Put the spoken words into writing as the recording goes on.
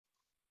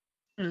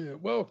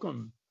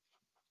Welcome.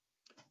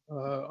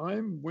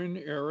 I'm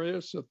Wynn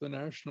Arias at the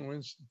National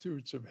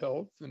Institutes of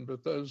Health in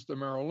Bethesda,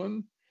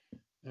 Maryland,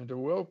 and to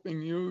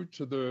welcome you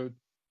to the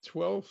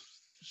 12th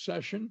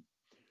session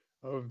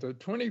of the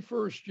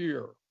 21st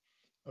year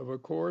of a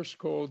course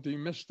called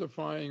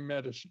Demystifying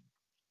Medicine.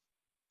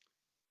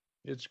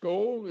 Its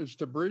goal is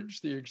to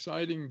bridge the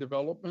exciting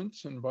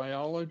developments in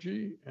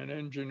biology and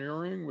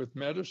engineering with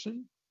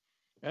medicine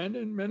and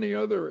in many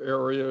other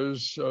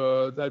areas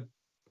that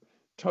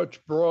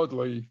touch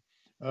broadly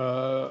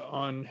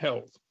on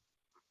health.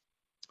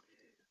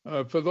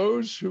 For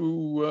those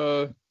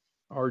who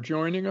are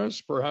joining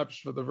us, perhaps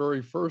for the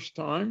very first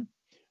time,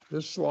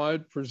 this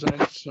slide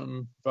presents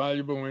some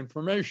valuable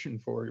information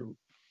for you.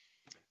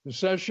 The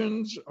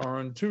sessions are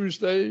on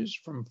Tuesdays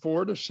from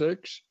 4 to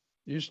 6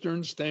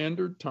 Eastern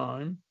Standard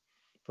Time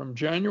from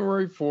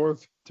January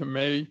 4th to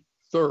May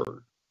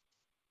 3rd.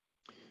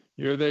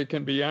 Here they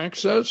can be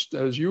accessed,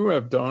 as you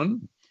have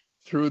done,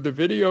 through the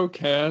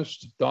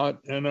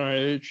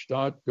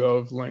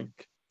videocast.nih.gov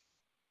link.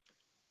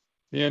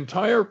 The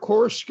entire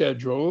course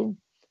schedule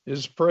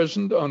is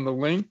present on the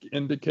link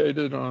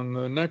indicated on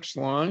the next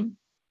line.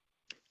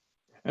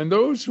 And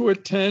those who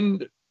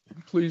attend,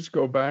 please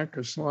go back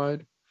a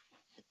slide.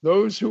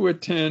 Those who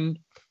attend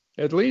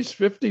at least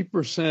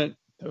 50%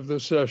 of the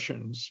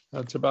sessions,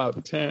 that's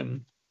about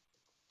 10,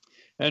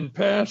 and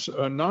pass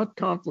a not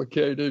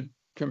complicated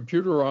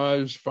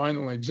computerized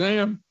final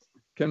exam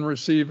can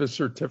receive a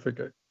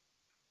certificate.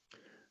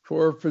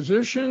 For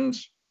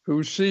physicians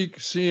who seek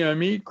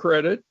CME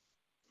credit,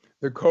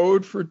 the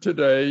code for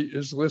today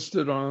is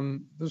listed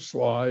on the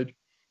slide.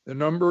 The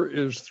number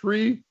is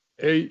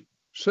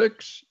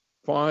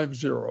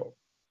 38650.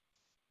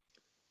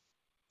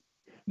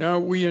 Now,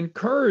 we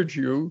encourage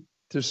you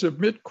to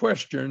submit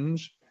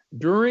questions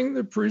during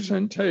the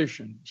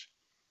presentations,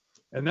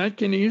 and that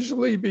can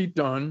easily be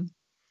done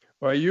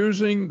by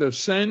using the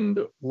Send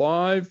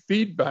Live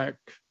feedback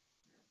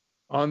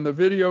on the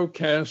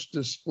videocast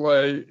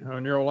display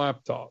on your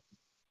laptop.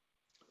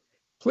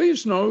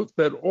 Please note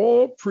that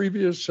all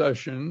previous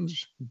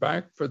sessions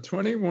back for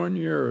 21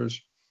 years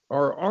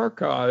are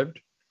archived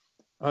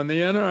on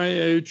the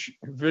NIH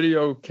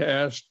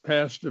videocast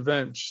past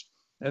events,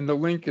 and the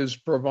link is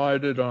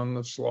provided on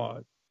the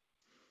slide.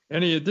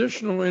 Any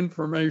additional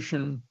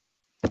information,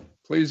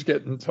 please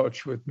get in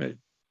touch with me.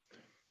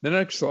 The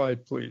next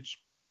slide, please.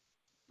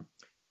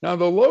 Now,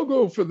 the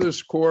logo for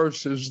this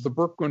course is the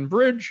Brooklyn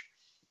Bridge,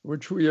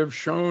 which we have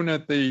shown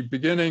at the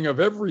beginning of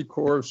every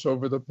course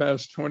over the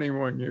past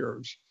 21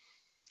 years.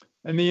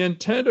 And the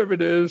intent of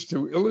it is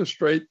to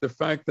illustrate the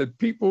fact that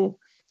people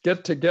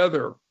get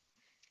together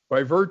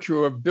by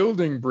virtue of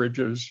building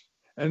bridges,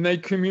 and they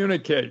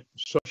communicate,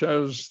 such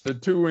as the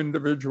two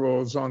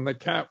individuals on the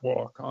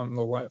catwalk on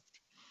the left.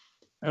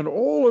 And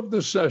all of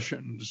the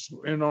sessions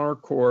in our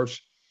course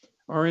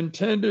are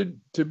intended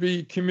to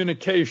be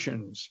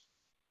communications.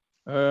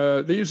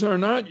 These are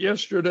not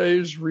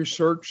yesterday's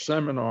research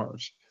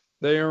seminars.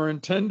 They are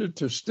intended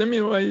to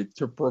stimulate,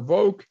 to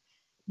provoke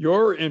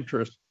your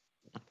interest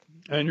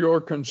and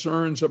your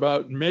concerns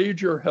about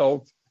major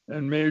health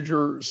and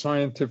major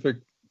scientific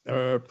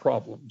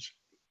problems.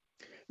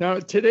 Now,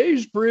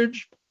 today's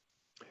bridge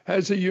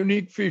has a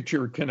unique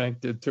feature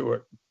connected to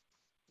it.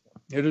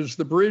 It is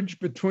the bridge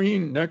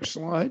between, next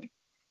slide,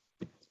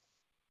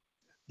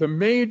 the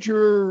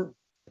major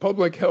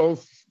public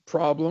health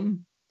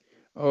problem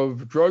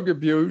of drug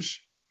abuse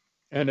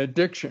and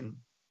addiction.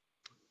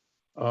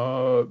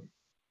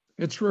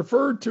 It's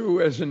referred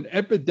to as an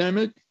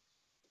epidemic,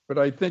 but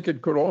I think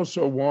it could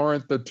also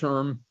warrant the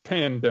term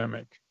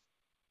pandemic.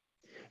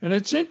 And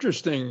it's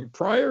interesting,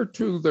 prior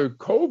to the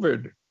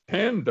COVID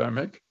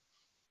pandemic,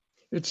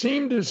 it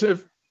seemed as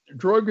if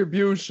drug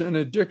abuse and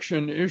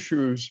addiction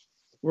issues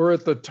were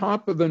at the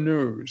top of the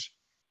news.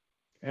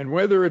 And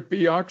whether it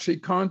be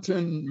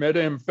OxyContin,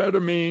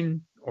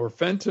 methamphetamine, or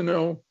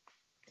fentanyl,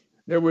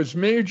 there was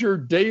major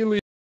daily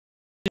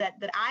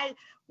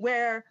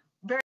where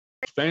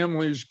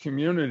families,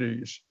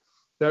 communities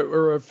that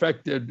were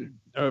affected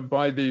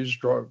by these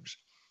drugs,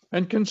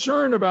 and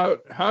concern about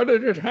how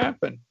did it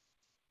happen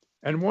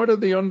and what are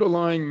the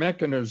underlying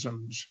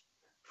mechanisms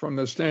from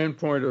the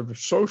standpoint of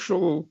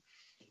social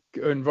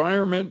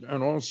environment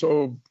and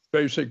also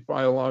basic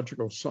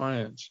biological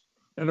science,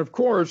 and of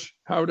course,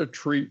 how to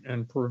treat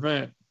and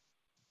prevent.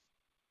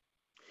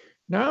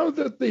 Now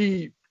that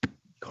the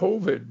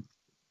COVID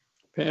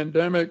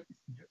pandemic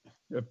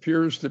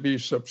appears to be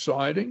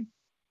subsiding,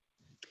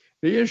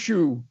 the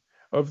issue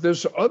of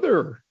this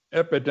other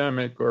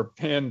epidemic or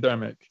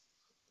pandemic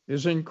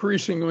is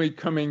increasingly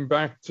coming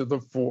back to the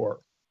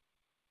fore.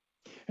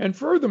 And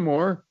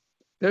furthermore,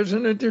 there's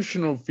an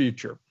additional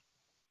feature.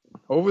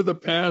 Over the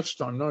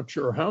past, I'm not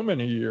sure how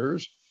many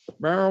years,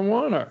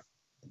 marijuana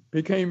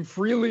became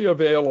freely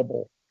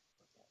available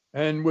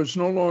and was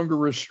no longer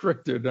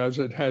restricted as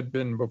it had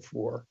been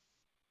before.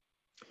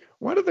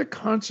 What are the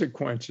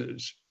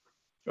consequences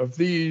of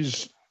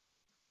these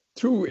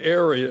two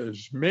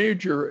areas,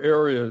 major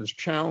areas,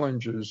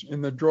 challenges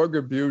in the drug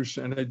abuse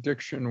and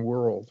addiction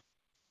world?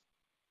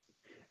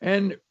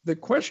 And the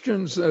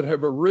questions that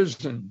have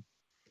arisen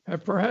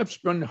have perhaps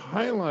been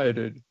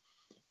highlighted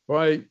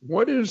by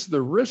what is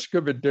the risk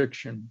of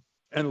addiction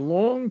and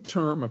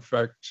long-term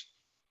effects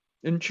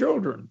in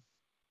children,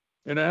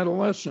 in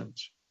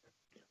adolescents.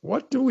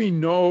 What do we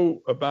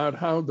know about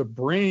how the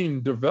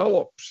brain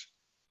develops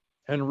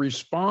and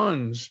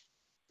responds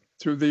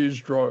to these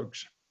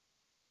drugs?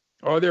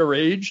 Are there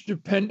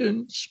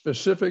age-dependent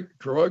specific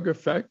drug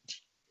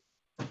effects?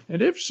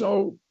 And if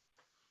so,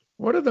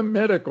 what are the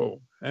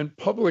medical and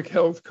public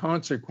health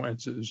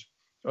consequences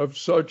of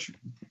such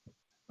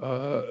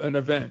an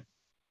event?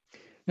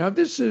 Now,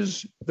 this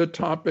is the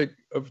topic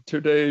of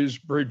today's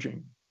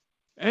bridging.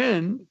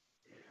 And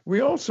we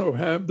also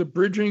have the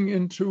bridging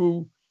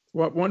into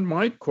what one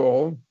might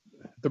call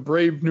the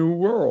brave new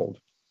world.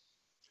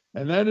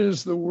 And that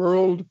is the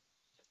world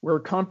where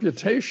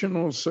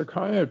computational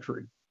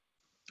psychiatry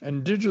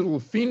and digital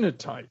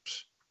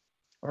phenotypes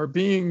are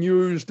being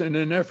used in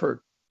an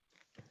effort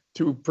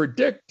to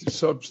predict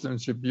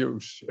substance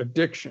abuse,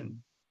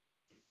 addiction,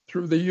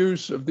 through the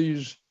use of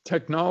these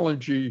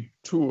technology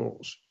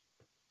tools.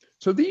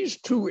 So these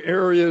two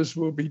areas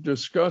will be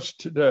discussed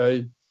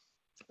today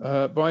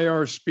by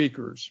our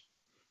speakers,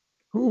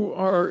 who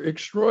are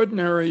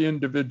extraordinary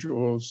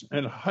individuals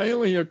and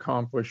highly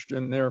accomplished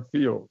in their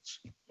fields.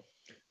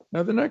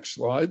 Now, the next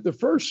slide, the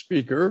first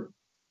speaker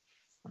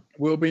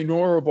will be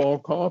Nora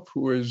Volkow,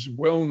 who is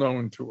well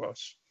known to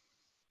us.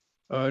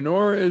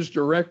 Nora is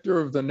director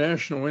of the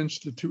National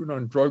Institute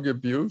on Drug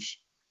Abuse,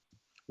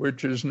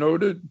 which is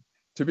noted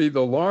to be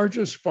the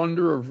largest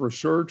funder of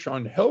research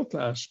on health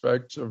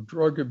aspects of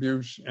drug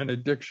abuse and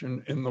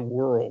addiction in the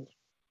world.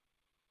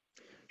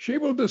 She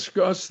will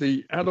discuss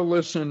the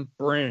adolescent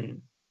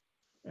brain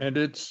and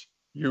its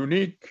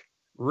unique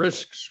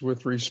risks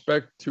with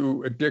respect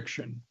to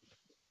addiction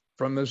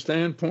from the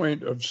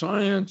standpoint of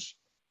science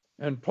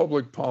and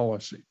public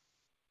policy.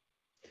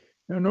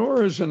 Now,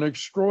 Nora is an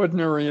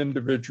extraordinary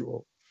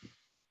individual.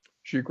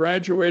 She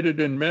graduated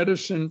in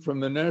medicine from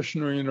the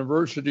National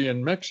University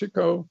in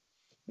Mexico,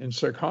 in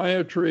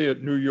psychiatry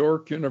at New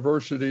York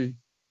University,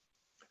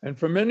 and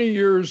for many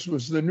years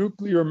was the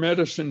nuclear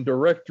medicine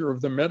director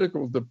of the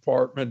medical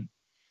department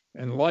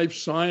and life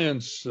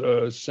science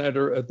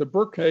center at the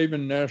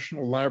Brookhaven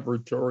National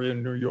Laboratory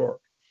in New York.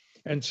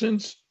 And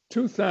since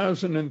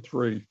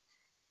 2003,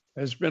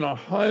 has been a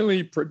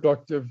highly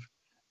productive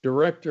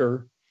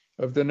director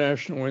of the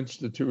National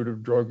Institute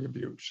of Drug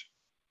Abuse.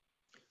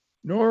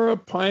 Nora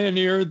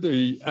pioneered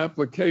the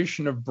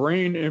application of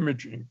brain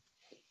imaging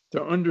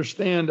to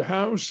understand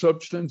how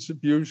substance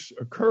abuse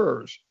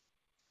occurs,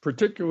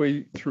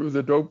 particularly through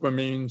the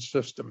dopamine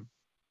system.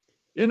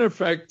 In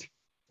effect,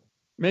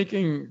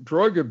 making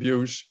drug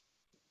abuse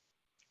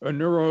a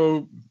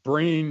neurological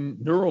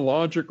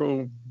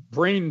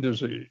brain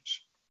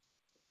disease.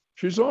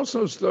 She's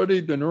also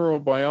studied the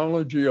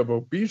neurobiology of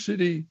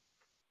obesity,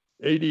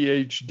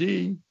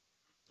 ADHD,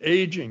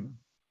 aging,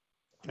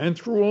 and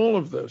through all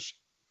of this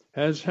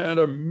has had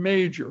a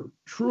major,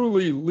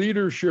 truly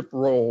leadership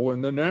role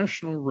in the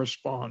national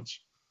response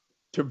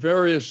to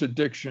various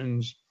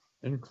addictions,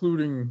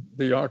 including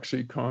the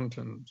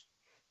OxyContins.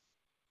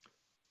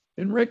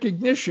 In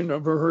recognition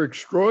of her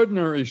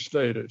extraordinary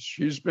status,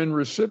 she's been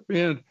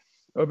recipient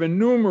of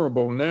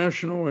innumerable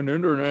national and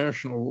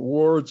international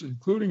awards,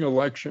 including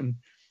election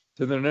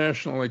to the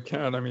National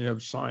Academy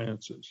of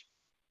Sciences.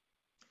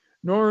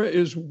 Nora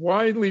is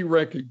widely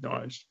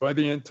recognized by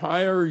the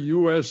entire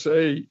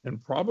USA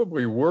and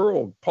probably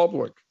world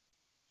public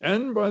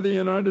and by the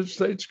United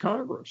States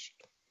Congress,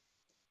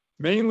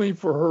 mainly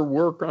for her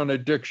work on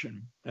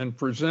addiction and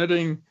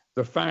presenting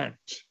the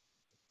facts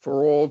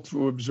for all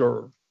to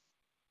observe.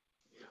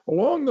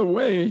 Along the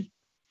way,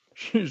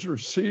 she's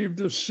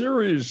received a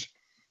series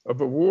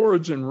of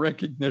awards and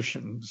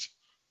recognitions.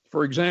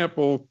 For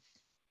example,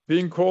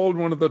 being called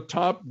one of the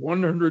top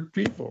 100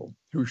 people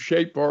who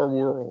shape our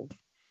world,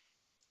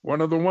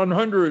 one of the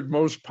 100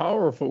 most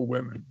powerful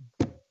women,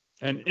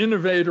 an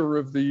innovator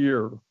of the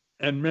year,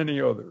 and many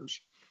others.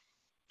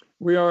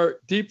 We are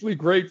deeply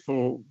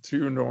grateful to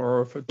you,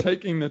 Nora, for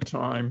taking the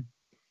time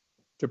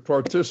to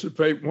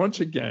participate once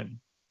again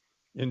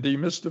in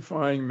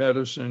demystifying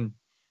medicine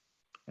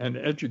and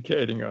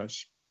educating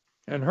us.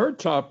 And her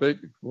topic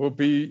will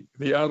be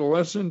the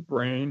adolescent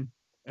brain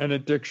and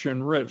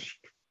addiction risk.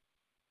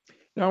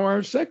 Now,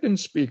 our second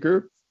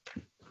speaker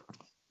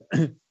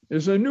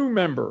is a new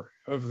member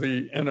of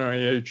the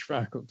NIH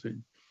faculty,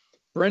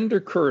 Brenda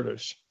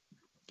Curtis.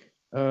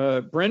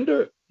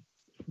 Brenda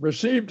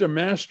received a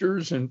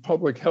master's in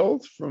public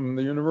health from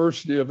the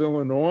University of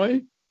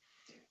Illinois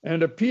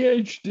and a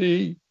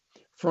PhD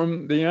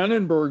from the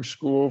Annenberg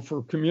School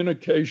for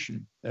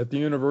Communication at the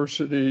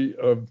University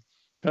of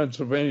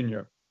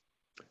Pennsylvania,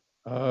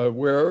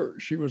 where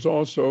she was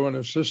also an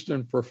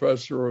assistant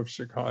professor of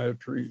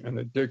psychiatry and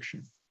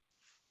addiction.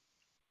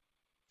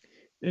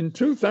 In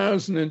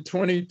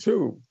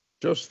 2022,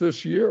 just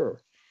this year,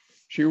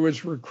 she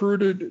was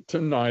recruited to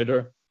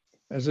NIDA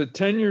as a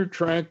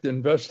tenure-track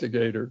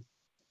investigator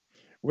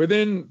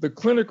within the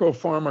clinical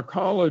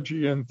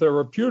pharmacology and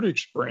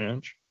therapeutics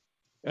branch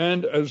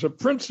and as a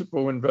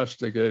principal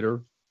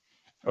investigator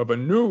of a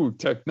new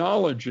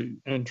technology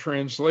and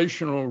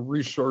translational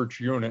research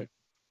unit.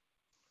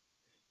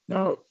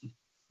 Now,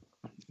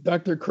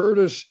 Dr.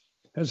 Curtis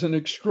has an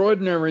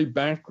extraordinary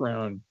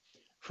background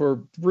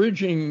for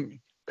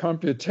bridging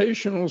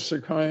computational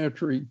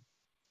psychiatry,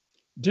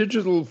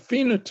 digital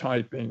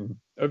phenotyping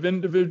of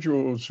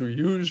individuals who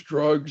use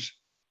drugs,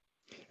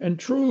 and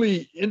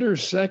truly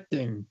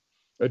intersecting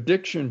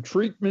addiction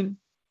treatment,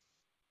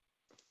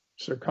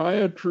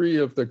 psychiatry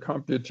of the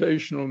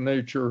computational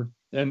nature,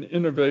 and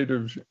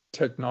innovative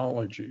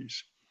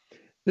technologies.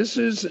 This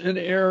is an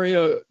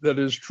area that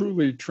is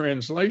truly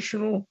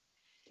translational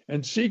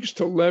and seeks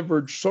to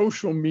leverage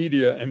social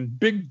media and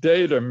big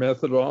data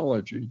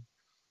methodology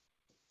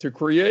to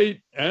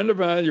create and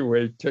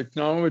evaluate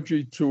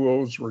technology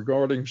tools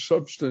regarding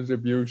substance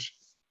abuse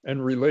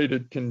and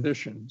related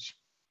conditions.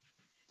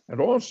 And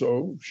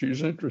also,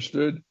 she's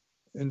interested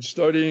in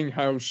studying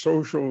how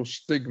social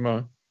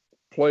stigma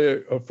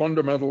play a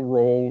fundamental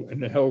role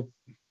in health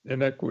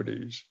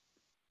inequities.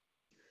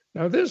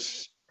 Now,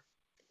 this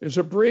is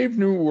a brave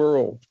new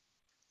world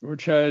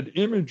which had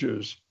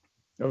images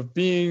of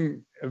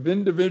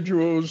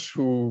individuals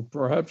who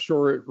perhaps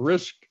are at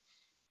risk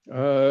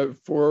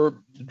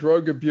for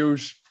drug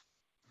abuse,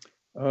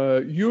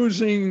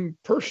 using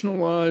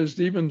personalized,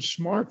 even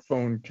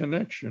smartphone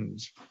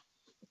connections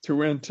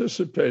to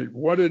anticipate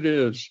what it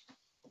is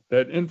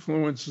that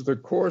influences the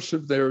course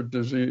of their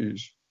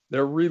disease,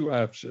 their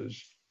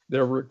relapses,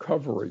 their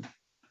recovery,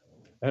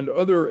 and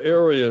other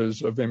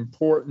areas of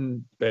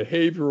important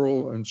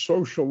behavioral and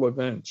social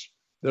events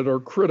that are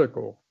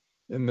critical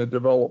in the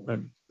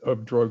development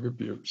of drug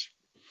abuse.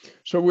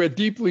 So we're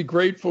deeply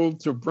grateful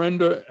to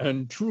Brenda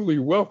and truly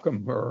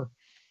welcome her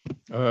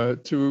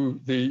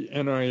to the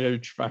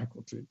NIH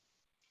faculty.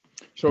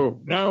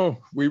 So now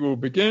we will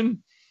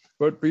begin.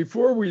 But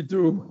before we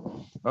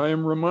do, I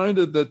am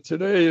reminded that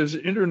today is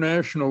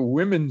International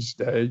Women's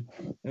Day.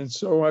 And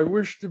so I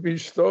wish to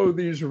bestow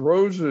these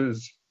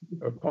roses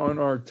upon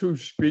our two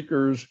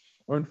speakers.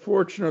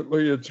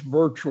 Unfortunately, it's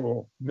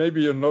virtual,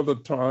 maybe another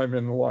time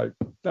in life.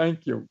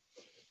 Thank you.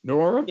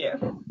 Nora? Yeah.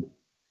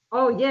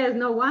 Oh, yes,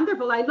 no,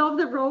 wonderful. I love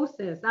the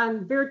roses,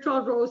 and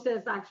virtual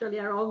roses actually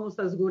are almost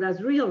as good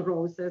as real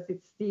roses.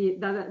 It's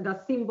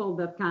the symbol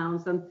that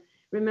counts. And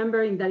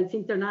remembering that it's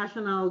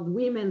International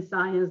Women's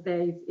Science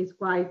Day is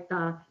quite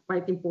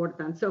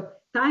important. So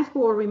thanks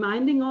for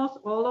reminding us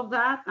all of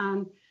that.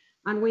 And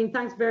Wayne,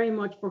 thanks very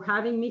much for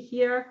having me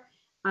here.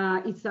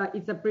 It's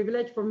a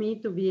privilege for me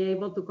to be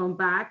able to come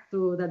back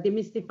to the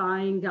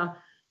demystifying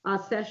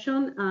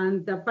session,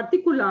 and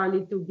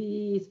particularly to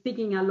be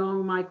speaking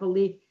along my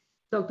colleague,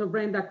 Dr.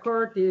 Brenda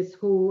Curtis,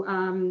 who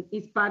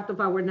is part of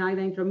our NIH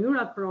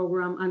Intramural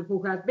Program and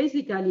who has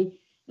basically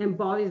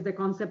embodies the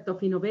concept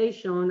of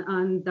innovation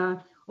and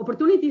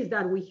opportunities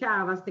that we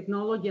have as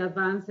technology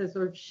advances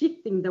or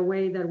shifting the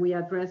way that we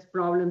address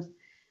problems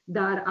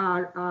that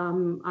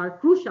are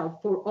crucial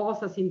for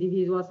us as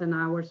individuals and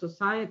our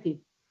society.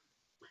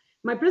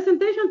 My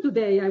presentation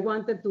today, I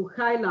wanted to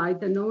highlight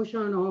the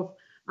notion of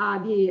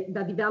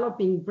the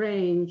developing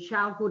brain,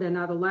 childhood and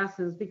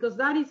adolescence, because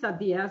that is at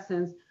the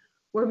essence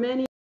where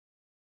many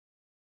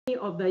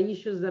of the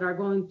issues that are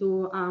going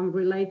to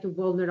relate to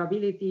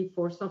vulnerability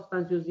for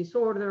substance use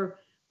disorder,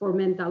 for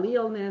mental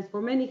illness,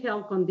 for many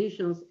health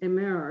conditions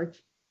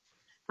emerge.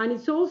 And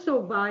it's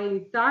also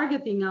by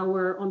targeting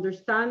our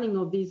understanding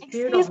of this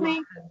period. Excuse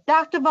me,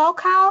 Dr.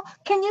 Volkow,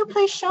 can you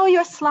please show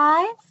your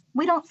slides?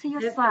 We don't see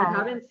your Yes, slides. I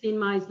haven't seen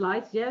my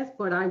slides yet,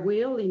 but I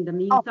will in the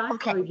meantime. Oh,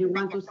 okay. So if you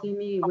want to see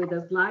me with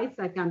the slides,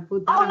 I can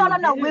put that. Oh,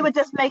 no. We were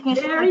just making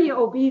sure. Very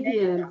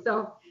obedient.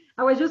 So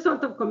I was just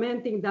sort of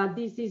commenting that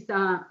this is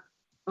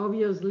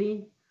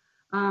obviously,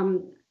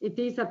 it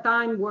is a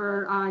time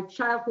where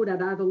childhood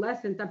and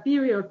adolescence, a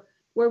period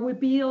where we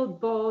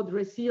build both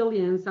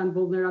resilience and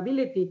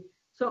vulnerability.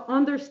 So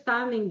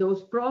understanding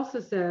those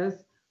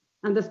processes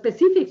and the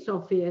specifics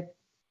of it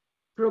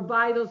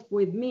provide us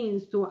with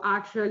means to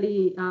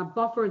actually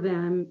buffer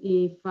them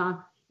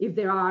if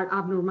there are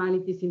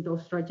abnormalities in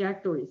those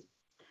trajectories.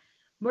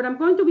 But I'm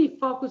going to be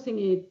focusing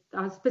it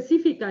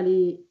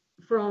specifically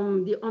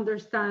from the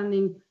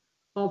understanding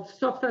of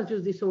substance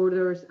use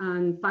disorders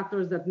and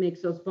factors that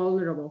makes us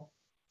vulnerable.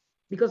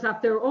 Because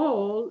after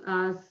all,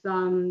 as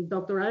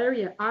Dr.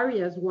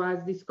 Arias was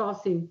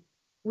discussing,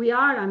 we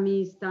are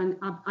amidst an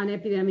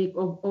epidemic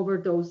of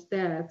overdose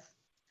deaths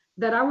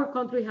that our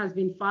country has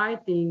been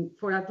fighting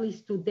for at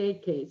least 2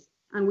 decades,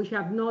 and we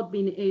have not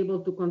been able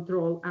to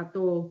control at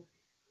all.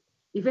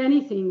 If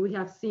anything, we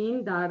have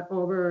seen that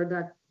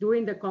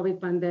during the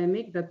COVID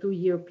pandemic, the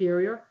 2-year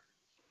period,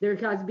 there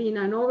has been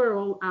an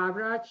overall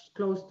average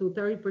close to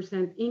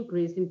 30%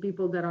 increase in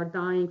people that are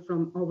dying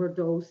from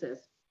overdoses,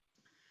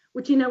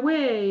 which in a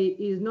way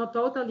is not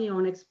totally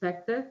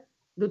unexpected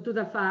due to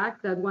the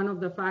fact that one of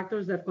the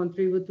factors that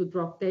contribute to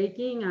drug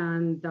taking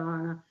and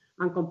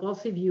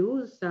compulsive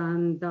use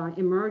and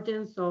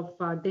emergence of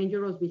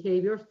dangerous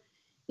behaviors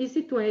is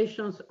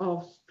situations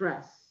of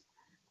stress.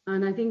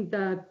 And I think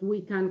that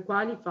we can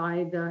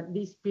qualify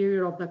this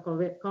period of the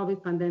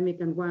COVID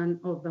pandemic and one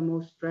of the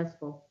most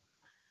stressful.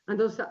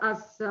 And also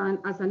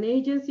as an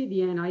agency,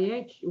 the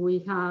NIH, we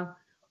have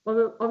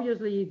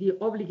obviously the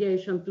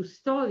obligation to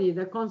study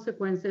the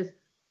consequences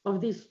of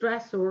these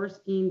stressors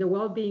in the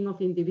well-being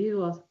of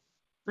individuals,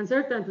 and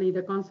certainly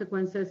the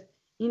consequences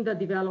in the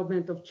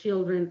development of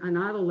children and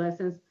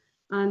adolescents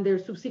and their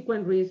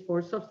subsequent risk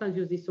for substance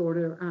use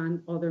disorder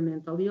and other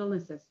mental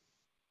illnesses.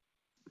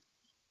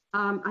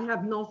 I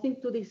have nothing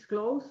to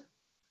disclose,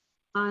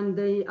 and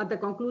at the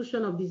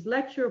conclusion of this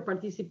lecture,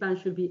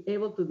 participants should be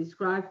able to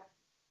describe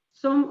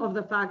some of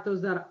the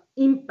factors that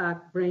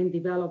impact brain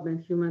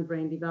development, human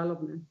brain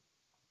development.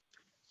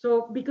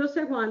 So because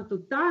I want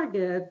to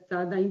target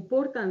the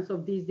importance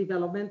of this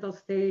developmental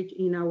stage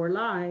in our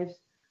lives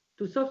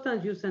to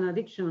substance use and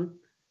addiction,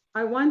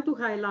 I want to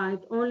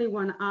highlight only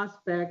one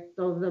aspect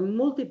of the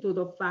multitude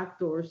of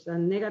factors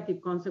and negative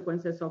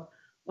consequences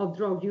of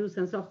drug use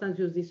and substance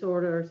use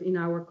disorders in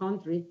our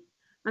country.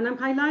 And I'm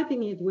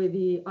highlighting it with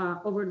the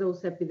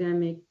overdose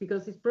epidemic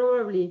because it's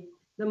probably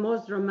the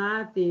most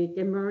dramatic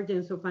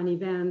emergence of an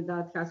event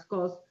that has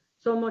caused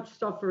so much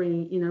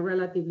suffering in a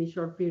relatively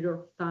short period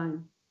of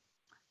time.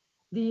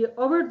 The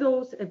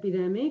overdose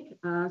epidemic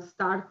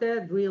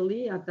started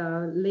really at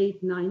the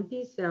late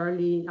 90s,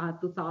 early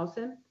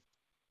 2000,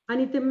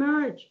 and it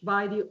emerged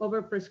by the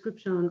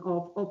overprescription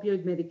of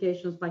opioid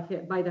medications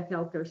by the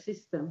healthcare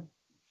system,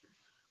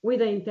 with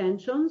the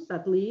intentions,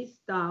 at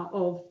least,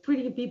 of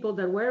treating people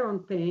that were on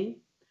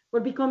pain,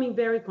 were becoming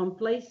very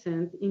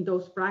complacent in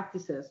those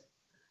practices,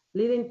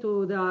 leading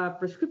to the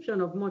prescription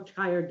of much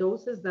higher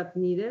doses than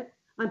needed,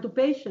 and to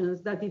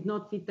patients that did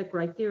not fit the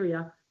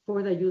criteria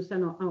for the use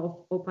of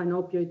an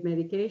opioid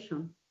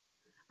medication.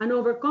 And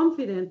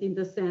overconfident in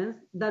the sense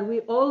that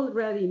we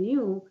already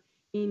knew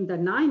in the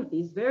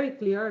 90s very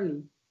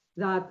clearly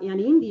that, and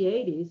in the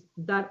 80s,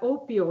 that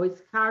opioids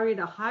carried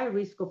a high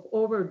risk of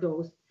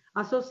overdose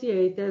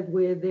associated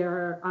with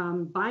their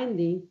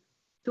binding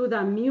to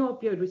the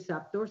mu-opioid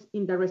receptors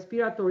in the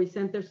respiratory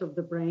centers of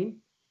the brain,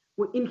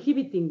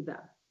 inhibiting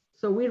that.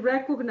 So we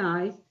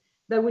recognized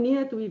that we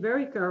needed to be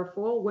very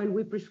careful when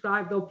we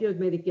prescribed opioid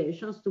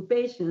medications to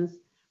patients,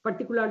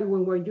 particularly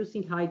when we're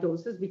using high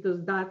doses,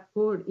 because that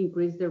could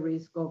increase the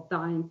risk of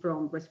dying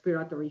from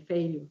respiratory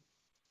failure.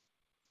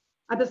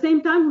 At the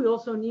same time, we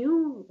also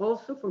knew,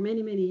 for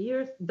many, many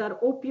years, that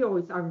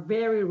opioids are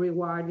very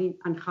rewarding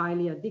and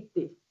highly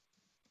addictive.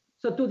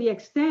 So to the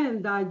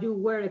extent that you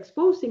were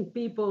exposing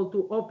people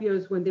to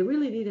opioids when they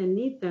really didn't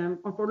need them,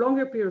 or for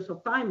longer periods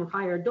of time or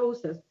higher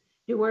doses,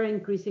 you were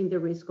increasing the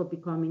risk of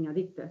becoming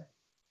addicted.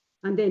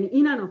 And then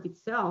in and of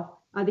itself,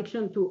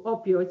 addiction to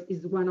opioids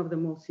is one of the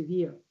most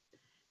severe.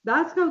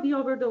 That's how the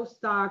overdose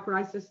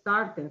crisis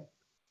started.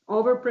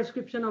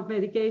 Overprescription of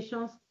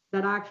medications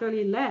that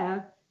actually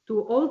led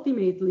to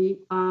ultimately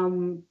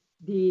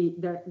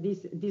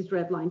this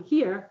red line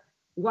here,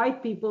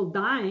 white people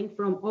dying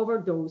from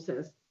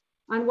overdoses.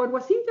 And what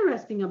was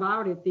interesting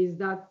about it is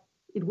that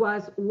it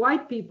was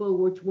white people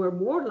which were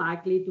more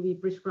likely to be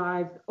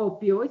prescribed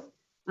opioids,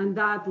 and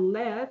that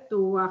led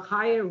to a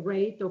higher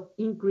rate of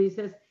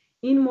increases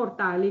in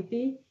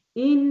mortality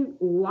in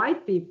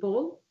white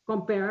people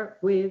compared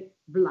with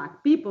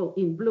Black people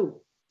in blue.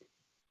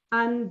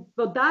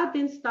 But that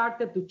then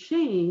started to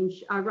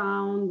change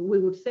around, we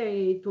would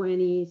say,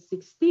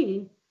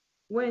 2016,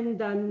 when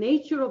the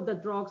nature of the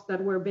drugs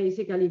that were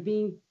basically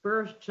being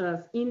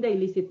purchased in the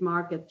illicit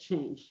market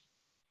changed.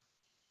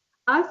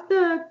 As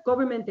the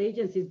government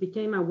agencies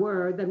became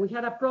aware that we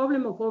had a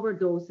problem of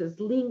overdoses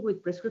linked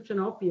with prescription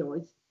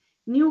opioids,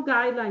 new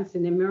guidelines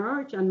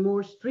emerged and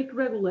more strict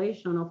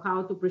regulation of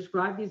how to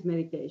prescribe these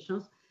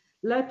medications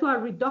led to a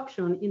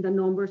reduction in the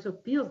numbers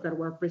of pills that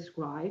were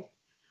prescribed,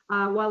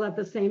 while at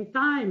the same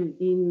time,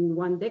 in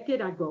 1 decade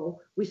ago,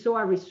 we saw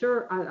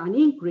an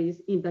increase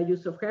in the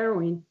use of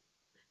heroin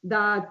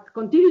that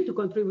continued to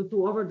contribute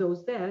to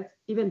overdose deaths,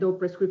 even though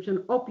prescription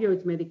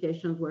opioids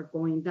medications were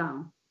going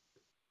down.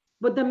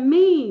 But the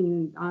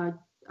main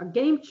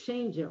game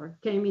changer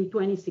came in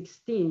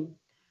 2016,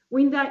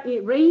 when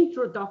the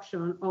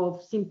reintroduction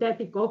of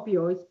synthetic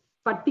opioids,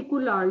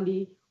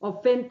 particularly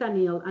of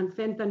fentanyl and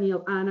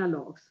fentanyl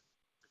analogs.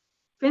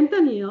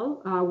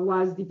 Fentanyl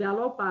was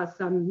developed as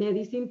a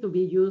medicine to be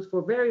used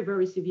for very,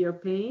 very severe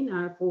pain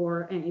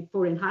for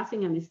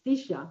enhancing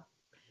anesthesia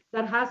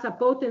that has a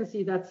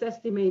potency that's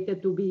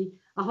estimated to be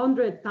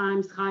 100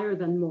 times higher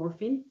than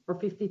morphine or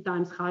 50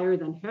 times higher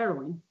than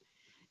heroin.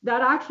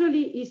 That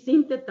actually is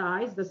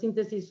synthesized, the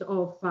synthesis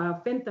of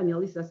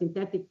fentanyl is a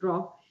synthetic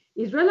drug,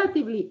 is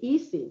relatively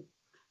easy.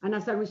 And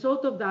as a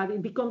result of that,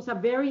 it becomes a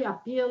very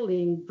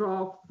appealing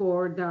drug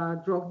for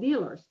the drug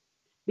dealers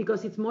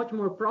because it's much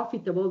more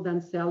profitable than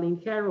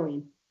selling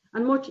heroin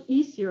and much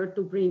easier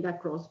to bring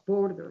across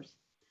borders.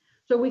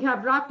 So we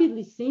have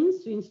rapidly seen,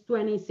 since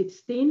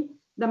 2016,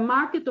 the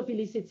market of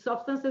illicit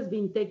substances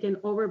being taken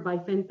over by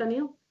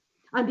fentanyl,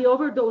 and the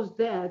overdose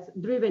deaths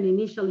driven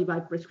initially by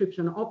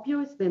prescription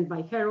opioids, then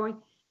by heroin,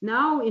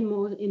 now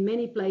in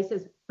many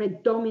places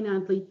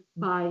predominantly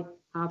by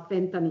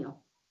fentanyl.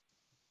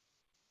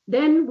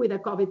 Then with the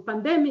COVID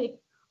pandemic,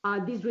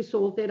 this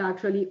resulted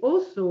actually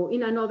also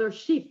in another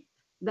shift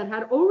that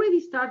had already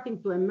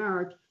starting to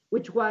emerge,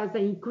 which was the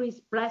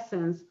increased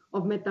presence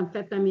of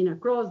methamphetamine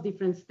across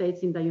different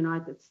states in the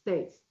United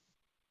States.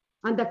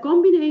 And the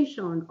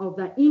combination of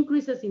the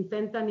increases in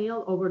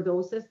fentanyl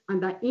overdoses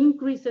and the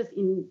increases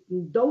in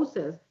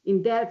doses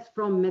in deaths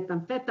from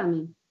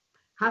methamphetamine,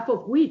 half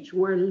of which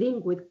were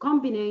linked with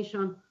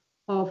combination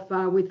of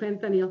with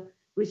fentanyl,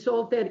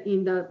 resulted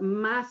in the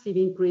massive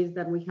increase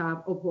that we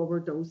have of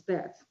overdose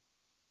deaths.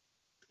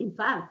 In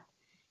fact,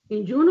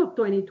 in June of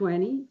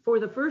 2020, for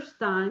the first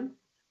time,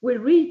 we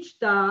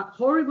reached the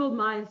horrible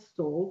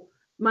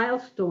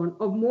milestone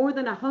of more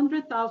than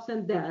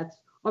 100,000 deaths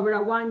over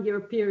a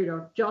one-year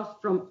period just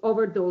from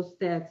overdose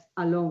deaths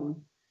alone,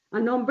 a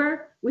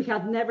number we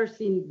had never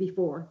seen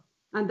before.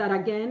 And that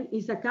again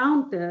is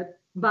accounted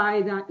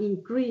by the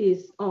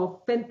increase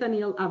of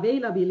fentanyl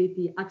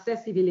availability,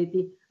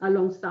 accessibility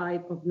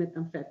alongside of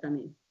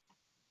methamphetamine,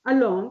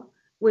 along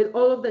with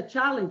all of the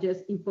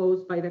challenges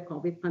imposed by the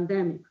COVID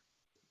pandemic.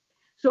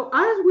 So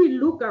as we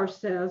look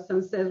ourselves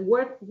and say,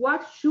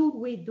 what should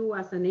we do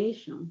as a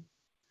nation?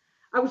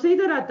 I would say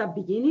that at the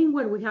beginning,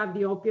 when we have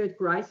the opioid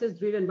crisis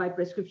driven by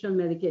prescription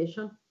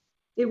medication,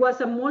 it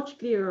was a much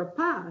clearer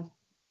path.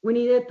 We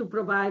needed to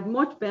provide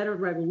much better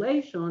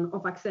regulation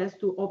of access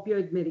to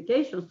opioid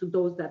medications to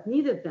those that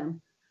needed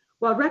them,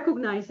 while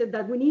recognizing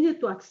that we needed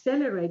to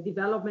accelerate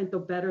development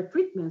of better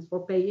treatments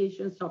for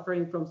patients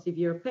suffering from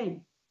severe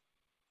pain.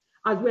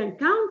 As we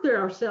encounter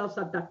ourselves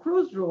at the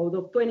crossroad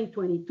of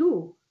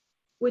 2022,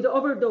 with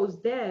overdose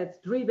deaths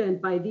driven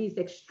by these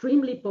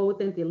extremely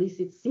potent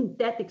illicit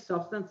synthetic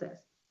substances,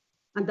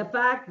 and the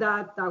fact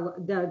that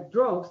the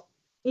drugs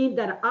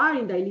that are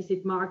in the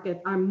illicit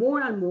market are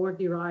more and more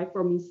derived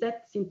from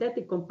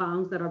synthetic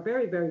compounds that are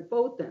very, very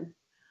potent,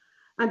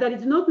 and that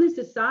it's not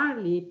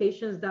necessarily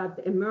patients that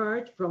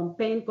emerge from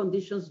pain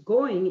conditions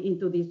going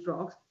into these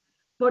drugs,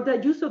 but the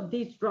use of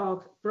these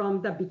drugs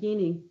from the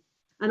beginning,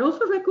 and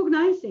also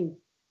recognizing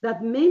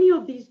that many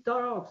of these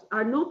drugs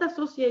are not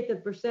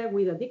associated per se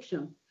with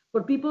addiction,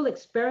 but people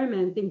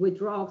experimenting with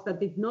drugs that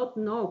did not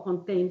know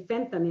contain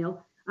fentanyl,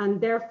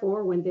 and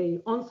therefore when they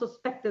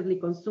unsuspectedly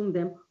consume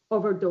them,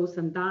 overdose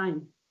and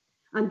dying.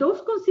 And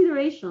those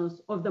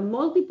considerations of the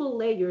multiple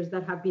layers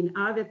that have been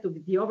added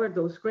to the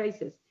overdose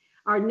crisis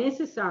are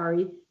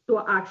necessary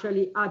to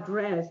actually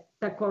address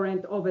the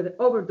current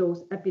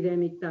overdose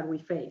epidemic that we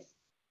face.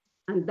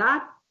 And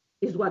that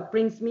is what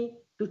brings me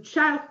to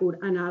childhood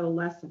and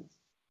adolescence.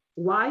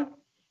 Why?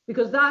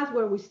 Because that's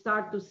where we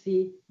start to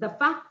see the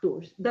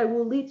factors that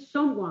will lead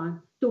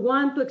someone to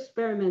want to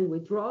experiment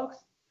with drugs,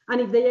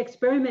 and if they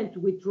experiment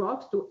with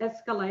drugs, to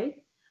escalate,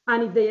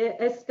 and if they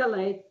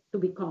escalate, to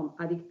become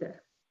addicted.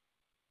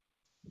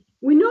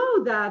 We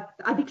know that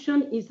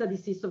addiction is a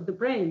disease of the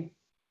brain,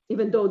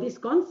 even though this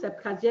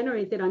concept has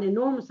generated an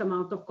enormous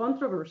amount of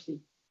controversy,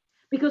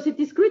 because it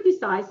is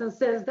criticized and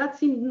says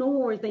that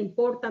ignores the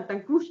important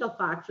and crucial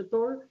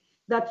factor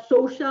that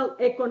social,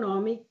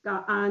 economic,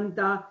 and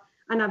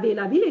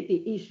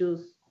availability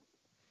issues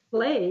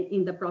play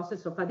in the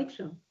process of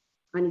addiction.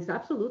 And it's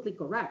absolutely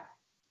correct.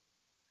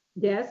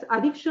 Yes,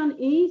 addiction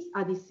is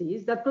a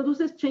disease that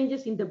produces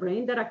changes in the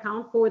brain that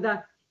account for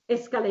the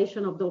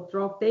escalation of the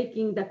drug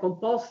taking, the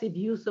compulsive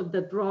use of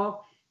the drug,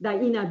 the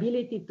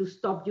inability to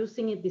stop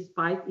using it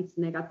despite its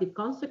negative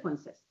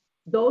consequences.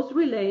 Those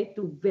relate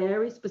to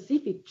very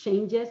specific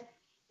changes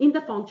in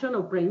the function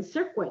of brain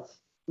circuits,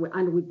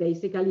 and we've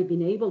basically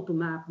been able to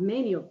map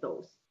many of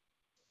those.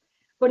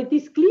 But it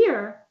is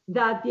clear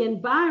that the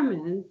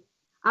environment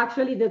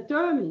actually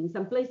determines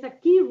and plays a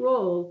key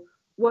role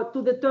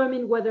to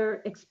determine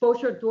whether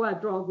exposure to a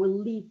drug will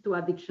lead to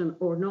addiction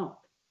or not.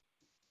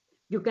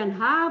 You can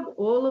have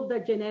all of the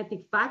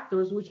genetic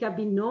factors which have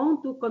been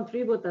known to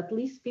contribute at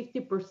least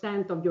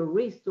 50% of your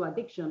risk to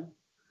addiction.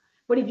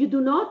 But if you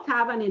do not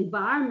have an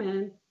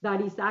environment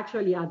that is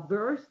actually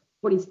adverse,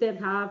 but instead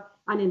have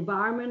an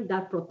environment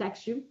that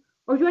protects you,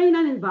 or you're in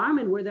an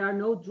environment where there are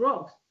no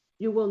drugs,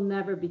 you will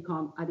never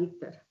become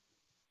addicted.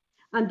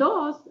 And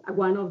thus,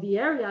 one of the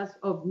areas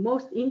of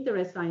most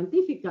interest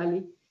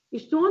scientifically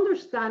is to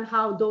understand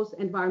how those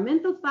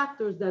environmental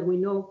factors that we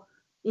know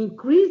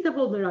increase the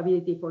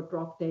vulnerability for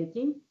drug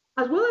taking,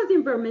 as well as the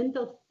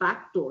environmental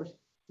factors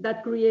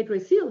that create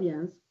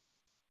resilience,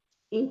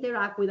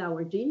 interact with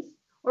our genes,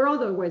 or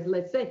otherwise,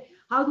 let's say,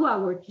 how do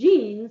our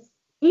genes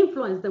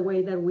influence the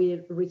way that we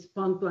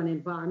respond to an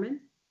environment?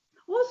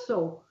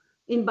 Also,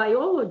 in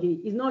biology,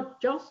 it's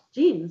not just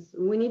genes.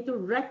 We need to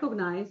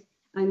recognize,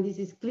 and this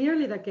is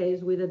clearly the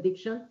case with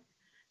addiction,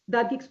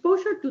 that the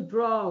exposure to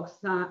drugs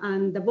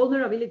and the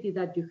vulnerability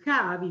that you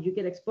have if you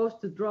get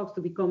exposed to drugs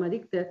to become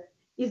addicted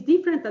is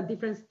different at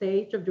different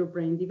stages of your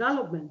brain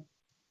development,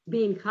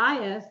 being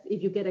highest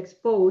if you get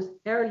exposed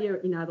earlier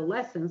in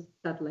adolescence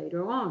than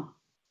later on.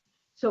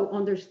 So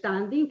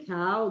understanding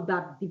how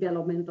that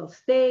developmental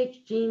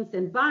stage, genes,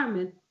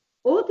 environment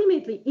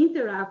ultimately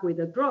interact with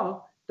the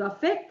drug to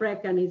affect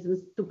mechanisms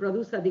to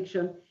produce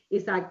addiction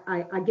is,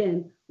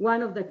 again,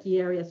 one of the key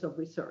areas of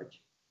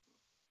research.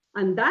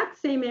 And that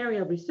same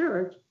area of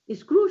research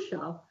is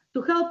crucial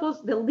to help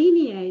us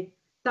delineate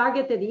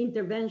targeted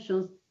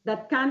interventions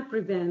that can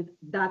prevent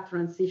that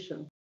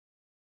transition.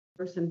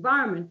 First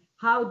environment,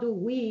 how do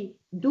we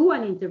do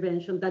an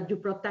intervention that you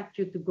protect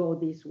you to go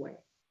this way?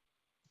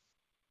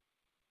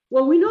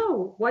 Well, we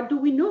know, what do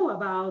we know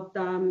about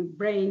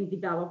brain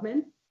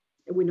development?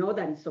 We know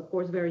that it's, of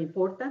course, very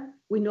important.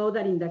 We know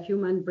that in the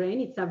human brain,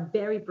 it's a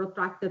very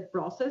protracted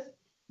process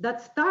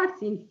that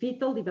starts in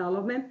fetal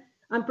development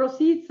and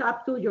proceeds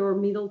up to your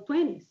middle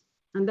 20s.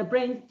 And the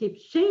brain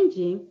keeps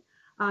changing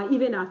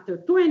even after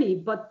 20,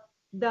 but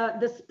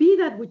the speed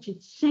at which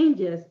it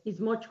changes is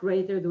much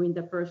greater during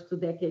the first 2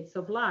 decades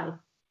of life.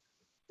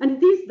 And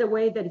it is the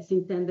way that it's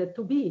intended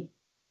to be,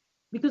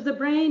 because the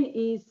brain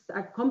is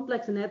a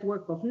complex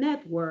network of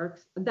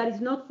networks that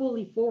is not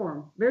fully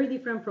formed, very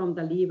different from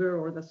the liver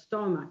or the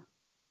stomach.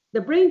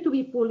 The brain, to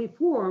be fully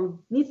formed,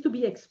 needs to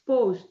be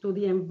exposed to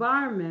the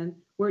environment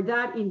where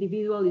that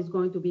individual is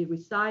going to be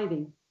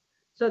residing,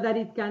 so that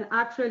it can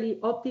actually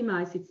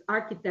optimize its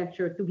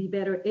architecture to be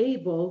better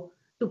able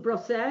to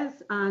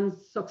process and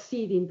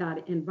succeed in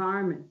that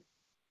environment.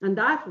 And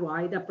that's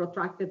why the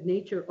protracted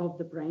nature of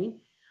the brain,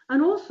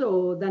 and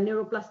also the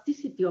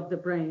neuroplasticity of the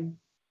brain.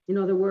 In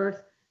other words,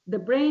 the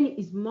brain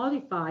is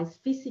modified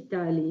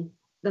physically.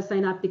 The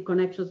synaptic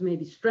connections may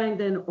be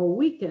strengthened or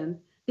weakened,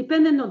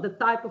 depending on the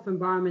type of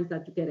environment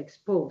that you get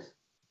exposed.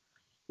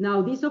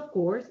 Now, this, of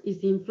course,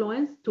 is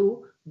influenced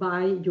too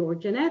by your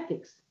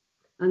genetics.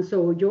 And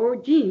so your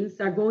genes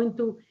are going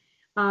to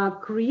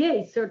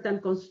create certain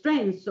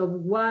constraints of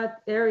what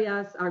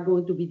areas are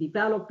going to be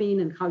developing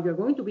and how you're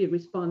going to be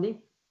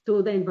responding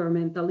to the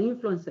environmental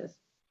influences.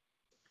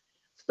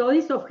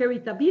 Studies of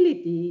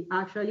heritability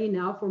actually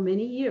now for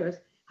many years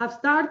have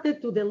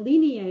started to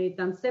delineate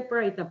and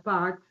separate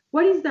apart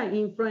what is the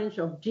influence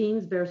of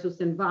genes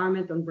versus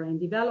environment on brain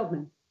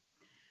development.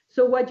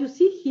 So what you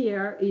see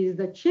here is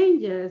the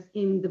changes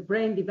in the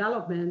brain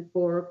development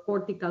for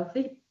cortical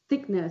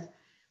thickness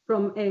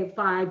from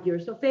 5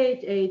 years of age,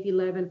 8,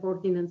 11,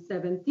 14, and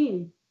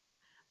 17.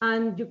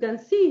 And you can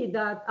see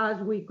that as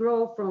we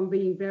grow from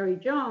being very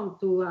young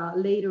to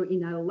later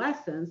in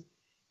adolescence,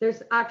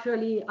 there's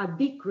actually a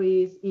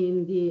decrease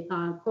in the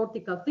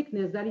cortical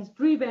thickness that is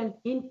driven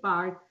in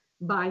part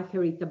by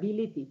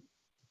heritability.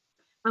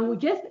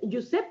 And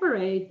you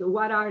separate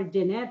what are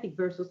genetic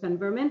versus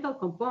environmental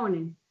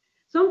components,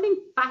 something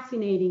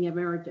fascinating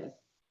emerges.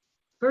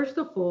 First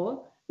of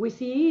all, we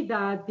see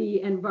that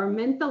the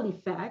environmental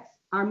effects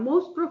are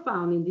most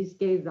profound. In this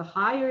case, the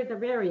higher the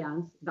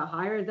variance, the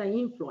higher the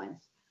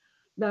influence.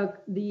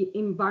 The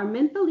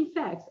environmental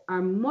effects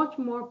are much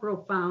more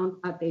profound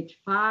at age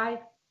 5,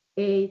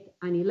 8,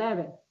 and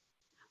 11.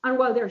 And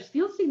while they're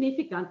still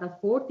significant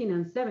at 14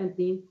 and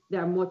 17, they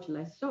are much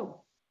less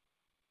so.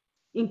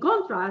 In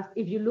contrast,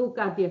 if you look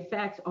at the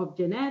effects of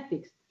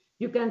genetics,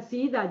 you can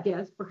see that,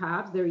 yes,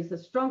 perhaps there is a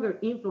stronger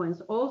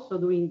influence also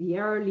during the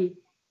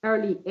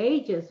early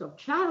ages of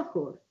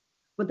childhood,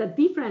 but the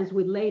difference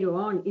with later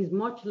on is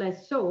much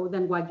less so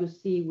than what you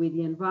see with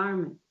the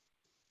environment.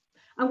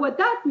 And what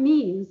that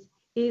means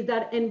is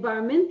that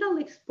environmental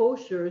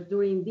exposures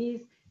during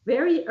these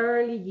very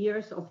early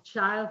years of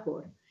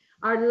childhood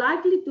are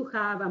likely to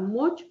have a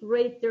much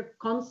greater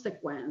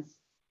consequence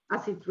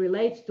as it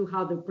relates to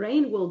how the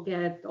brain will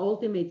get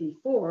ultimately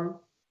formed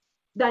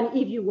than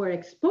if you were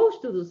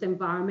exposed to those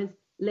environments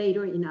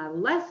later in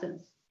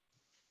adolescence.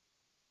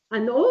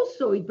 And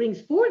also it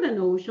brings forward the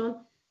notion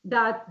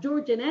that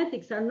your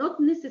genetics are not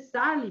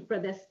necessarily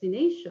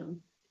predestination,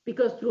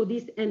 because through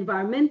these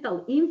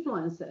environmental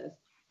influences,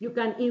 you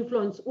can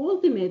influence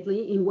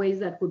ultimately in ways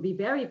that could be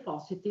very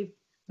positive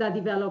the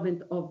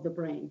development of the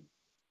brain.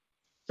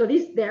 So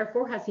this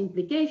therefore has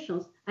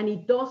implications, and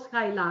it does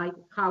highlight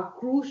how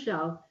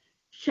crucial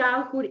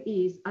childhood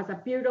is as a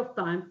period of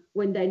time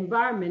when the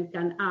environment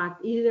can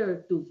act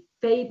either to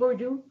favor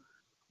you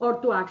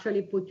or to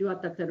actually put you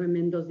at a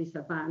tremendous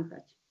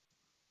disadvantage.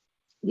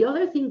 The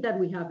other thing that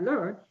we have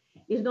learned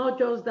is not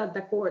just that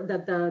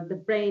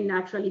the brain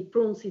actually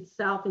prunes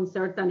itself in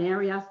certain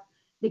areas,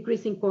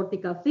 decreasing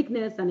cortical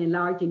thickness and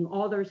enlarging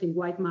others in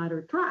white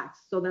matter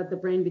tracts, so that the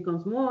brain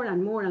becomes more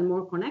and more and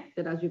more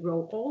connected as you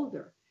grow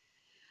older.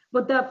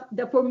 But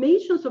the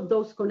formations of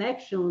those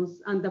connections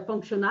and the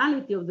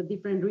functionality of the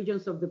different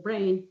regions of the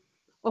brain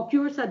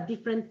occurs at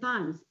different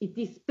times. It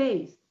is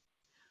spaced.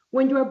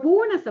 When you are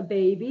born as a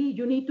baby,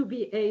 you need to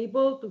be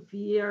able to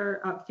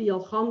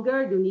feel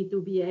hunger. You need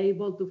to be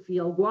able to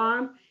feel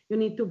warm. You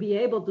need to be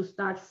able to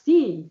start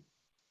seeing.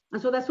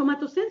 And so the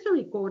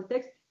somatosensory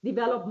cortex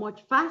develop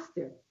much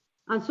faster.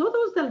 And so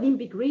does the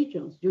limbic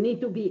regions. You need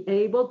to be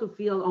able to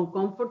feel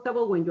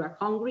uncomfortable when you are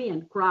hungry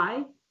and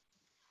cry.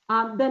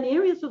 Then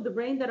areas of the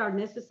brain that are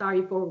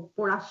necessary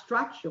for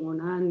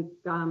abstraction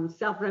and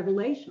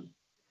self-regulation.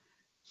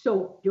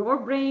 So your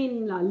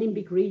brain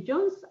limbic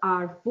regions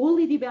are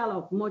fully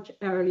developed much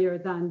earlier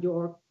than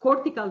your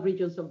cortical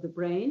regions of the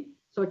brain,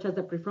 such as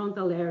the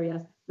prefrontal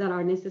areas that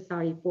are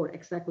necessary for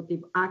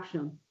executive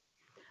action.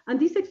 And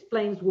this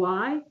explains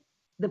why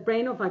the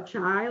brain of a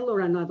child or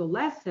an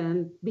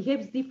adolescent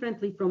behaves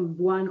differently from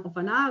one of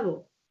an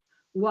adult.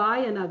 Why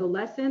an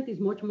adolescent is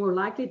much more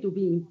likely to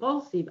be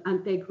impulsive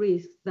and take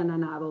risks than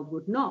an adult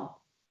would not.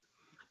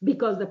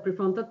 Because the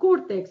prefrontal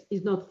cortex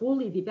is not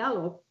fully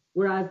developed,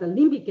 whereas the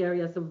limbic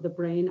areas of the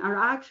brain are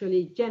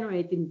actually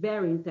generating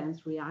very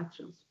intense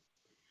reactions.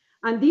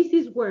 And this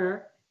is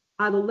where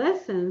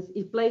adolescence,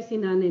 if placed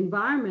in an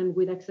environment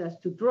with access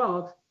to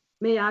drugs,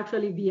 may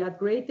actually be at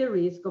greater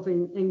risk of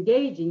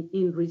engaging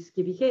in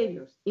risky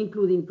behaviors,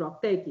 including drug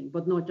taking,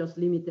 but not just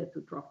limited to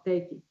drug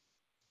taking.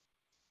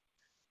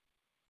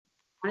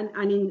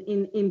 And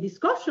in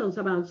discussions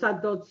about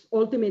that's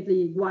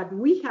ultimately what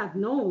we have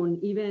known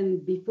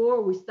even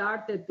before we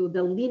started to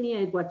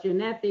delineate what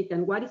genetic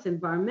and what is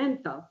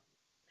environmental.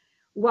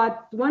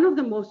 One of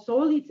the most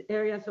solid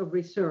areas of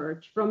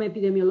research from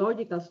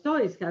epidemiological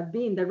studies have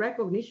been the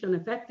recognition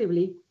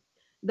effectively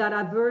that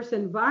adverse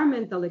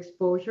environmental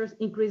exposures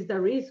increase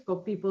the risk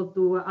of people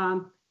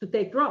to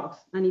take drugs,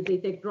 and if they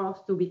take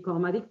drugs, to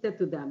become addicted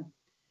to them.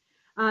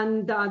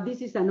 And this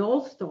is an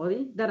old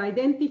study that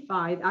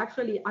identified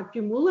actually a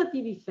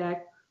cumulative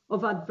effect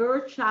of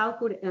adverse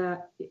childhood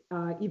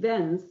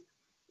events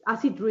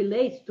as it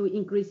relates to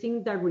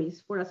increasing the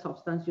risk for a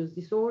substance use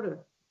disorder.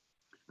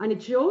 And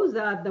it shows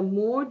that the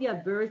more the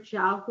adverse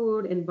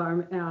childhood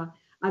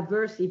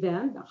adverse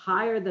event, the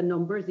higher the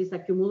numbers, these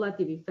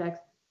cumulative effects,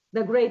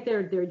 the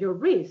greater your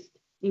risk,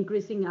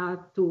 increasing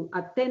up to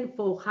a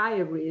 10-fold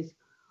higher risk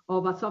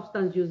of a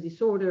substance use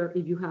disorder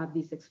if you have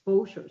these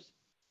exposures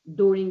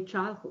during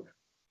childhood.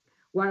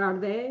 What are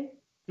they?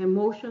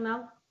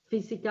 Emotional,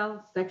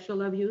 physical,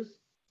 sexual abuse,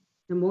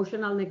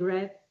 emotional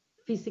neglect,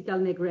 physical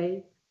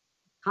neglect,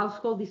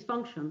 household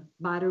dysfunction,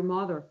 battered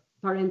mother,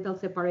 parental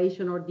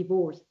separation or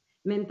divorce,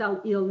 mental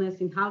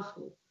illness in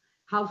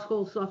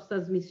household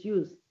substance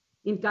misuse,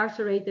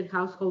 incarcerated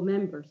household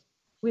members.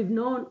 We've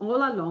known all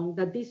along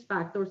that these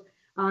factors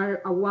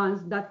are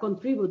ones that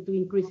contribute to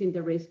increasing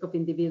the risk of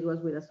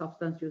individuals with a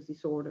substance use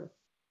disorder.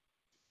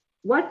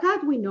 What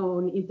had we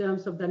known in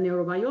terms of the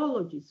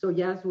neurobiology? So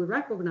yes, we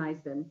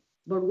recognize them,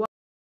 but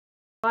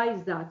why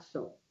is that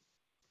so?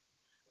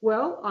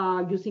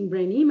 Well, using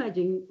brain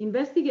imaging,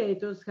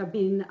 investigators have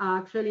been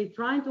actually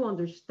trying to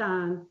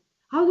understand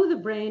how do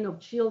the brain of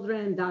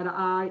children that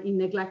are in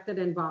neglected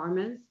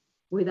environments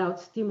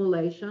without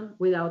stimulation,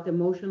 without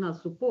emotional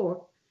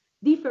support,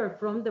 differ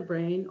from the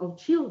brain of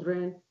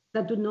children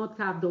that do not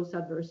have those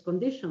adverse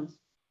conditions.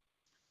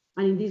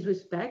 And in this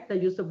respect, the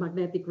use of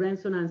magnetic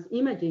resonance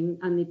imaging,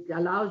 and it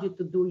allows you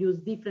to use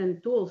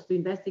different tools to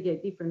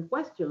investigate different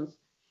questions,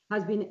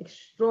 has been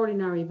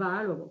extraordinarily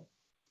valuable.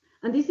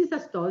 And this is a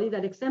study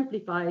that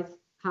exemplifies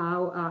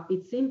how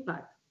its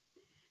impact.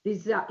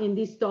 In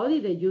this study,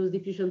 they use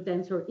diffusion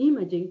tensor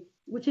imaging,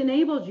 which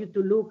enables you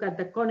to look at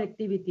the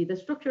connectivity, the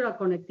structural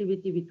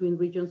connectivity between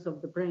regions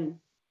of the brain.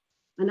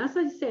 And as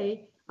I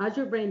say, as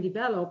your brain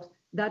develops,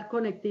 that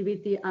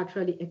connectivity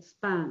actually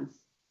expands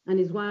and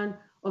is one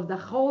of the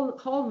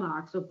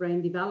hallmarks of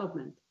brain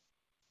development.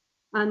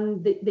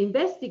 And the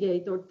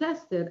investigator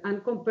tested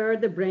and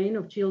compared the brain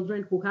of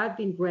children who had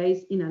been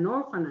raised in an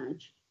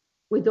orphanage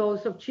with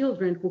those of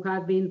children who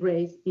had been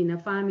raised in a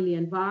family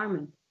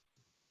environment.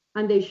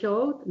 And they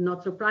showed,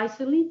 not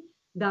surprisingly,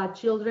 that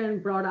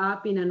children brought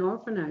up in an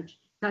orphanage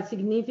had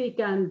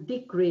significant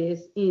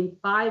decrease in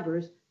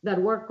fibers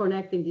that were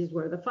connecting. These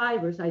were the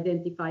fibers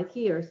identified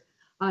here,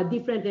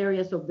 different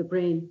areas of the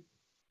brain.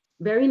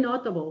 Very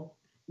notable,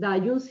 the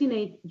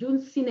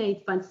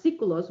uncinate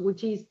fasciculus,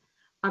 which is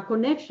a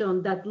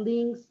connection that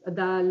links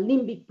the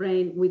limbic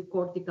brain with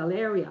cortical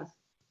areas.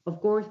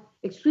 Of course,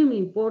 extremely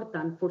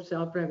important for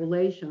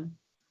self-regulation.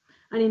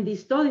 And in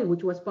this study,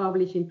 which was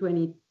published in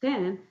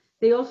 2010,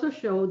 they also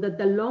showed that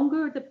the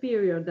longer the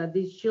period that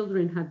these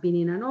children had been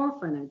in an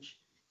orphanage,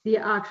 the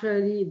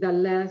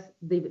less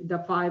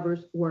the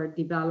fibers were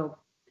developed.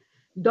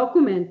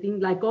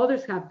 Documenting, like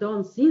others have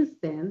done since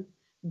then,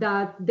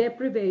 that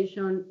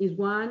deprivation is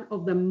one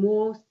of the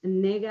most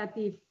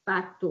negative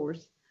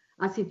factors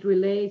as it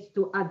relates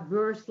to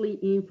adversely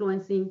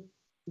influencing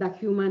the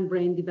human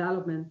brain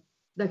development.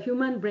 The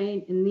human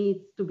brain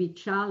needs to be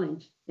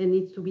challenged and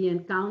needs to be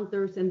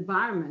encounters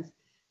environments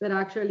that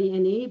actually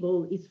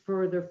enable its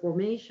further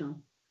formation.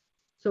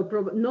 So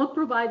not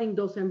providing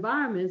those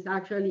environments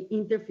actually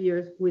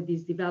interferes with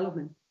this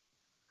development.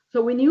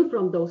 So we knew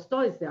from those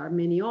studies, there are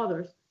many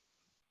others,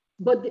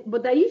 but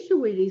the issue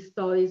with these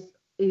studies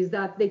is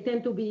that they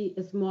tend to be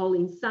small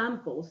in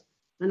samples.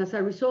 And as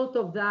a result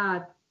of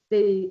that,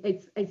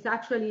 it's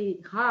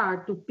actually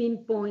hard to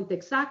pinpoint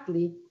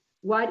exactly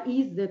what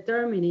is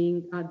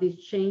determining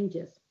these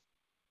changes.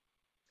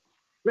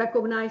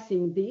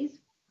 Recognizing this,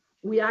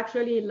 we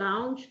actually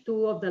launched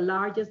two of the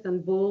largest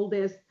and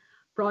boldest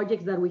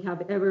projects that we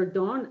have ever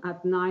done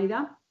at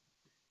NIDA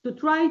to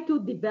try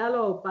to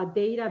develop a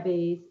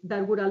database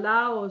that would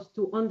allow us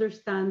to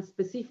understand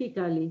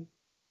specifically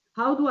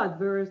how do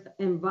adverse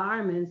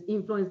environments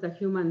influence the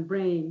human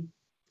brain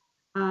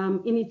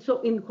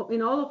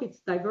in all of its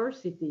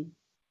diversity,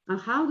 and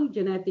how do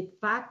genetic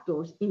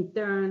factors in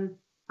turn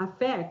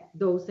affect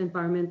those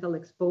environmental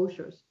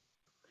exposures.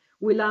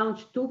 We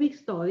launched 2 big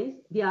studies,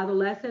 the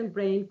Adolescent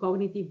Brain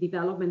Cognitive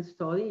Development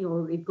Study,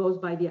 or it goes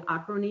by the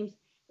acronyms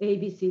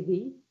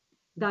ABCD,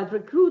 that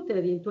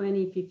recruited in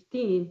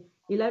 2015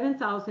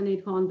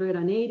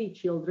 11,880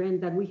 children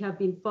that we have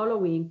been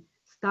following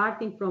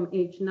starting from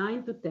age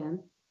 9 to 10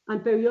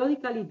 and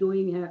periodically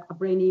doing a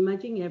brain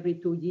imaging every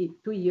 2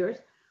 years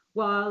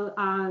while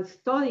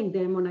studying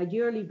them on a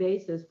yearly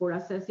basis for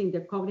assessing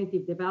their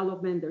cognitive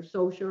development, their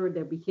social,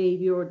 their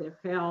behavior, their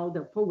health,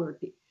 their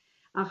puberty,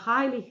 a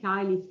highly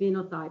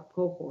phenotyped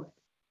cohort.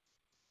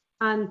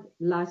 And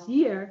last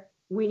year,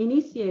 we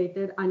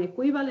initiated an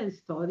equivalent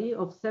study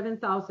of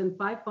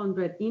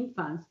 7,500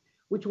 infants,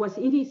 which was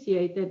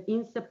initiated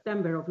in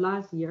September of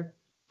last year,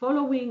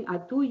 following a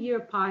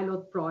 2-year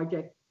pilot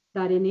project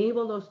that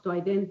enabled us to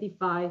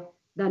identify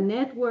the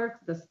networks,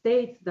 the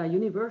states, the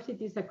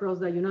universities across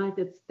the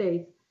United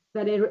States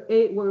that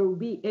will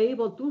be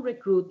able to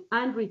recruit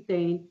and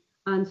retain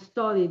and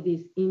study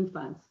these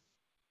infants.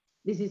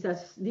 These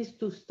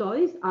 2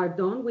 studies are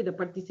done with the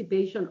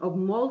participation of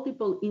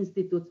multiple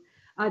institutes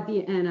at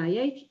the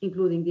NIH,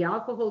 including the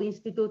Alcohol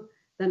Institute,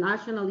 the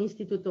National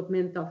Institute of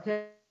Mental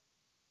Health,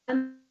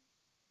 and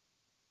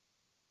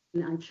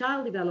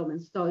Child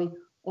Development Study,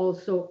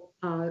 also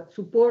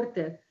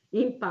supported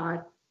in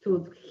part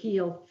through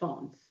HEAL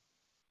funds.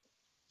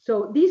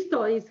 So these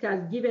studies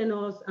have given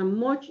us a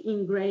much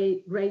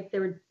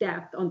greater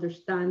depth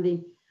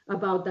understanding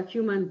about the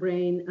human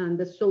brain and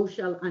the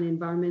social and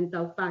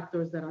environmental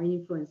factors that are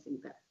influencing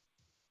that.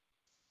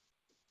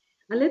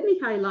 And let me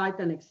highlight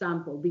an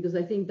example, because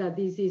I think that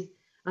this is,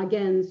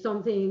 again,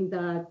 something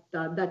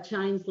that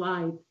shines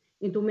light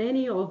into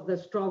many of the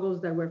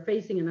struggles that we're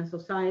facing in a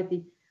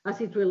society as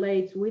it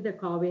relates with the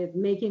COVID,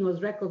 making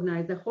us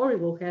recognize the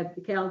horrible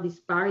health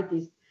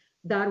disparities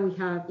that we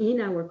have in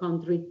our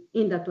country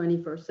in the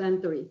 21st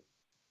century.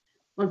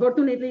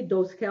 Unfortunately,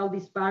 those health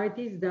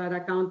disparities that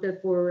accounted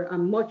for a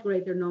much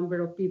greater number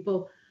of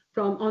people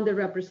from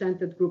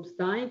underrepresented groups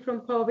dying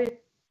from COVID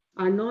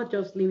are not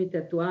just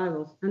limited to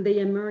adults, and they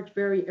emerge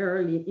very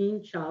early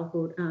in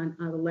childhood and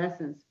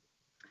adolescence.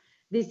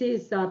 This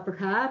is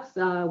perhaps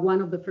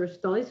one of the first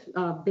studies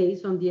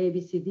based on the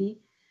ABCD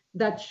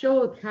that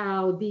showed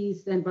how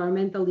these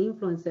environmental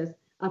influences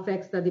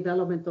affects the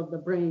development of the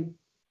brain.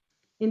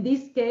 In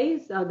this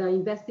case, the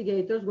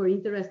investigators were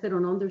interested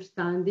in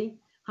understanding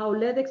how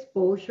lead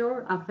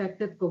exposure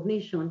affected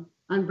cognition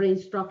and brain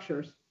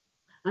structures,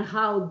 and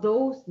how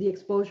the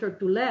exposure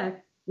to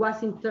lead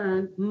was in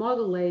turn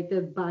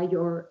modulated by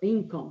your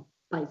income,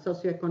 by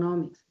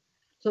socioeconomics.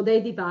 So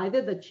they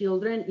divided the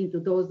children into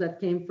those that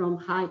came from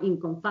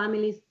high-income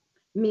families,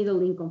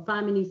 middle-income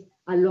families,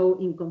 and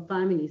low-income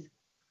families.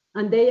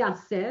 And they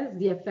assessed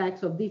the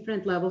effects of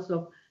different levels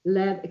of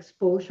lead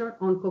exposure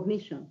on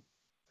cognition.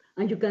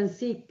 And you can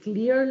see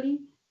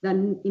clearly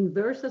the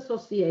inverse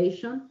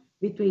association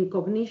between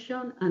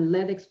cognition and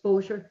lead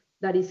exposure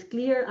that is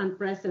clear and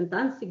present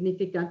and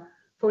significant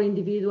for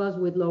individuals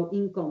with low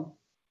income,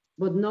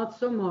 but not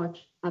so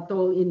much at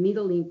all in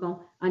middle income,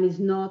 and is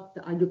not,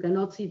 you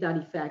cannot see that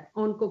effect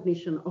on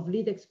cognition of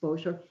lead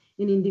exposure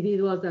in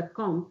individuals that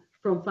come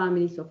from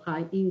families of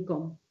high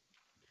income.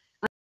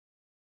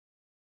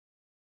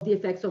 The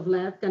effects of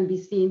lead can be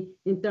seen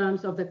in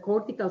terms of the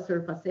cortical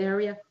surface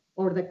area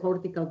or the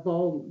cortical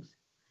volumes.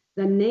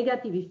 The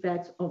negative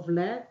effects of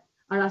lead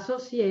are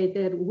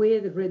associated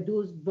with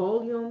reduced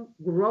volume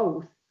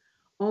growth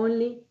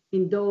only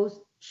in those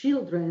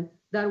children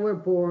that were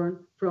born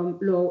from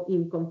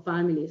low-income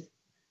families.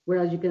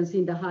 Whereas you can see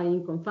in the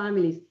high-income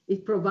families,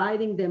 it's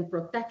providing them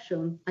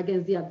protection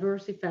against the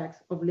adverse effects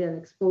of lead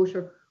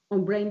exposure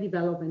on brain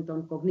development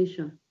and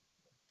cognition.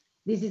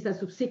 This is a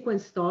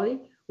subsequent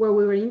study where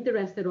we were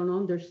interested in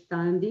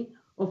understanding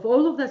of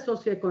all of the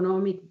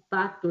socioeconomic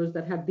factors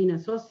that have been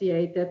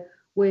associated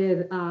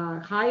with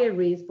higher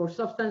risk for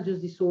substance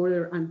use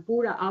disorder and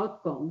poorer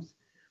outcomes,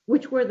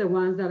 which were the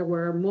ones that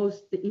were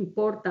most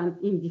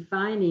important in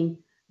defining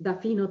the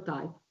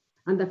phenotype,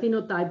 and the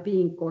phenotype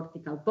being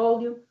cortical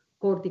volume,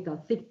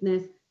 cortical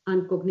thickness,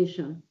 and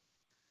cognition.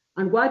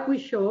 And what we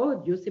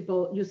showed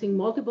using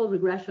multiple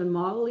regression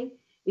modeling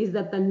is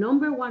that the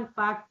 #1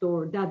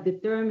 factor that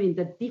determined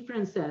the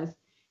differences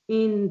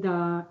in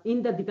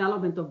the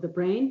development of the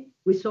brain,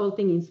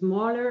 resulting in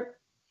smaller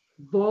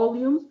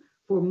volumes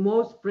for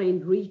most brain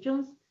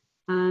regions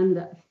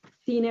and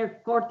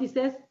thinner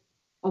cortices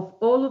of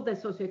all of the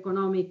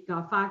socioeconomic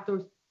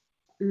factors,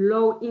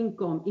 low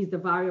income is the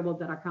variable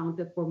that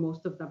accounted for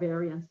most of the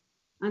variance.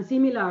 And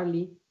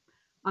similarly,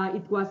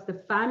 it was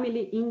the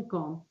family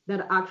income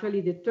that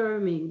actually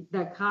determined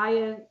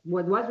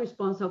what was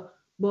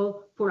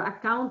responsible for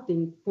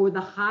accounting for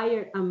the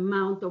higher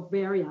amount of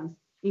variance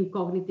in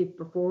cognitive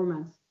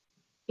performance,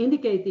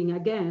 indicating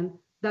again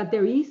that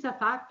there is a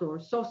factor,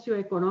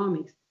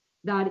 socioeconomics,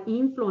 that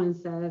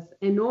influences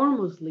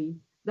enormously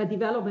the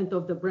development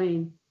of the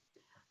brain.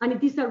 And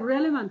it is a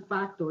relevant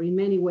factor in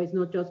many ways,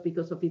 not just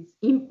because of its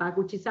impact,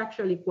 which is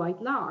actually quite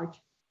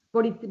large,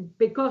 but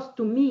because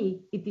to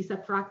me, it is a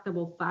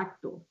tractable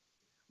factor.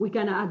 we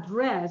can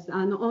address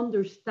and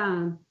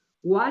understand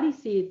what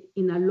is it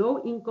in a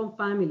low-income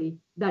family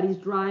that is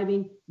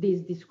driving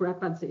these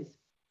discrepancies.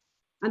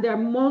 And there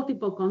are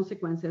multiple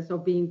consequences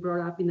of being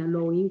brought up in a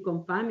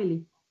low-income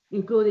family,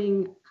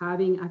 including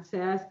having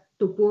access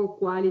to poor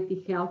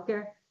quality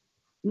healthcare,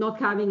 not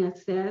having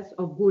access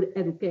of good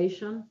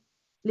education,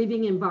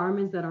 living in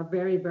environments that are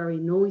very, very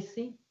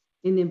noisy,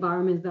 in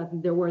environments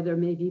where there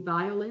may be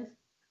violence,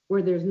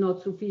 where there's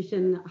not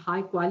sufficient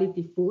high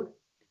quality food.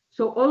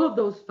 So all of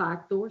those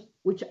factors,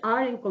 which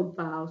are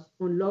encompassed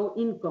on low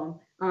income,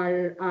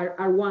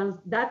 are ones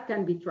that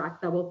can be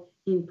tractable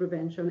in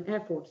prevention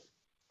efforts.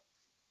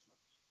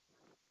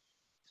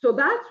 So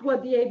that's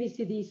what the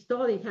ABCD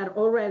study had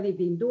already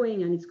been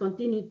doing, and it's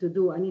continued to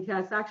do. And it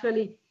has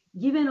actually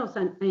given us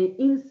an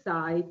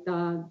insight,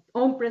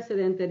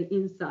 unprecedented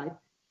insight,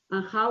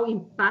 on how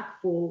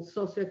impactful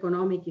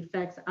socioeconomic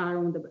effects are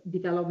on the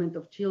development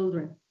of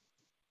children.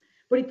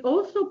 But it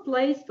also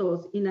placed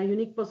us in a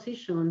unique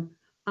position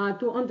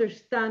to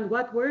understand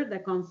what were the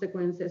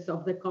consequences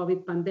of the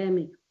COVID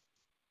pandemic.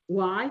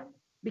 Why?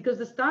 Because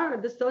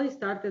the study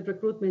started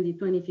recruitment in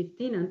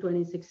 2015 and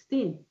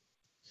 2016.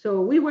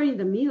 So we were in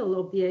the middle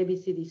of the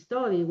ABCD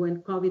study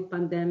when COVID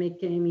pandemic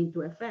came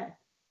into effect.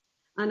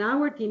 And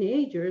our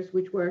teenagers,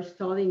 which were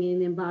studying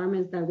in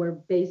environments that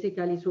were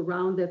basically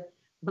surrounded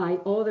by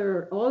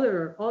other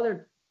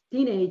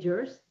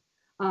teenagers,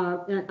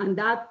 and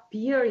that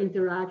peer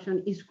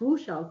interaction is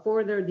crucial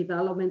for their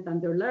development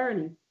and their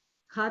learning,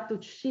 had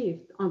to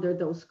shift under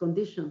those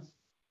conditions.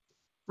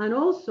 And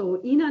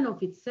also, in and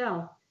of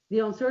itself, the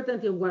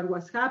uncertainty of what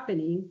was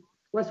happening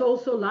was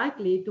also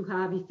likely to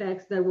have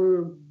effects that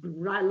were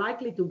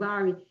likely to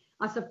vary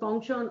as a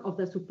function of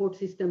the support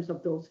systems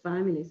of those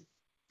families.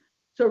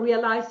 So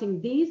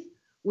realizing this,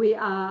 we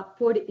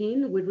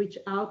reached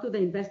out to the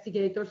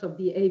investigators of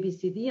the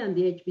ABCD and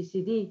the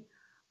HBCD,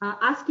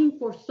 asking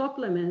for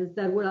supplements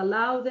that would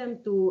allow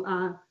them to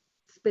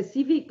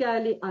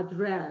specifically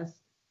address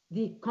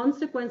the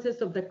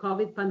consequences of the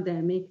COVID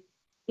pandemic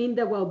in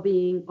the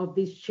well-being of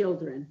these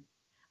children,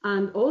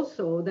 and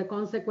also the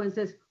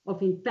consequences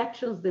of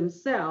infections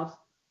themselves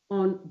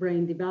on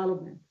brain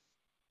development.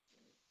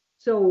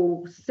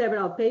 So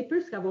several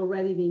papers have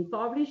already been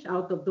published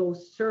out of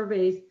those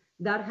surveys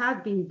that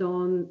have been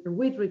done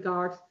with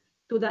regards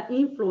to the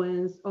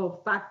influence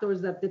of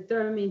factors that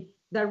determine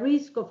the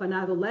risk of an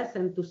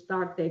adolescent to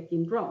start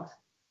taking drugs.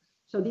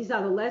 So these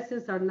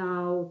adolescents are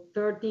now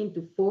 13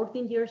 to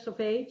 14 years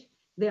of age.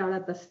 They are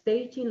at a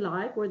stage in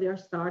life where they are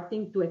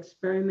starting to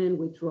experiment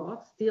with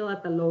drugs, still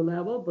at a low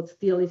level, but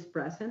still is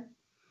present.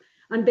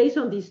 And based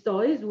on these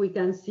studies, we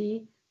can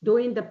see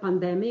during the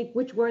pandemic,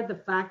 which were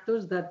the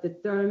factors that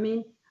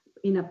determine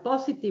in a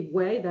positive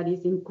way, that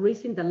is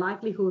increasing the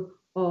likelihood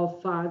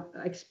of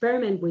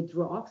experiment with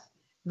drugs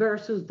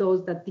versus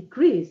those that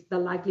decrease the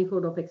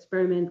likelihood of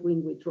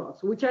experimenting with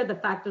drugs, which are the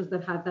factors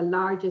that have the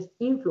largest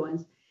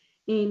influence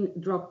in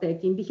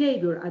drug-taking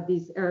behavior at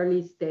this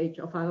early stage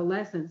of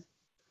adolescence.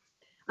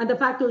 And the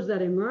factors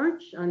that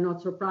emerge are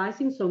not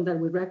surprising, some that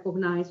we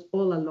recognize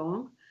all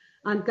along,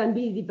 and can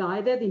be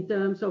divided in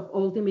terms of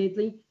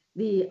ultimately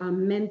the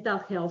mental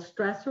health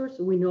stressors.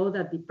 We know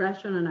that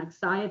depression and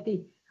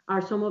anxiety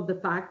are some of the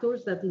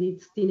factors that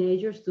leads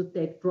teenagers to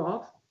take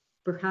drugs,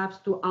 perhaps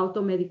to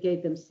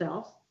auto-medicate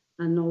themselves.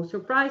 And no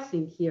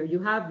surprising, here you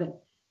have them.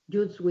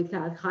 Youths with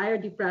higher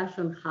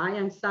depression, high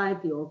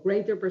anxiety, or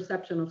greater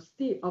perception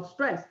of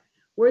stress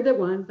were the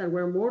ones that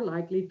were more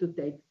likely to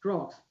take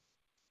drugs.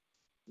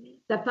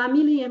 The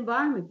family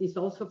environment is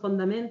also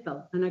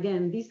fundamental. And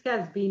again, this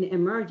has been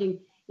emerging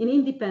in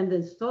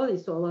independent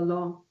studies all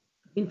along.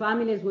 In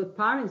families where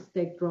parents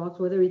take drugs,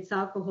 whether it's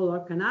alcohol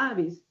or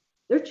cannabis,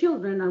 their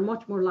children are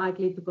much more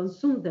likely to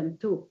consume them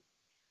too.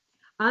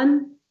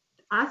 And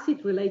as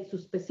it relates to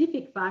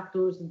specific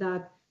factors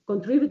that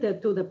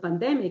contributed to the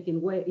pandemic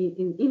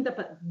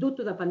due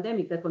to the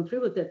pandemic that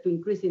contributed to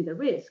increasing the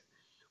risk,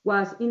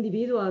 was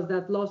individuals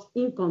that lost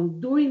income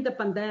during the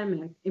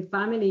pandemic in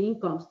family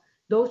incomes.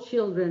 Those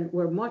children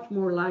were much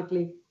more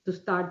likely to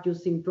start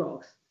using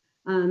drugs.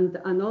 And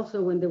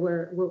also when there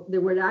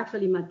were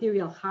actually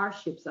material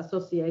hardships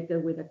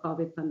associated with the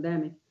COVID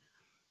pandemic.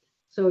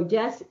 So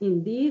yes,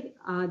 indeed,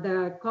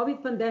 the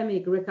COVID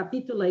pandemic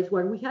recapitulates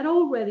what we had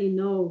already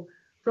known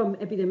from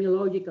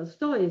epidemiological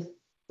studies,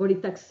 but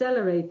it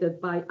accelerated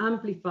by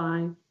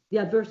amplifying the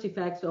adverse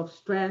effects of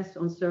stress,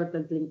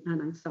 uncertainty,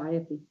 and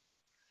anxiety.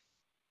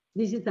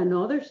 This is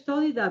another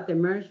study that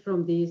emerged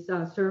from these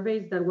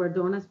surveys that were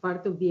done as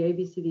part of the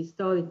ABCD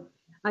study.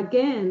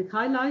 Again,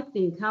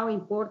 highlighting how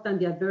important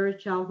the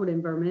adverse childhood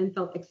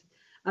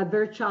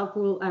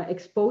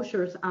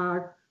exposures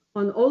are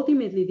on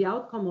ultimately the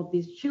outcome of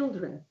these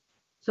children.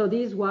 So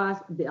this was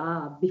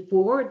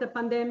before the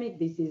pandemic,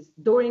 this is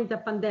during the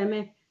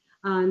pandemic,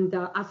 and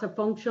as a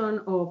function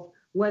of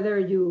whether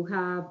you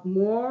have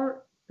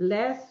more,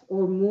 less,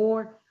 or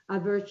more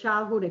adverse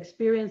childhood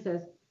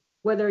experiences,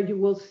 whether you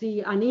will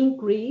see an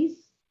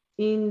increase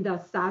in the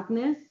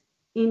sadness,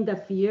 in the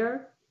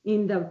fear,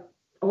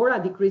 or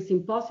a decrease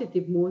in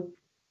positive mood,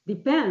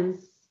 depends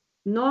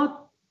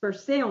not per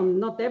se, on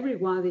not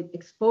everyone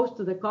exposed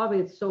to the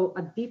COVID saw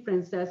a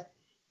differences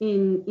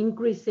in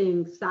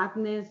increasing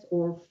sadness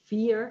or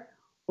fear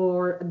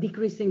or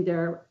decreasing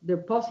their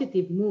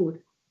positive mood.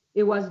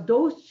 It was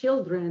those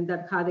children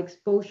that had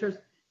exposures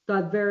to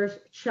adverse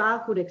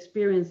childhood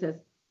experiences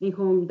in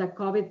whom the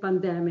COVID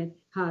pandemic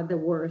had the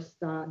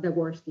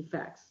worst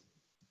effects.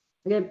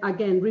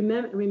 Again,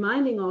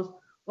 reminding us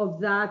of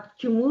that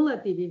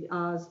cumulative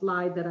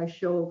slide that I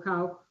show,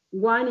 how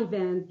one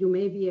event you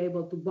may be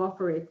able to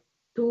buffer it,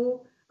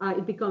 two,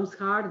 it becomes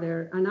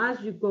harder. And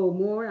as you go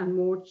more and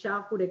more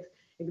childhood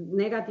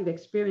negative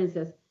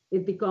experiences,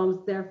 it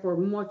becomes therefore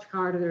much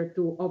harder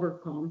to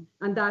overcome,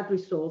 and that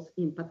results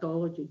in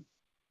pathology.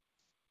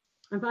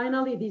 And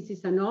finally, this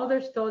is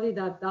another study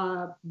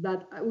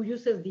that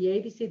uses the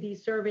ABCD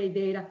survey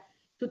data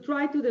to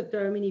try to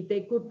determine if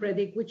they could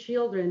predict which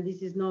children,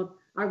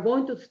 are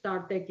going to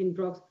start taking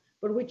drugs,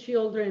 but which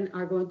children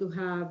are going to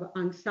have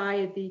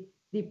anxiety,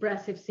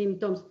 depressive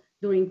symptoms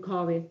during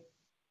COVID.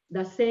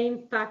 The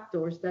same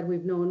factors that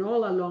we've known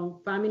all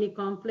along: family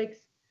conflicts,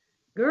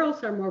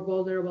 girls are more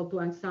vulnerable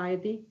to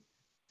anxiety,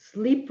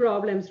 sleep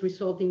problems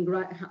resulting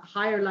in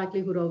higher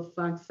likelihood of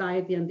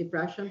anxiety and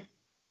depression,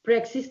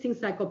 pre-existing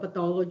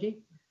psychopathology,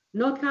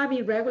 not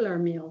having regular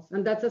meals,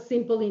 and that's a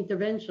simple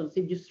intervention.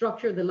 So if you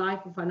structure the life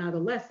of an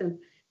adolescent,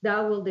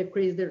 that will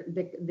decrease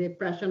the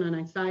depression and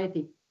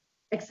anxiety.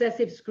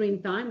 Excessive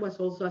screen time was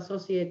also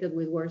associated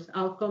with worse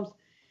outcomes,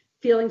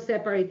 feeling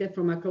separated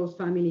from a close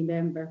family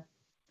member.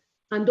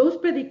 And those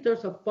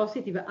predictors of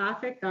positive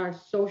affect are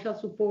social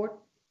support,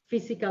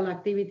 physical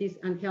activities,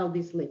 and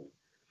healthy sleep.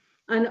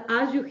 And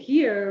as you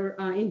hear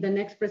in the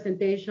next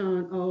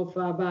presentation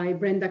by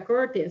Brenda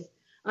Curtis,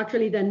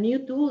 actually the new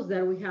tools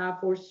that we have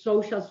for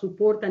social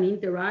support and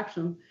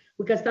interaction,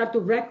 we can start to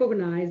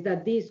recognize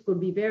that these could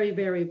be very,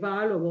 very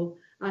valuable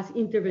as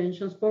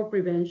interventions for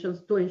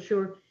preventions to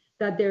ensure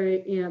that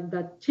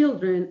that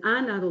children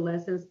and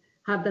adolescents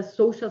have the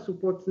social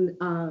support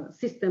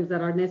systems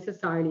that are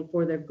necessary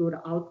for their good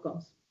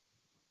outcomes.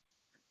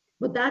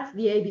 But that's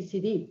the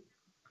ABCD.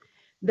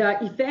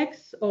 The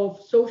effects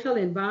of social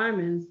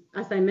environments,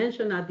 as I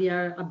mentioned at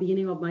the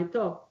beginning of my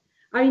talk,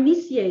 are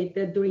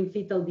initiated during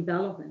fetal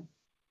development.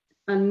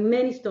 And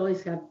many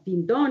studies have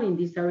been done in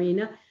this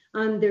arena,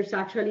 and there's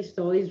actually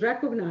studies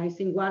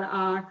recognizing what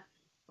are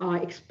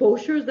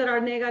exposures that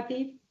are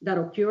negative, that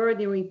occur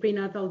during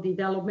prenatal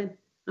development,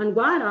 and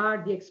what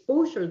are the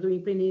exposures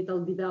during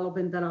prenatal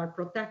development that are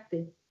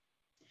protective.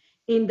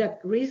 In the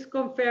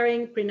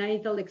risk-conferring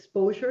prenatal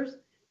exposures,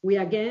 we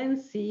again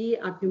see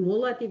a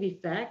cumulative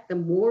effect. The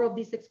more of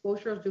these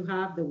exposures you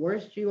have, the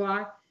worse you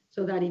are,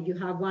 so that if you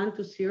have 1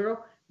 to 0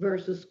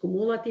 versus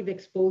cumulative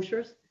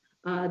exposures,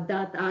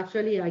 that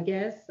actually, I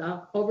guess,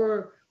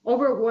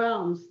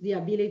 overwhelms the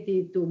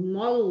ability to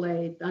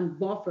modulate and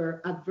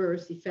buffer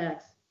adverse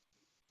effects.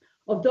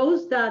 Of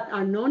those that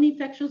are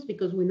non-infections,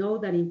 because we know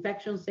that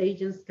infectious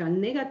agents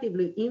can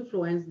negatively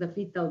influence the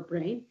fetal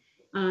brain,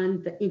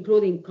 and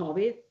including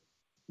COVID,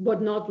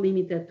 but not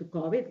limited to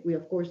COVID. We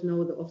of course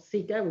know of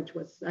Zika, which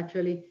was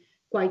actually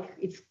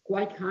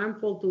quite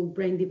harmful to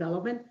brain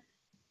development.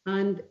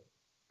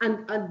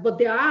 But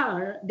there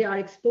are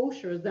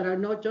exposures that are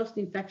not just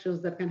infections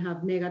that can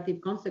have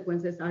negative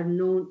consequences, are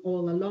known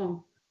all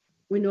along.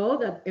 We know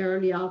that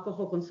early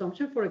alcohol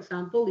consumption, for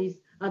example,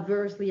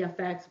 adversely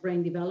affects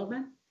brain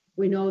development.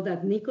 We know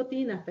that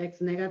nicotine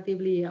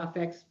negatively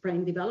affects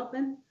brain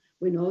development.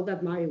 We know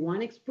that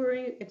marijuana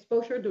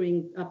exposure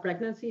during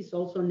pregnancy is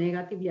also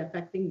negatively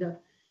affecting the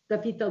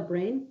fetal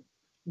brain.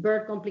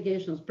 Birth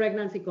complications,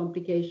 pregnancy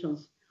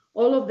complications,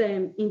 all of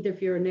them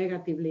interfere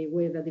negatively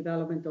with the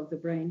development of the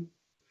brain.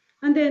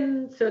 And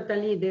then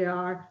certainly there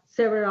are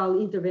several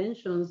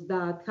interventions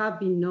that have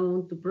been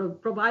known to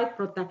provide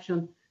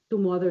protection to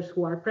mothers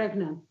who are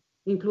pregnant,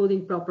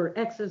 including proper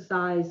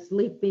exercise,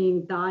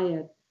 sleeping,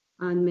 diet,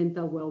 and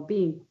mental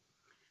well-being.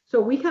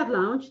 So we had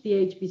launched the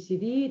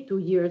HBCD 2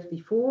 years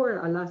before,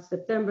 last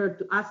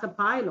September, as a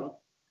pilot.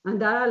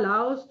 And that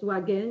allows to,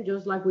 again,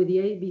 just like with the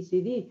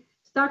ABCD,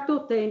 start to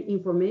obtain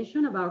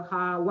information about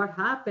what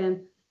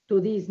happened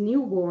to these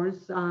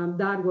newborns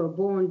that were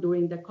born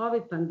during the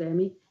COVID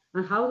pandemic,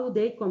 and how do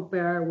they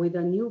compare with the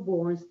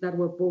newborns that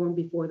were born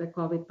before the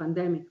COVID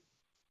pandemic.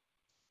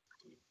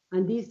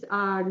 And these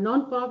are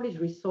non-published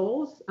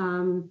results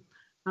on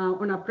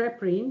a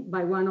preprint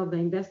by one of the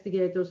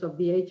investigators of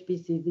the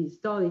HBCD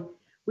study,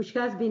 which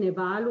has been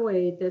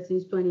evaluated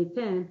since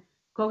 2010,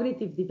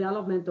 cognitive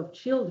development of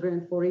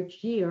children for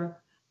each year,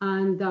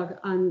 and that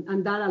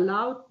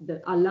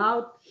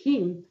allowed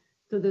him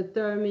to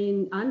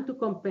determine and to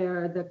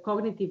compare the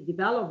cognitive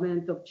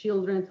development of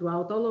children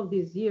throughout all of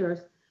these years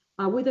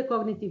with the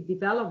cognitive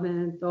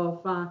development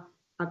of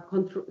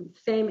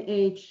same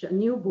age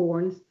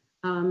newborns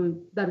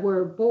that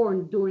were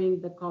born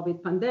during the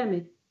COVID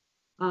pandemic.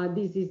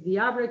 This is the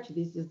average,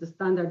 this is the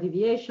standard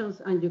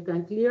deviations, and you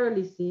can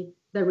clearly see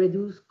the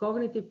reduced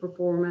cognitive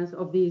performance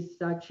of these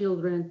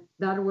children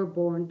that were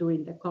born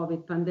during the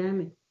COVID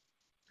pandemic.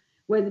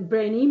 With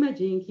brain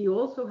imaging, he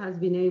also has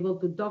been able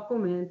to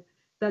document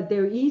that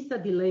there is a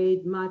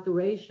delayed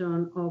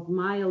maturation of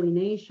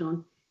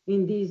myelination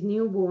in these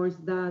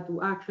newborns that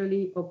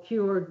actually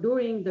occurred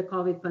during the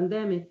COVID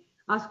pandemic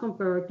as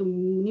compared to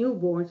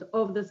newborns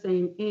of the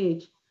same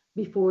age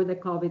before the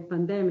COVID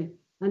pandemic.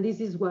 And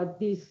this is what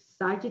this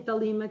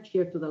sagittal image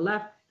here to the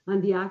left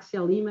and the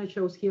axial image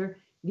shows here,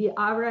 the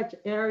average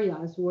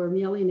areas where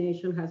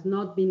myelination has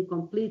not been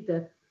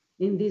completed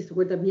in this,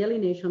 where the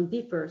myelination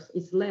differs,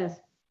 is less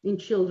in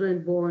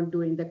children born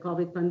during the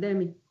COVID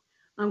pandemic.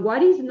 And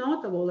what is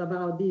notable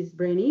about these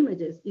brain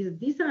images is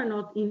these are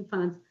not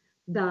infants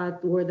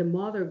that where the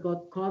mother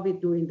got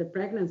COVID during the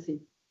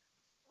pregnancy.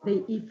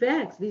 The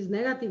effects, these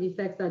negative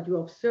effects that you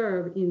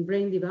observe in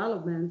brain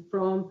development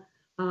from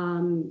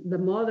the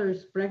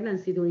mother's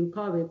pregnancy during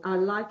COVID are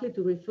likely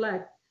to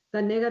reflect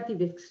the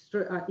negative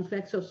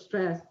effects of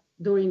stress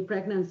during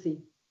pregnancy,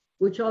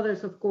 which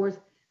others, of course,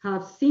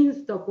 have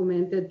since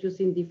documented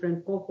using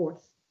different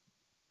cohorts.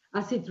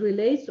 As it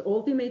relates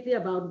ultimately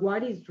about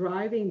what is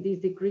driving this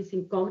decrease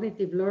in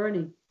cognitive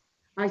learning,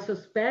 I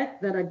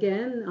suspect that,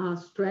 again,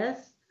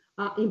 stress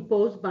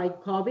imposed by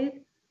COVID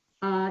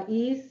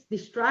is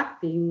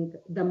distracting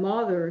the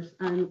mothers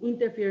and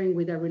interfering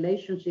with a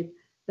relationship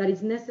that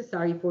is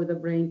necessary for the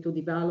brain to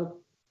develop.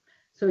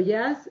 So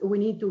yes, we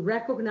need to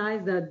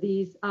recognize that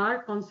these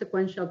are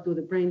consequential to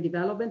the brain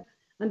development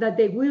and that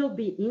they will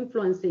be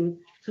influencing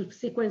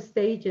subsequent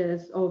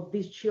stages of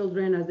these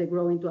children as they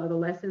grow into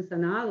adolescence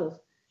and adults.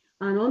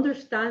 And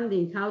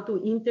understanding how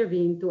to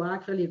intervene to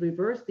actually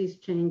reverse these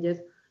changes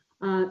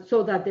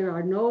so that there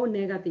are no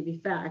negative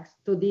effects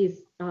to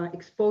these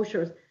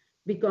exposures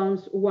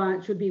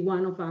should be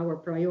one of our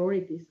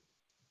priorities.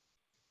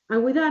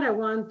 And with that, I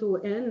want to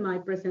end my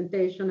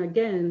presentation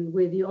again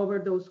with the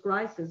overdose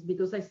crisis,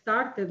 because I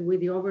started with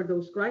the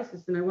overdose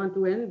crisis and I want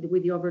to end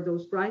with the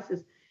overdose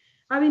crisis,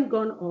 having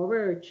gone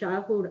over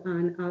childhood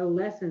and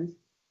adolescence.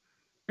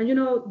 And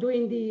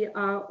during the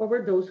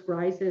overdose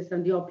crisis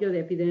and the opioid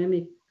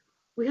epidemic,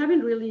 we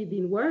haven't really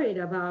been worried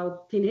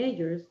about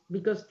teenagers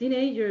because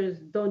teenagers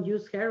don't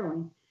use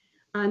heroin.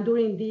 And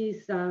during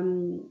these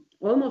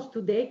almost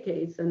 2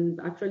 decades, and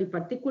actually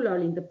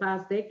particularly in the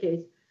past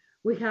decades,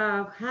 we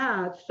have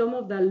had some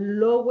of the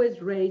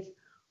lowest rates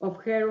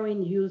of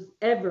heroin use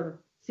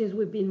ever since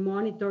we've been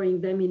monitoring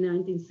them in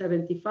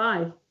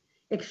 1975.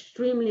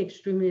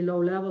 Extremely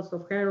low levels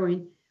of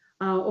heroin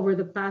over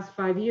the past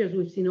 5 years.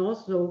 We've seen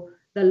also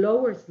the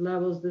lowest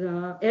levels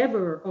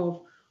ever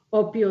of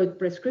opioid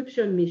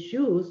prescription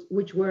misuse,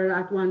 which were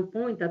at one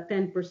point at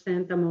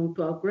 10% among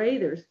 12th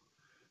graders.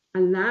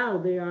 And now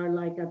they are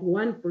like at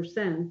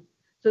 1%.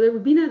 So there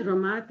has been a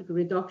dramatic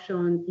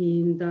reduction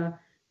in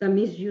the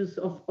misuse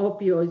of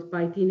opioids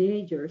by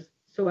teenagers.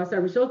 So as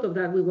a result of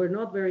that, we were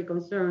not very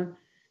concerned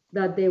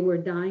that they were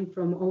dying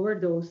from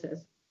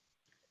overdoses.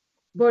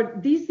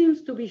 But this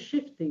seems to be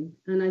shifting.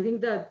 And I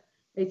think that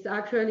it's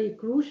actually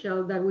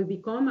crucial that we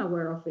become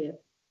aware of it.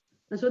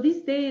 And so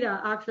this data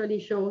actually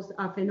shows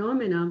a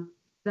phenomenon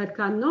that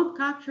cannot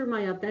capture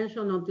my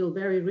attention until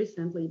very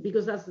recently,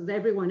 because as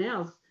everyone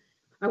else,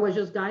 I was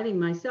just guiding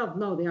myself.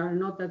 No, they are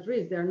not at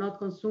risk. They are not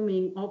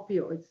consuming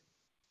opioids.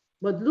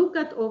 But look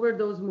at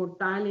overdose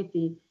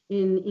mortality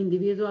in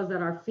individuals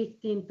that are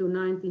 15 to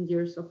 19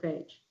 years of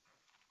age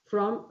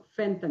from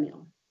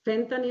fentanyl.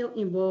 Fentanyl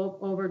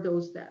involved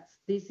overdose deaths.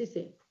 This is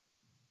it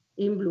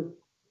in blue,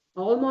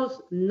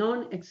 almost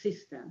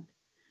non-existent.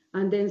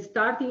 And then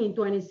starting in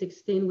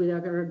 2016 with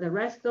the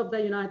rest of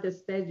the United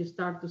States, you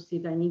start to see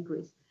the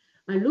increase.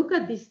 And look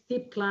at this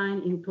steep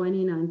climb in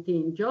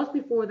 2019, just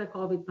before the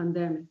COVID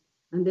pandemic.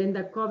 And then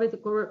the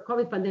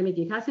COVID pandemic,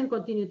 it hasn't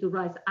continued to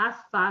rise as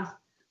fast,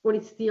 but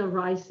it's still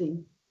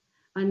rising.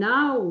 And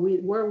now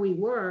where we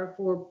were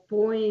for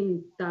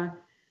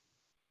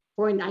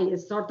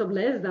sort of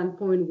less than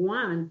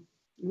 0.1,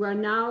 we're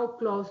now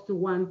close to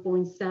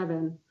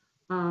 1.7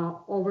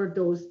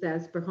 overdose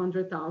deaths per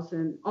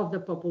 100,000 of the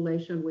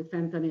population with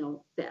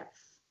fentanyl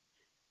deaths.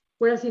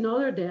 Whereas in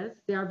other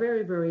deaths, they are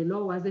very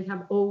low, as they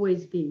have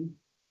always been.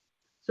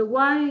 So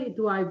why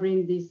do I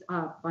bring this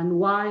up? And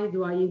why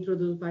do I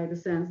introduce by the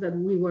sense that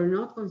we were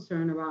not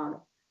concerned about it?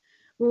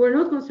 We were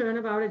not concerned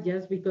about it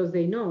just because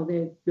they know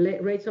the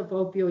rates of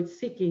opioid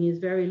seeking is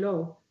very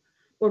low.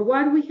 But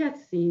what we had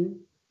seen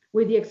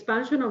with the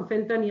expansion of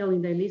fentanyl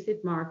in the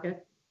illicit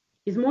market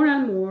is more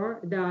and more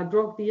the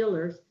drug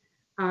dealers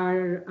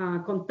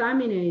are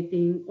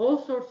contaminating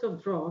all sorts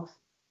of drugs,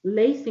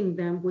 lacing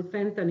them with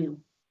fentanyl.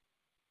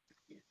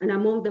 And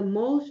among the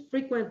most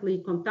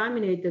frequently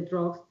contaminated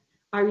drugs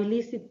are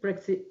illicit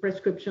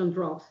prescription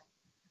drugs,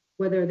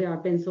 whether they are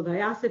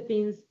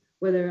benzodiazepines,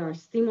 whether they are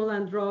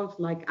stimulant drugs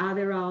like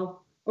Adderall,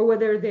 or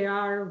whether they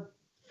are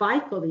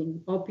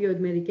Vicodin,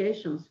 opioid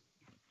medications.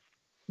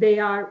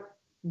 The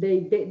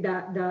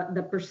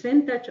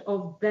percentage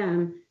of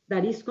them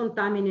that is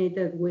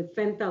contaminated with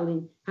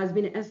fentanyl has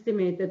been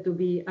estimated to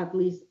be at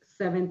least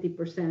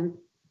 70%,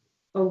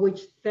 of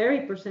which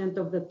 30%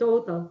 of the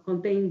total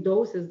contain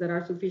doses that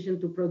are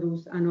sufficient to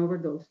produce an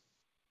overdose.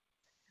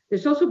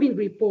 There's also been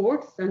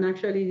reports, and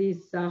actually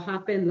this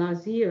happened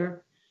last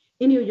year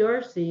in New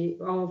Jersey,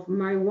 of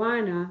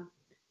marijuana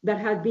that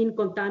have been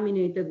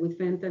contaminated with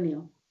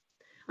fentanyl.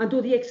 And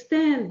to the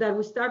extent that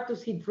we start to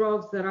see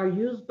drugs that are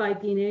used by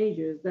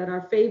teenagers, that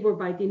are favored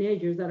by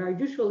teenagers, that are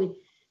usually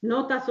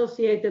not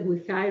associated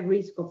with high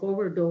risk of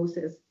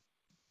overdoses,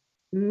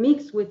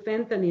 mixed with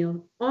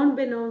fentanyl,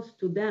 unbeknownst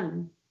to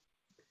them,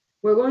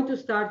 we're going to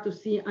start to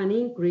see an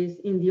increase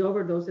in the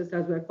overdoses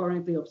as we're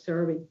currently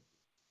observing.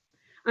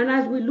 And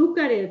as we look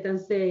at it and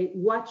say,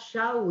 what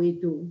shall we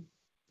do?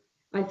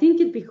 I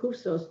think it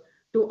behooves us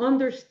to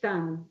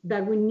understand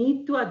that we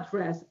need to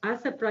address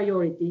as a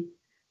priority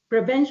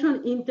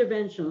prevention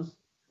interventions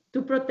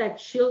to protect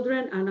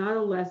children and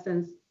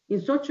adolescents in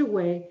such a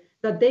way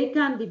that they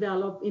can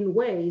develop in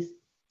ways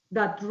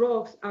that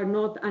drugs are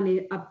not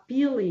an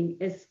appealing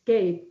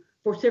escape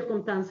for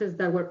circumstances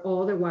that were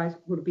otherwise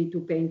would be too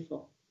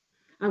painful.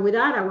 And with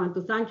that, I want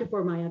to thank you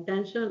for my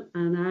attention,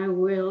 and I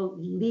will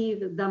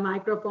leave the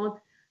microphone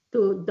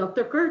to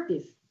Dr.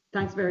 Curtis.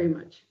 Thanks very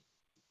much.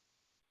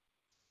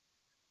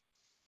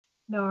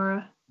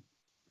 Nora,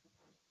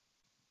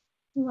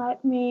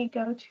 let me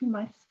go to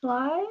my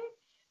slides.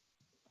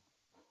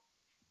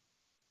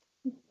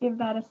 Give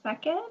that a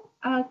second.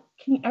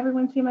 Can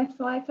everyone see my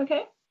slides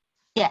okay?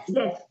 Yes.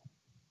 Yes.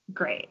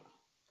 Great.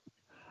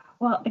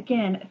 Well,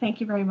 again, thank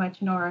you very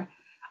much, Nora.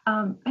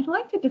 I'd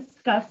like to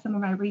discuss some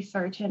of my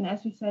research, and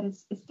as we said,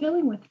 it's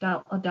dealing with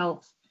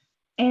adults.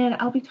 And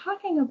I'll be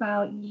talking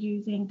about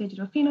using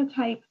digital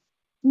phenotype,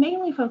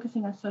 mainly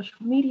focusing on social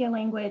media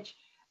language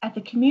at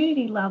the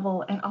community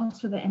level and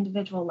also the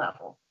individual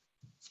level.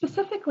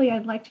 Specifically,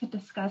 I'd like to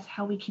discuss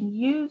how we can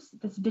use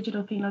this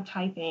digital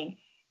phenotyping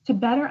to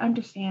better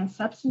understand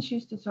substance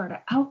use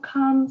disorder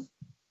outcomes,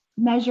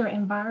 measure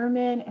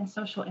environment and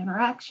social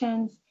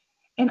interactions,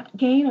 and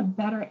gain a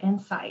better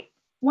insight.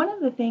 One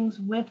of the things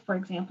with, for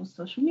example,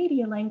 social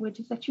media language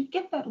is that you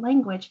get that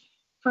language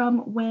from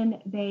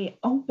when they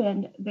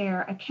opened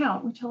their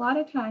account, which a lot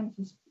of times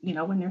is,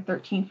 when they're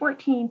 13,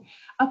 14,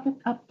 up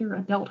through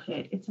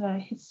adulthood. It's a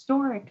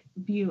historic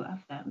view of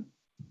them.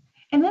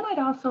 And then I'd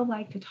also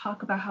like to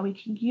talk about how we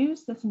can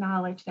use this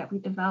knowledge that we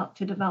develop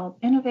to develop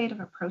innovative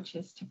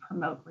approaches to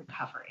promote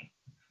recovery.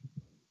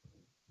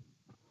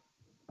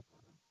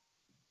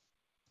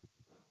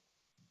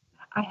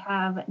 I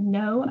have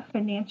no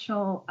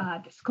financial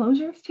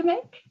disclosures to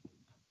make.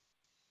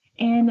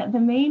 And the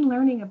main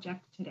learning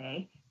objective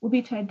today will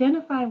be to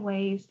identify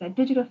ways that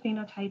digital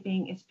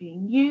phenotyping is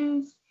being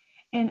used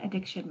in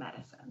addiction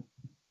medicine.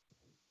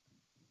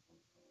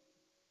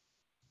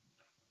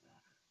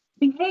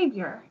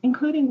 Behavior,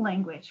 including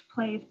language,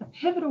 plays a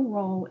pivotal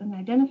role in the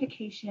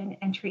identification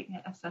and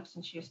treatment of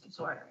substance use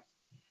disorders,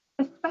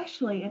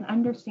 especially in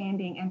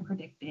understanding and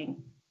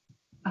predicting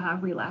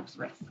relapse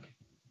risk.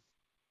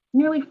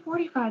 Nearly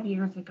 45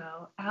 years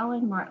ago,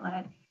 Alan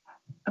Martlett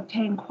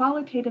obtained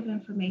qualitative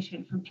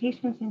information from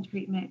patients in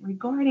treatment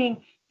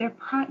regarding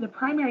the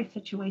primary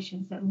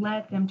situations that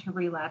led them to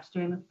relapse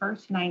during the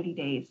first 90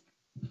 days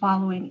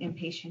following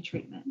inpatient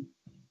treatment.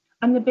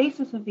 On the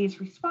basis of these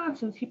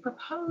responses, he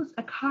proposed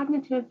a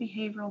cognitive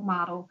behavioral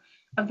model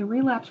of the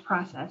relapse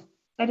process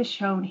that is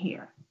shown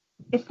here.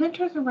 It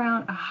centers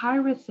around a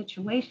high-risk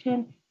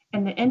situation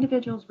and the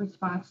individual's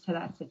response to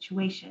that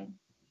situation.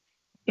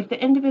 If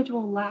the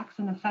individual lacks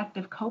an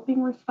effective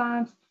coping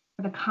response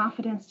or the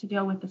confidence to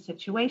deal with the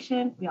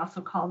situation, we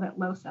also call that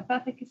low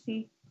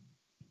self-efficacy,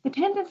 the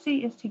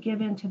tendency is to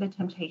give in to the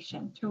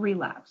temptation to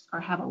relapse or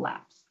have a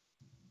lapse.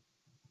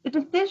 The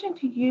decision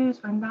to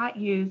use or not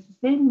use is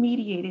then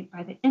mediated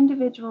by the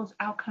individual's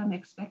outcome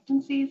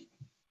expectancies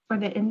for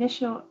the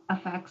initial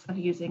effects of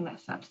using that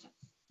substance.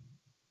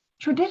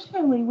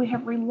 Traditionally, we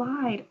have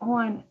relied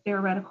on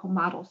theoretical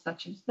models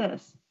such as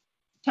this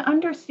to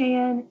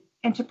understand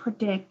and to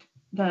predict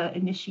the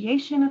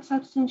initiation of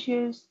substance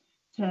use,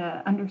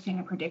 to understand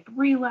and predict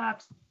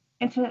relapse,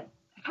 and to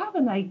have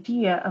an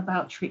idea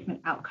about treatment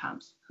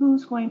outcomes,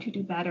 who's going to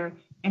do better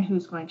and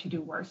who's going to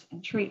do worse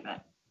in treatment.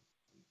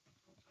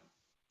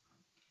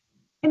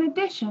 In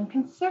addition,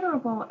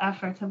 considerable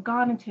efforts have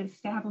gone into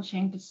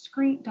establishing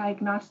discrete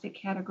diagnostic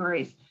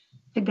categories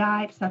to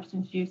guide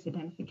substance use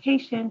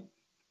identification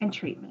and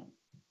treatment.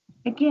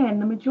 Again,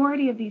 the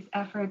majority of these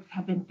efforts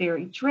have been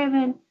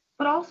theory-driven,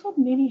 but also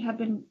many have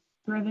been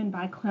driven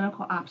by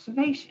clinical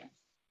observations.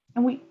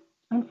 And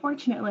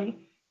unfortunately,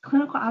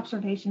 clinical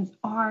observations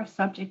are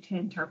subject to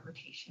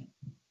interpretation.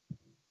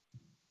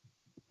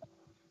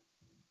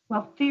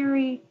 While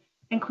theory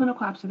and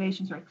clinical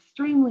observations are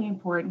extremely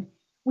important,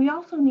 we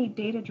also need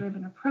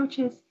data-driven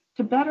approaches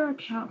to better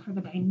account for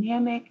the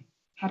dynamic,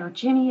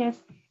 heterogeneous,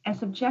 and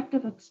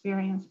subjective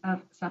experience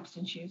of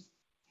substance use,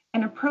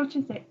 and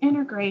approaches that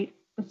integrate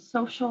the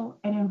social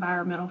and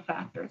environmental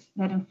factors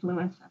that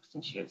influence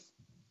substance use.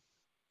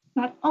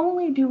 Not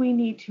only do we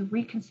need to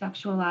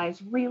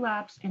reconceptualize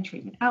relapse and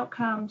treatment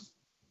outcomes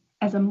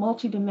as a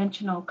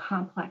multidimensional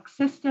complex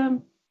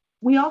system,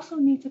 we also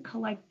need to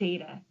collect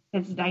data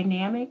that's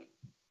dynamic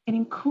and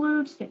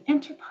includes the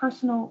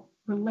interpersonal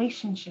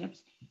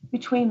relationships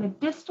between the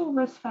distal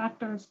risk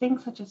factors,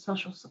 things such as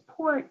social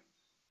support,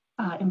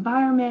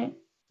 environment,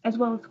 as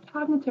well as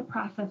cognitive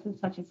processes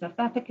such as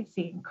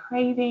self-efficacy and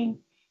craving,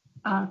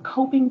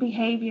 coping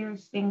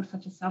behaviors, things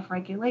such as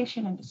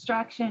self-regulation and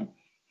distraction,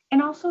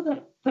 and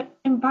also the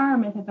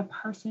environment that the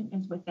person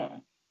is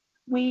within.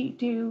 We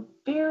do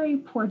very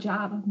poor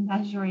job of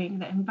measuring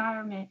the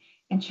environment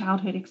and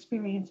childhood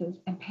experiences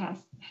and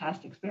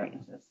past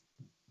experiences.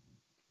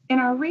 In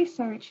our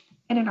research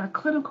and in our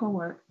clinical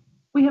work,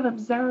 we have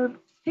observed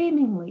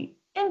seemingly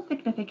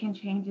insignificant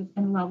changes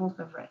in levels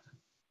of risk.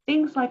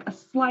 Things like a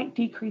slight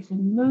decrease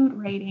in mood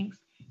ratings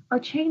or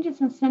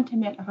changes in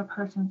sentiment of a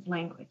person's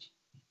language.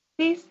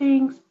 These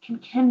things can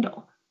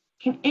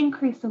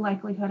increase the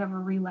likelihood of a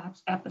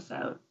relapse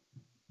episode,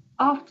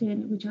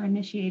 often which are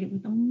initiated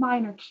with a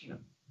minor cue.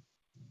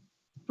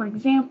 For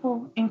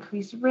example,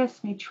 increased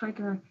risk may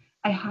trigger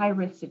a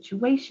high-risk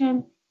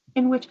situation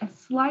in which a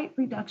slight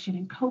reduction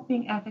in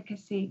coping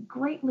efficacy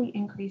greatly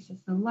increases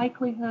the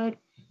likelihood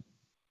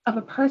of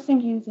a person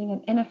using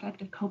an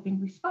ineffective coping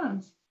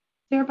response,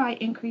 thereby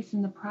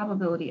increasing the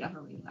probability of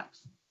a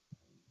relapse.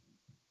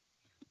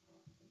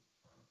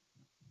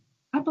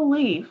 I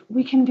believe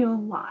we can do a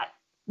lot.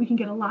 We can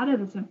get a lot of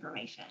this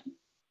information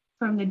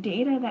from the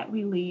data that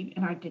we leave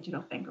in our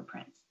digital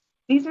fingerprints.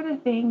 These are the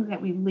things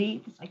that we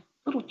leave, it's like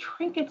little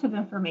trinkets of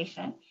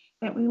information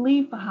that we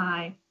leave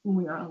behind when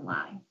we are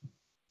online.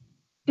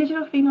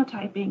 Digital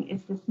phenotyping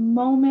is this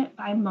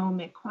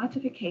moment-by-moment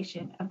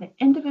quantification of the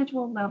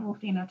individual level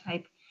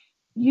phenotype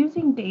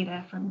using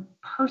data from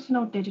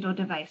personal digital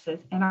devices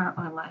in our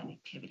online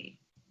activity.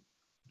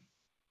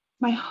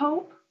 My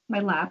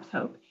lab's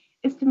hope,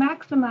 is to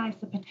maximize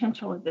the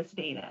potential of this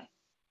data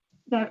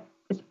that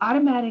is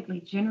automatically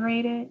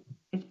generated,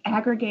 is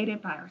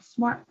aggregated by our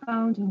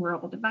smartphones and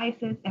wearable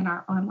devices and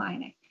our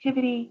online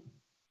activity.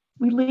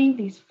 We leave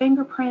these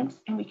fingerprints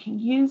and we can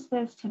use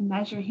this to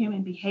measure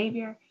human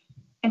behavior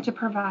and to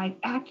provide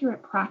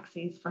accurate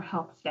proxies for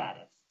health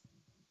status.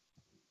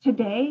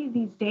 Today,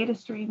 these data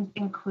streams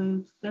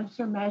include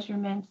sensor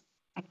measurements,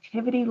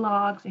 activity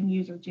logs, and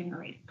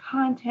user-generated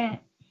content,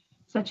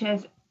 such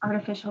as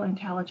artificial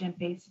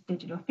intelligence-based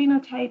digital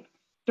phenotype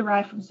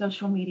derived from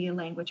social media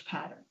language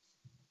patterns.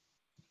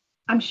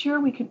 I'm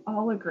sure we can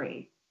all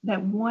agree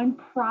that one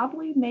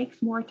probably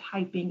makes more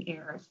typing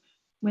errors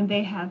when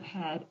they have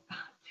had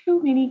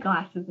too many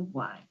glasses of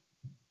wine.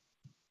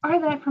 Or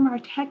that from our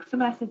text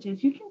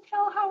messages, you can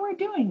tell how we're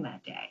doing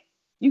that day.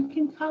 You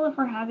can tell if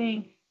we're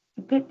having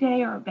a good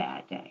day or a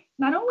bad day,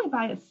 not only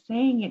by us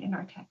saying it in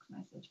our text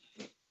message,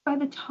 by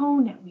the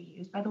tone that we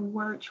use, by the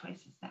word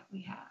choices that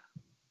we have.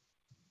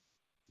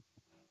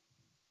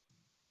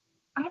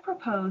 I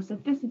propose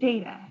that this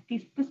data,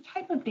 this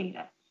type of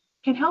data,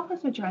 can help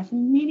us address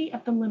many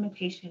of the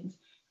limitations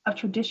of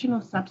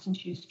traditional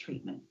substance use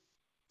treatment.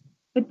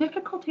 The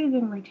difficulties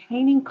in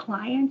retaining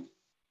clients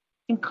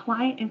in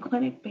client and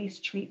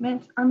clinic-based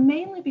treatments are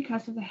mainly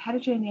because of the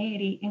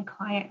heterogeneity in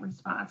client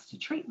response to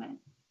treatment,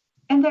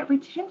 and that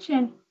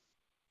retention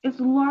is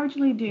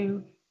largely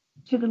due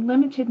to the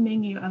limited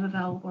menu of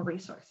available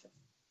resources,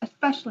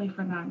 especially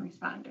for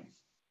non-responders.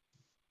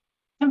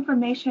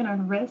 Information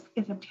on risk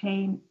is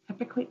obtained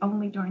typically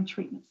only during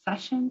treatment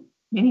sessions,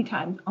 many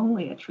times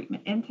only at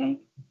treatment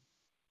intake,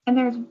 and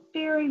there's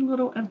very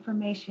little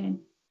information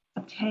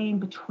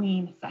obtained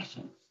between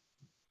sessions.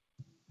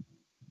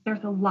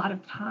 There's a lot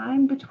of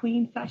time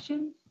between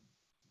sessions,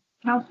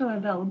 counselor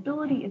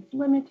availability is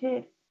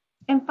limited,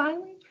 and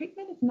finally,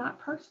 treatment is not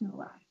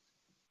personalized.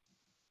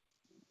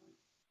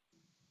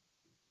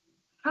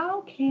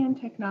 How can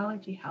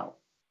technology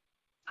help?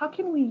 How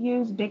can we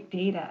use big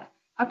data?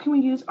 How can we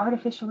use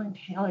artificial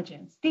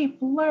intelligence, deep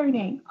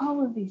learning,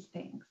 all of these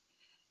things?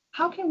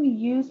 How can we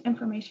use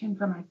information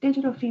from our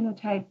digital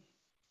phenotype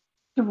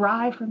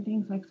derived from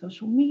things like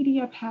social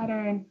media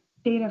pattern,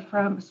 data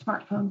from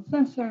smartphone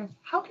sensors?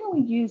 How can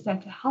we use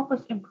that to help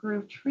us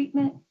improve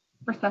treatment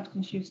for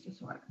substance use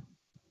disorder?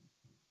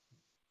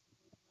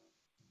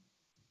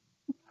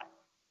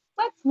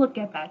 Let's look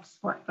at that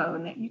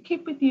smartphone that you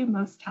keep with you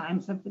most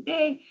times of the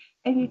day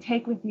and you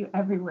take with you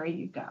everywhere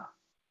you go.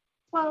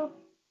 Well,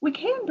 we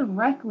can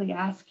directly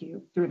ask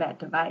you through that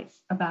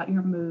device about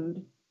your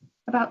mood,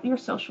 about your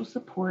social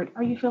support.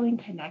 Are you feeling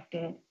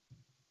connected?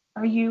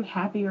 Are you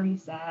happy or are you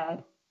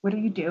sad? What are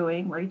you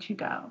doing? Where did you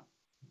go?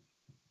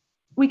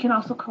 We can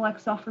also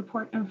collect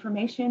self-report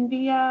information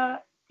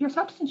via your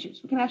substance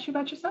use. We can ask you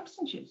about your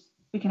substance use.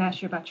 We can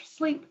ask you about your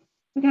sleep.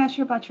 We can ask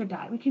you about your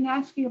diet. We can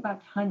ask you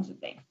about tons of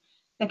things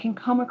that can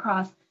come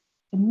across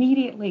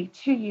immediately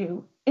to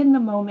you in the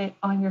moment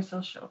on your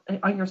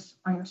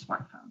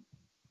smartphone.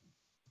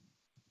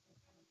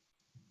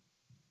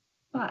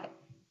 But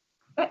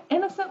that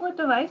innocent little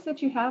device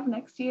that you have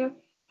next to you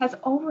has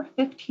over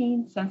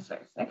 15 sensors.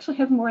 It actually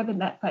has more than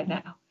that by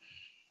now.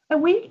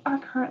 And we are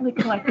currently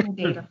collecting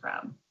data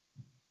from,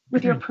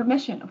 with your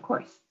permission, of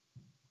course.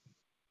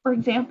 For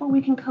example,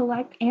 we can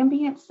collect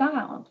ambient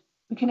sound.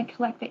 We can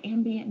collect the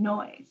ambient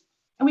noise.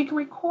 And we can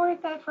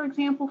record that, for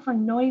example, for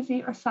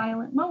noisy or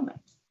silent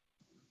moments.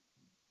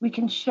 We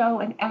can show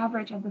an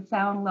average of the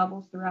sound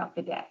levels throughout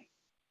the day.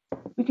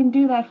 We can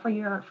do that for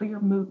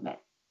your movement.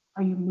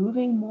 Are you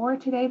moving more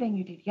today than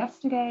you did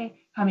yesterday?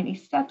 How many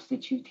steps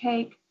did you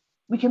take?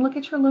 We can look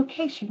at your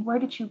location. Where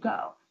did you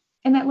go?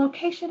 And that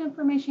location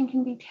information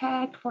can be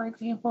tagged, for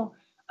example,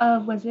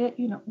 of was it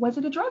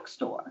a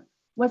drugstore?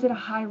 Was it a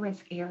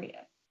high-risk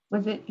area?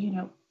 Was it,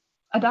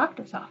 a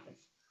doctor's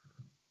office?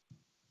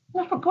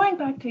 Now, for going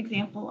back to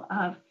example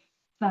of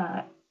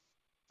the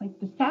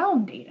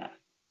sound data,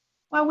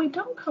 while we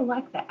don't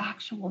collect the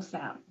actual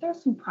sound,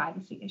 there's some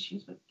privacy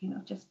issues with,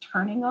 just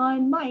turning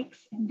on mics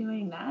and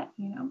doing that.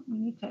 We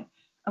need to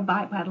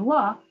abide by the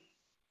law.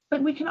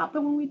 But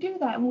when we do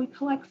that, when we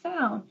collect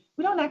sound,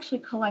 we don't actually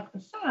collect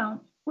the sound,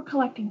 we're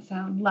collecting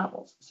sound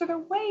levels. So there are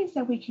ways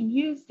that we can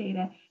use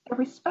data that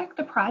respect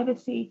the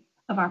privacy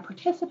of our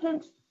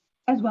participants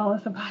as well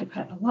as abide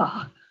by the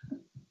law.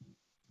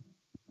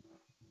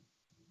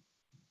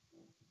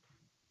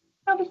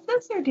 Now, the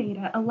sensor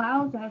data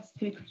allows us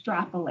to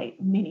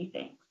extrapolate many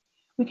things.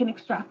 We can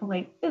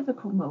extrapolate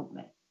physical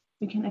movement.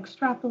 We can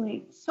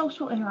extrapolate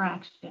social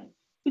interaction.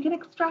 We can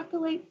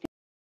extrapolate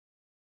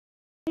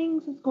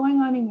things that's going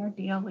on in your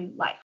daily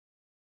life.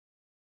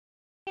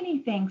 Many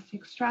things to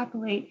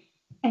extrapolate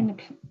and,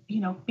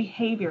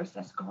 behaviors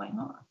that's going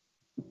on.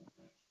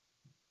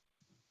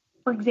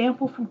 For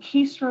example, from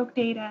keystroke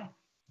data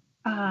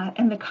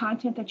and the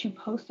content that you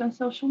post on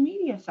social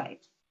media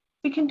sites,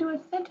 we can do a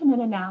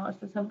sentiment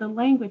analysis of the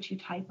language you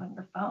type on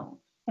your phone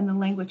and the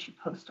language you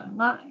post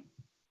online.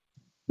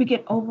 We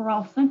get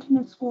overall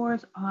sentiment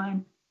scores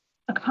on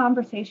a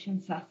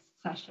conversation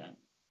session.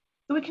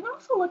 But we can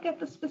also look at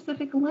the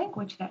specific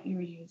language that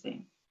you're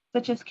using,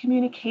 such as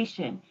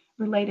communication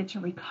related to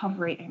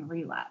recovery and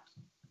relapse,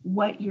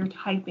 what you're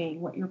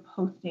typing, what you're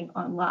posting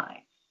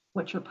online,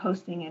 what you're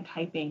posting and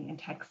typing and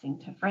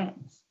texting to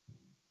friends.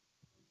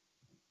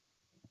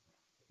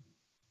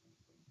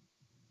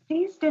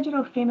 These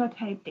digital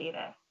phenotype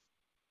data,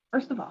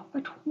 first of all,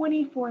 they're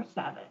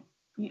 24/7.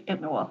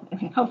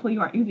 Hopefully you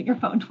aren't using your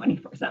phone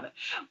 24/7,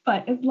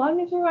 but as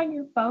long as you're on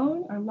your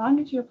phone, or as long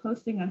as you're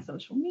posting on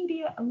social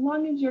media, as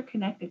long as you're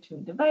connected to a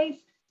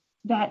device,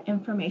 that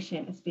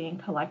information is being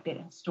collected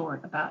and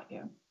stored about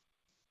you.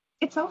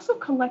 It's also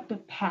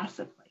collected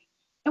passively.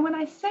 And when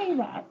I say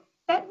that,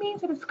 that means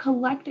that it's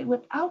collected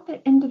without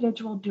the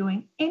individual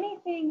doing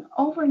anything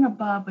over and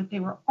above what they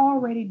were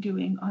already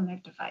doing on their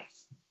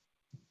device.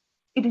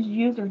 It is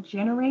user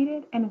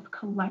generated and is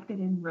collected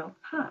in real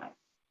time.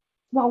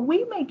 While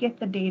we may get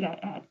the data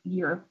at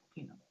year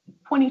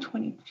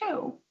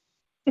 2022,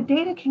 the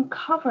data can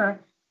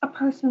cover a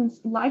person's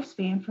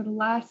lifespan for the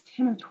last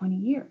 10 or 20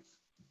 years.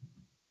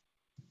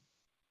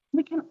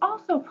 We can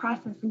also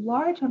process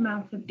large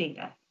amounts of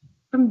data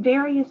from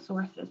various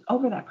sources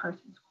over that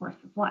person's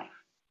course of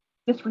life.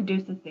 This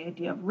reduces the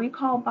idea of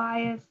recall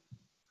bias.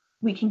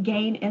 We can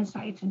gain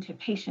insights into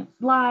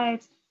patients'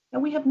 lives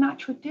that we have not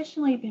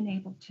traditionally been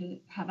able to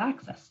have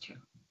access to.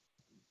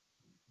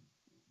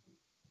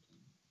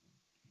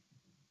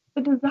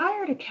 The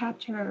desire to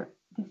capture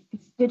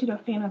these digital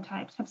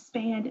phenotypes have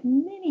spanned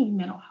many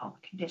mental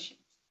health conditions,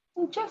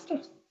 and just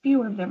a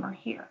few of them are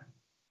here.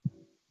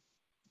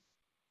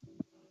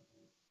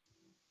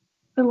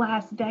 The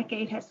last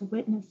decade has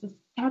witnessed a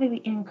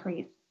steady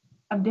increase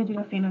of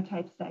digital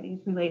phenotype studies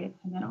related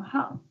to mental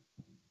health.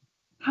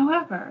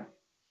 However,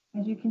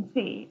 as you can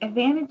see,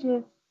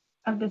 advantages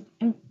of this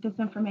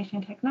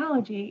information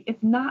technology is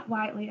not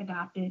widely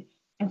adopted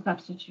in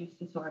substance use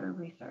disorder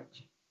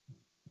research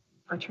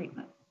for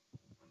treatment.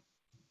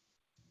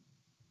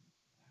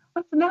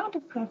 Let's now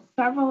discuss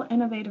several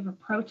innovative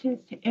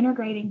approaches to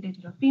integrating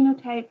digital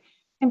phenotype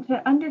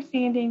into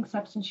understanding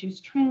substance use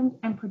trends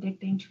and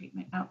predicting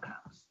treatment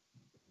outcomes.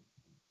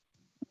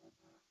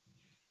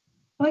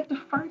 I'd like to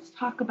first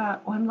talk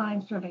about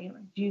online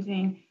surveillance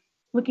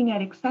looking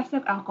at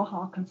excessive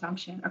alcohol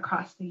consumption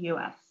across the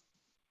US.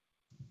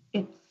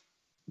 It's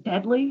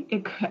deadly.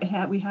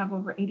 We have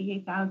over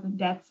 88,000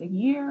 deaths a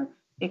year.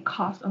 It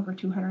costs over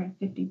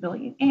 $250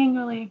 billion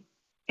annually.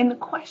 And the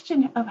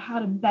question of how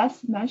to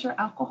best measure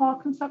alcohol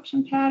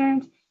consumption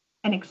patterns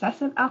and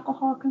excessive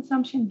alcohol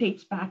consumption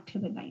dates back to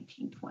the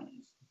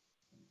 1920s.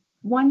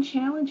 One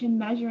challenge in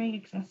measuring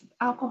excessive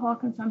alcohol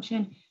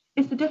consumption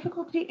is the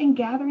difficulty in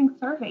gathering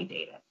survey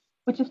data,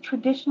 which has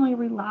traditionally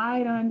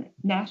relied on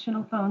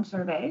national phone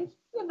surveys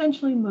and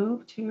eventually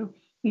moved to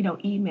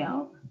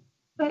email.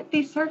 But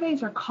these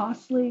surveys are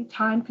costly,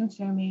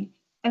 time-consuming,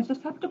 and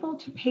susceptible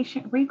to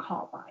patient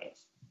recall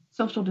bias,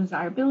 social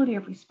desirability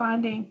of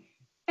responding,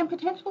 and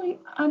potentially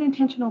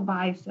unintentional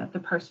bias of the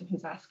person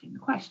who's asking the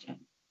question.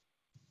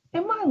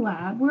 In my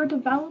lab, we're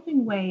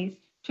developing ways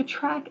to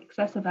track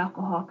excessive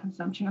alcohol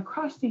consumption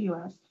across the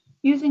US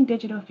using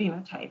digital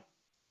phenotype.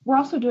 We're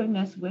also doing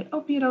this with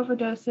opiate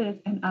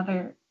overdoses and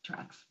other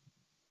drugs.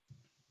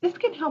 This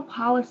can help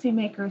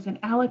policymakers in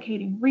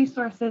allocating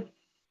resources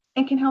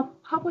and can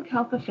help public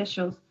health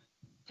officials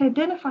to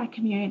identify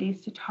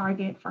communities to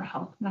target for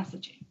health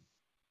messaging.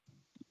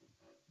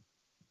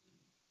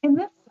 In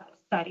this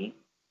study,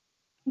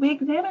 we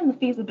examined the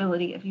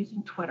feasibility of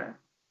using Twitter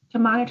to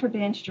monitor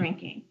binge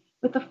drinking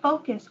with a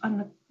focus on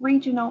the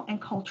regional and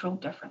cultural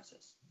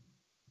differences.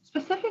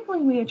 Specifically,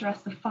 we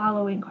addressed the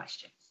following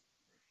questions.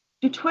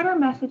 Do Twitter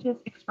messages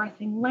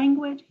expressing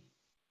language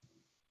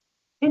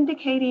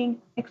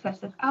indicating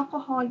excessive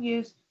alcohol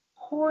use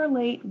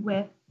correlate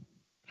with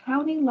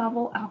county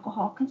level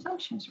alcohol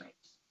consumption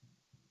rates.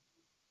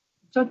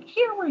 So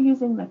here we're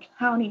using the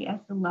county as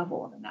the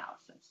level of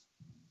analysis.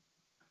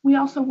 We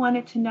also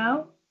wanted to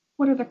know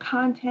what are the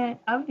content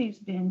of these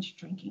binge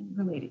drinking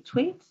related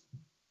tweets.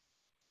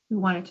 We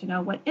wanted to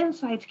know what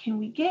insights can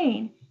we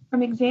gain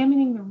from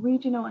examining the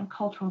regional and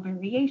cultural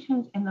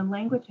variations in the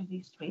language of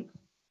these tweets.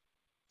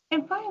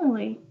 And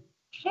finally,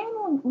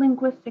 can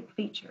linguistic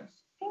features,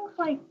 things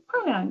like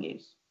pronoun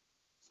use,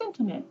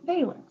 sentiment,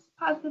 valence,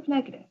 positive,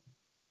 negative,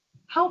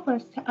 help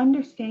us to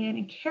understand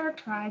and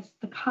characterize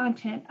the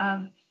content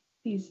of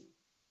these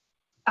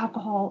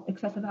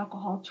excessive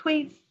alcohol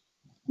tweets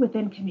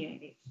within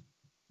communities.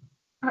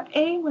 Our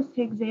aim was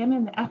to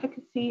examine the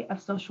efficacy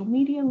of social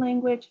media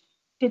language,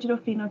 digital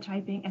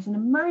phenotyping as an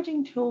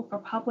emerging tool for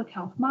public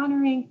health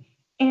monitoring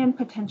and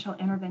potential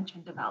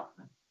intervention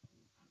development.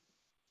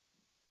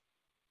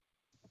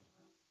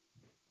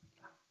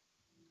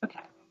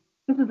 Okay,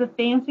 this is a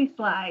fancy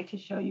slide to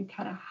show you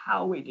kind of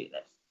how we do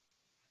this.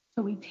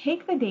 So we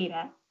take the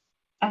data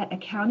at a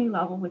county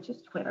level, which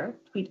is Twitter,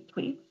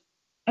 tweets,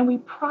 and we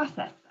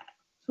process that.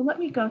 So let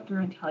me go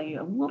through and tell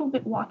you a little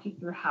bit, walk you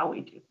through how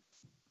we do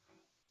this.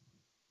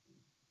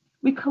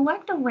 We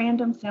collect a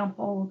random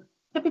sample,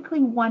 typically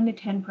 1 to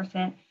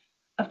 10%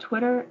 of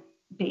Twitter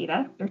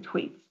data, their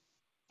tweets,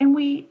 and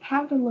we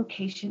have the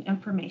location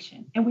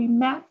information, and we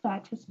map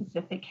that to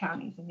specific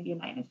counties in the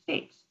United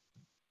States.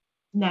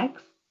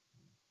 Next,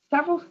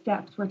 several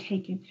steps were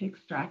taken to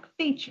extract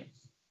features.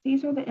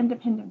 These are the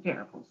independent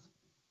variables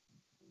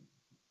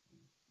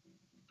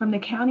from the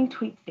county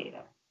tweets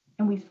data,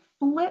 and we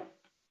split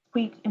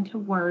tweets into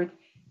words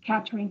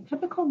capturing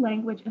typical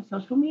language and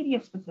social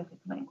media specific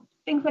language,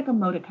 things like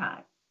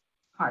emoticons,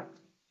 hearts,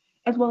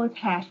 as well as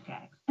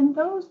hashtags. And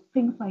those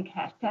things like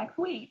hashtag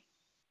tweet,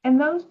 and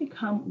those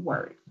become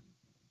words.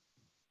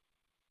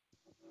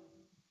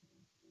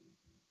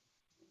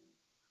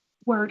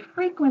 Word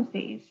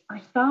frequencies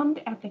are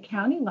summed at the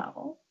county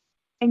level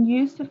and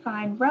used to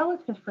find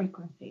relative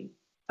frequencies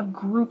of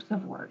groups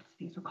of words.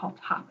 These are called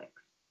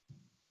topics.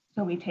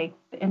 So we take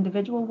the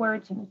individual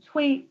words in a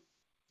tweet,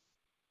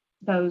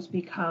 those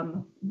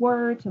become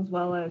words as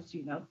well as,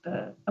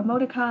 the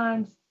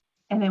emoticons,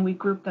 and then we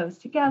group those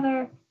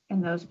together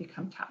and those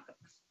become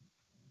topics.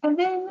 And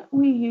then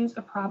we use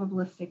a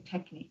probabilistic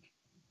technique.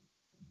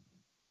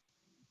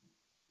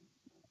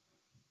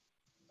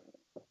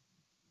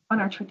 On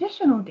our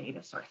traditional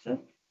data sources,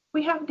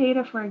 we have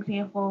data, for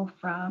example,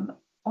 from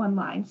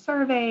online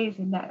surveys,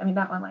 and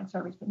not online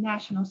surveys, but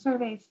national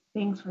surveys,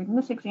 things for, in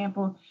this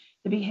example,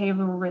 the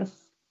Behavioral Risk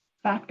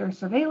Factor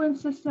Surveillance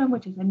System,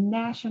 which is a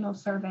national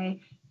survey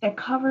that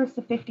covers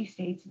the 50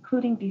 states,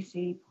 including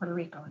DC, Puerto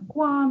Rico, and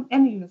Guam,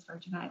 and the US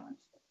Virgin Islands.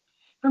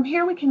 From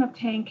here, we can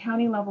obtain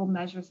county level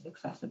measures of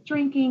excessive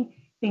drinking,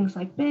 things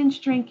like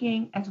binge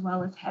drinking, as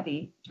well as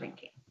heavy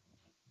drinking.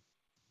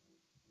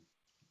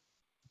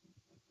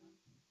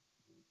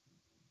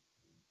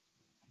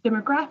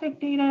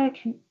 Demographic data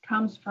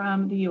comes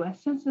from the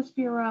US Census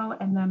Bureau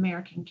and the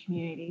American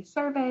Community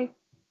Survey.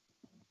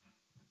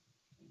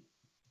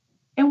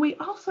 And we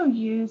also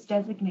use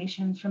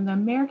designations from the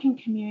American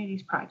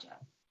Communities Project.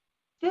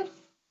 This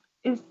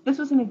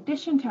was in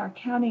addition to our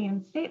county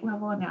and state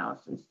level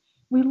analysis.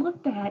 We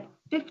looked at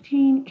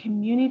 15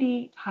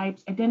 community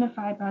types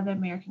identified by the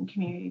American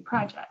Community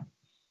Project.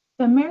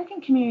 The American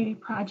Community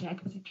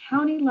Project is a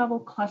county level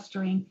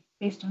clustering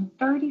based on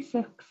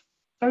 36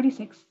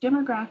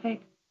 demographic,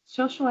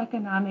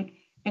 socioeconomic,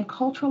 and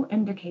cultural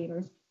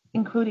indicators,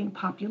 including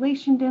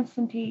population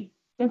density,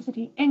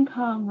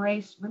 income,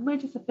 race,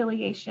 religious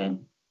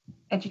affiliation,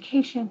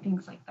 education,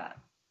 things like that.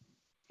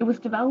 It was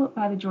developed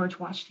by the George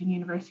Washington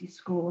University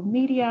School of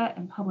Media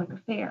and Public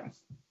Affairs.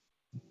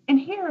 And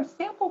here,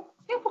 sample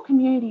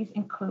communities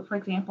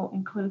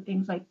include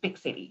things like big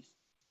cities,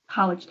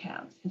 college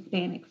towns,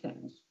 Hispanic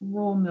centers,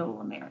 rural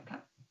middle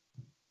America.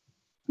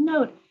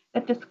 Note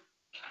that this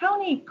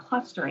county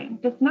clustering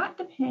does not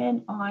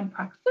depend on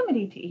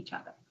proximity to each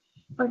other.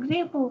 For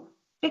example,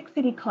 big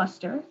city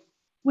clusters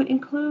would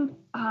include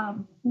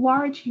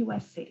large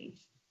US cities.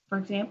 For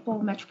example,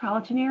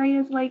 metropolitan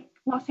areas like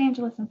Los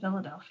Angeles and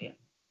Philadelphia.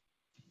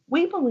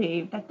 We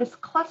believe that this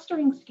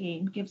clustering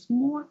scheme gives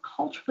more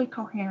culturally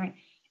coherent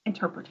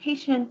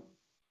interpretation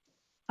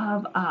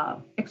of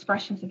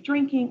expressions of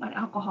drinking on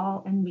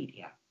alcohol and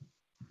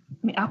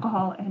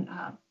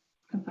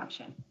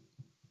consumption.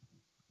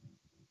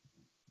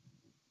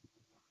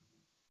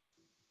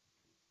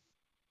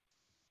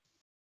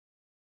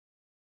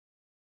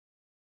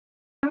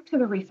 Back to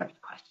the research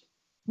question.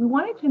 We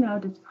wanted to know,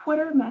 does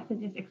Twitter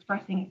messages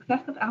expressing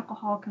excessive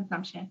alcohol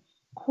consumption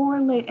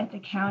correlate at the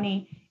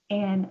county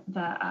and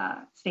the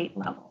state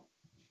level?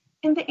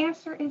 And the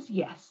answer is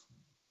yes.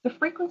 The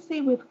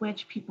frequency with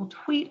which people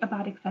tweet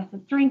about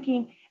excessive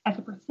drinking as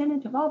a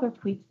percentage of all their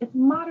tweets is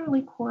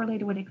moderately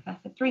correlated with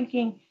excessive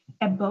drinking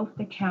at both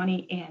the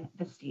county and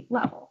the state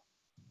level.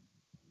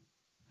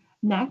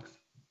 Next,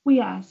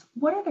 we ask,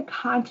 what are the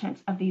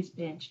contents of these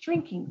binge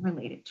drinking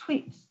related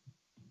tweets?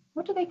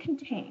 What do they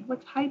contain?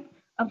 What type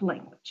of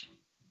language?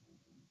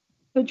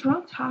 The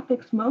drunk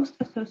topics most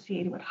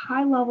associated with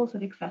high levels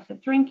of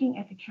excessive drinking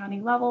at the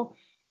county level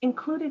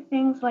included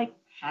things like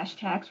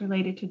hashtags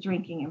related to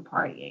drinking and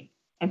partying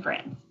and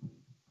friends.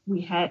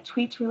 We had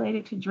tweets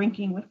related to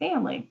drinking with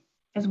family,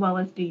 as well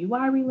as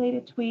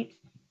DUI-related tweets,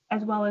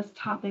 as well as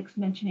topics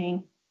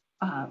mentioning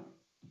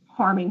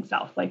harming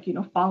self, like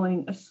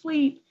falling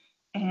asleep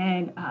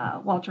and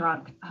while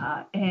drunk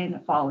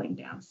and falling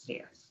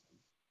downstairs.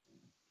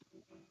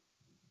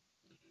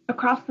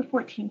 Across the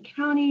 14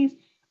 counties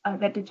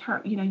that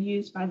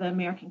used by the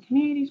American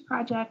Communities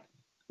Project,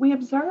 we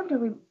observed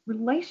a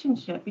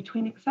relationship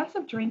between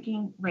excessive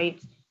drinking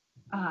rates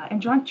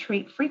and drunk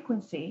treat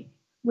frequency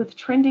with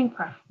trending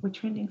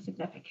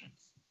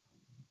significance.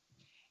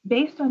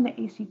 Based on the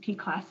ACP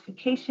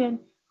classification,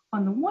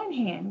 on the one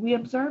hand, we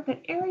observed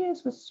that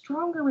areas with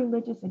stronger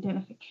religious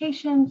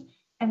identifications,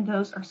 and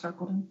those are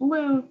circled in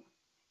blue,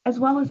 as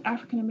well as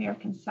African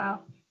American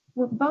South,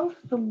 were both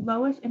the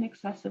lowest in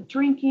excessive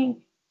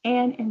drinking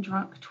and in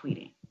drunk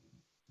tweeting.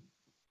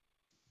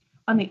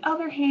 On the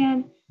other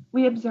hand,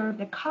 we observed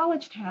that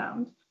college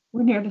towns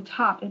were near the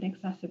top in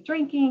excessive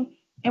drinking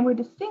and were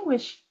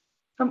distinguished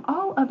from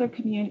all other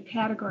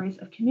categories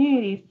of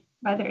communities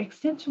by their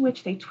extent to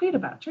which they tweet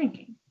about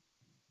drinking.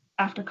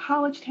 After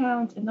college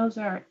towns, and those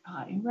are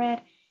in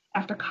red,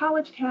 after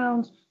college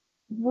towns,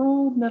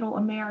 rural middle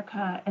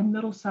America and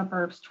middle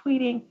suburbs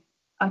tweeted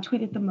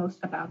the most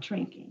about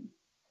drinking.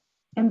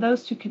 And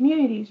those two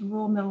communities,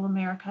 rural middle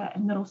America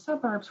and middle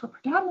suburbs, were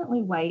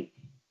predominantly white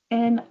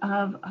and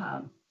of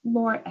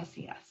lower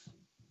SES.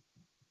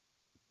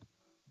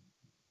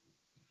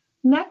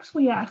 Next,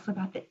 we asked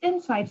about the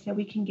insights that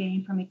we can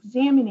gain from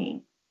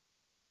examining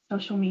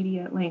social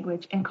media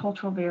language and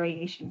cultural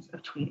variations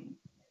of tweeting.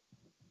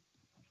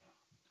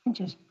 And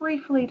just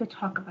briefly to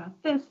talk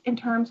about this in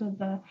terms of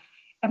the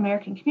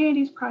American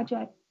Communities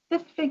Project,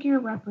 this figure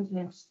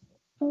represents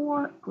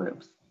 4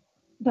 groups: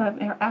 the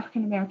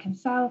African American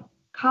South,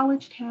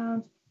 college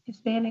towns,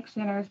 Hispanic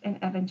centers, and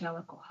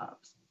evangelical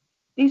hubs.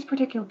 These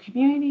particular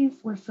communities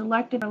were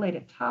selected for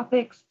related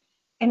topics,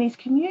 and these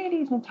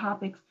communities and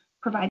topics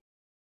provide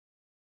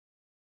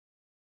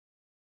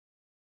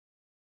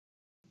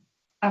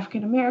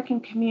African American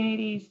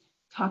communities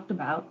talked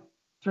about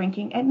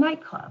drinking at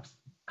nightclubs.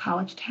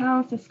 College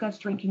towns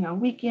discussed drinking on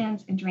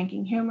weekends and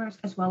drinking humors,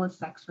 as well as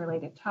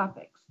sex-related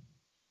topics.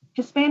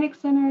 Hispanic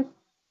centers,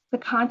 the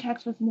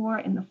context was more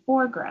in the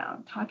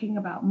foreground, talking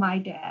about my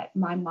dad,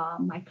 my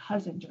mom, my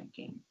cousin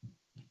drinking.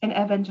 And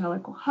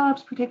evangelical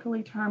hubs,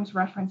 particularly terms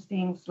reference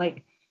things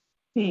like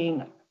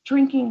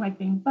drinking, like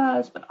being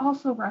buzzed, but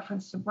also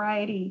reference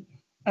sobriety,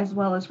 as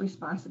well as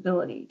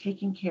responsibility,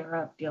 taking care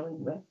of,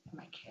 dealing with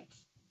my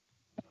kids.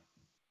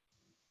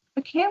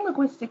 Again,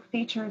 linguistic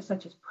features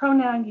such as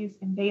pronoun use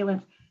and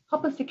valence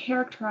help us to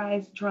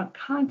characterize drunk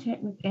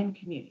content within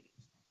communities.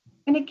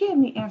 And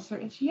again, the answer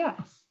is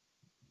yes.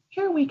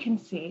 Here we can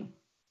see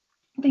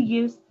the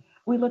use.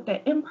 We looked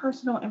at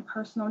impersonal and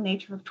personal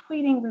nature of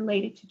tweeting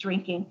related to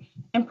drinking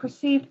and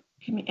perceived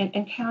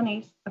in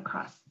counties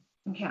across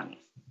some counties.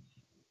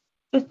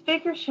 This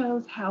figure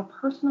shows how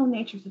personal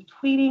natures of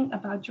tweeting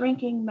about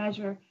drinking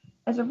measure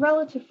as a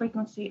relative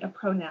frequency of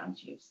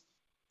pronouns use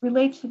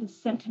relates to the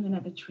sentiment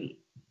of the tweet.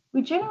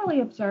 We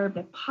generally observed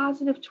that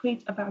positive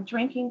tweets about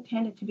drinking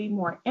tended to be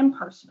more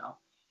impersonal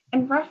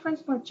and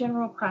reference more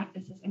general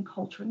practices and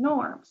cultural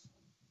norms,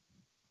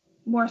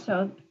 more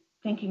so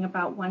thinking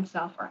about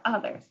oneself or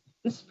others.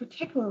 This is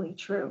particularly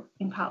true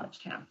in college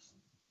towns.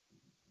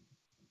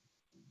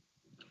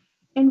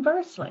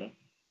 Inversely,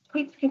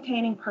 tweets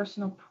containing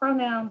personal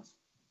pronouns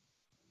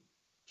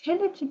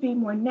tended to be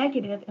more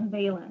negative in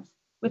valence,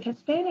 with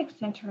Hispanic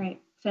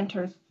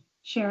centers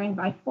sharing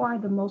by far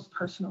the most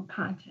personal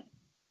content.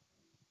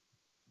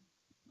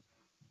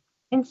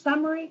 In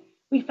summary,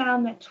 we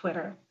found that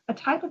Twitter, a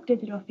type of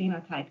digital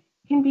phenotype,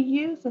 can be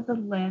used as a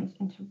lens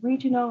into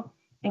regional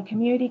and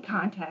community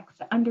contexts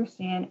to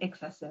understand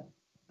excessive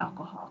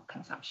alcohol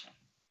consumption.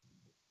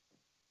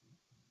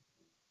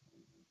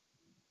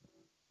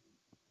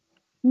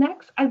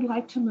 Next, I'd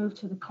like to move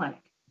to the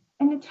clinic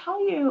and to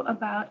tell you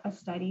about a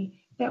study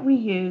that we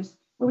used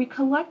where we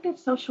collected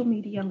social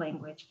media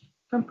language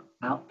from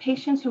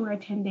patients who are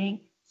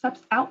attending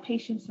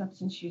outpatient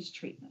substance use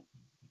treatment.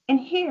 And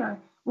here,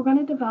 we're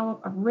going to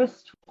develop a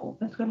risk tool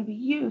that's going to be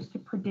used to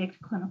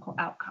predict clinical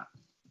outcomes.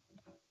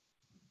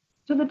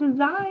 So the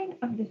design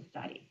of this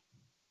study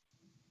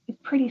is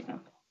pretty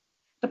simple.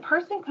 The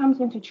person comes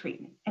into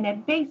treatment, and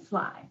at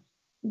baseline,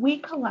 we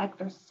collect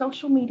their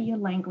social media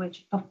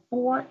language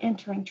before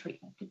entering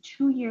treatment, the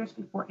 2 years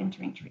before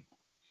entering treatment.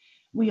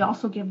 We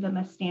also give them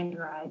a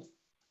standardized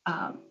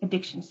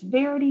addiction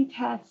severity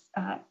test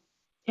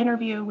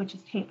interview, which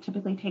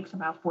typically takes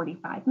about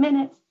 45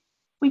 minutes.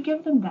 We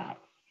give them that.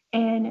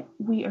 And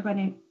we are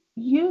going to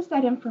use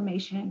that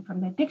information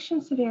from the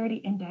addiction severity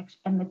index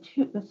and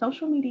the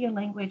social media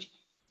language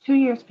 2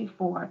 years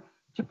before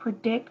to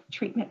predict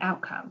treatment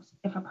outcomes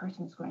if a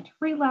person is going to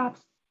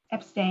relapse,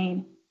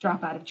 abstain,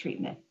 drop out of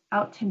treatment,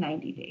 out to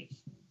 90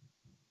 days.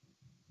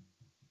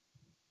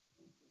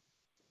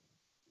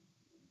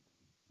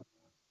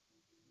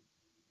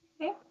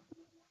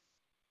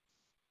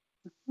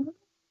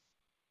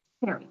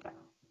 There we go.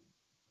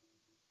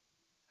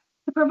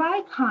 To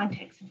provide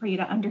context for you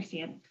to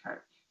understand this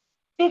curve,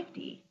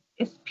 50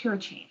 is pure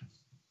chance,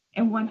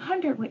 and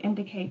 100 would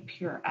indicate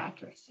pure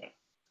accuracy.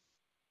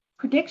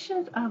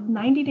 Predictions of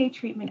 90-day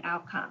treatment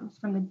outcomes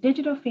from the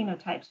digital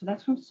phenotype, so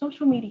that's from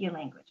social media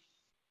language,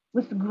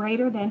 was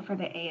greater than for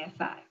the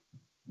ASI.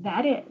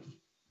 That is,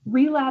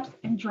 relapse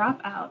and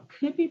dropout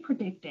could be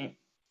predicted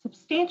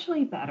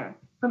substantially better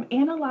from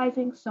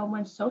analyzing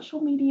someone's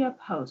social media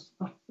posts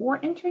before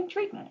entering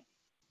treatment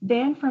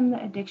than from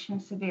the addiction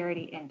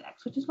severity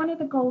index, which is one of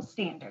the gold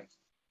standards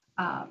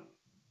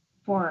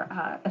for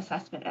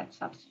assessment of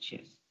substance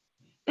use.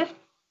 This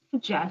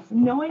suggests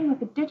knowing that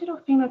the digital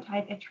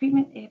phenotype at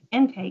treatment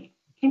intake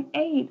can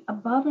aid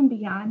above and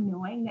beyond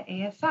knowing the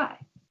ASI.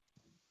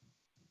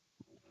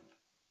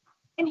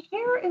 And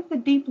here is the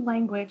deep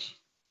language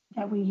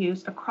that we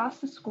use across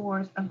the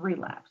scores of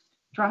relapse,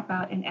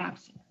 dropout, and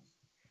abstinence.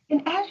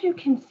 And as you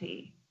can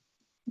see,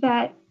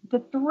 that the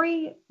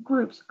three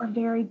groups are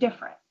very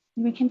different.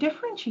 We can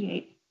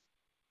differentiate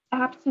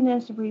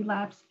abstinence,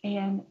 relapse,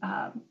 and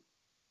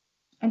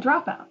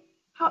dropout.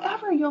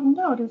 However, you'll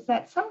notice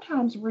that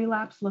sometimes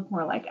relapse look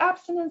more like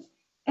abstinence,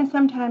 and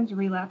sometimes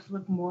relapse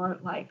look more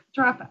like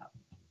dropout.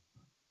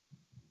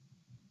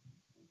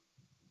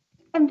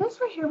 And this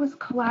right here was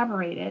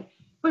collaborated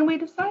when we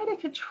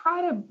decided to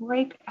try to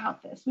break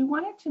out this. We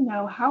wanted to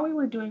know how we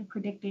were doing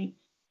predicting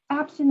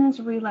abstinence,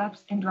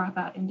 relapse, and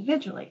dropout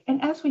individually.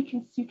 And as you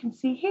can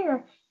see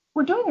here,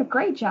 we're doing a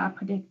great job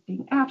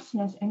predicting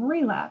abstinence and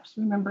relapse,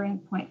 remembering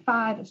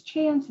 0.5 is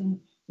chance and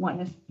 1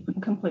 is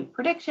complete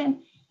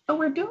prediction, but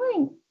we're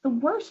doing the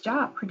worst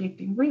job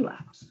predicting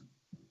relapse.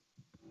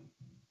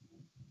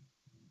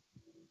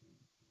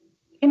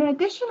 In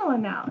additional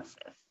analysis,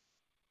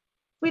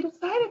 we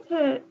decided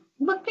to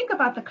think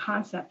about the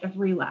concept of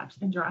relapse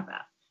and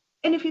dropout.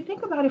 And if you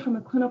think about it from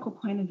a clinical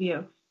point of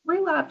view,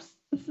 relapse,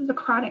 this is a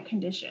chronic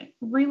condition.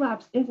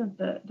 Relapse isn't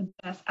the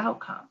best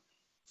outcome.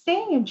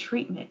 Staying in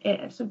treatment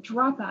is, so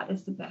dropout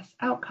is the best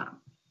outcome.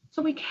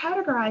 So we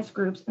categorize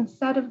groups,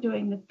 instead of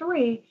doing the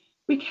 3,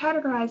 we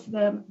categorize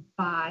them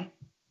by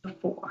the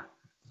 4.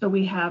 So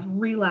we have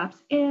relapse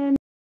in,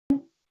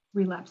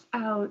 relapse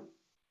out,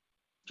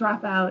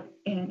 dropout,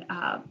 and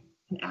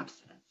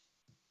abstinence.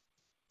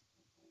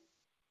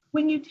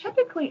 When you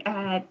typically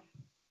add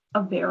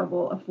a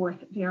variable, a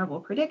fourth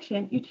variable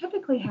prediction, you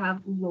typically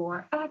have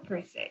lower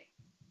accuracy.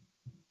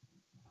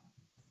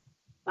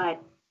 But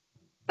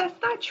that's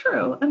not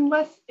true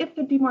if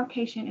the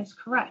demarcation is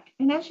correct.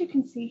 And as you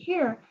can see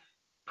here,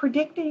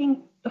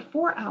 predicting the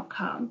 4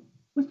 outcome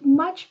was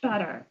much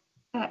better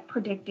at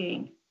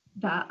predicting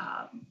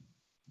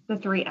the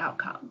 3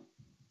 outcome.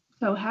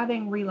 So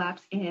having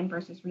relapse in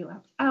versus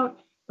relapse out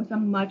was a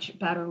much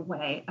better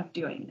way of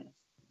doing this.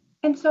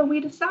 And so we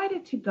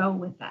decided to go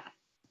with that.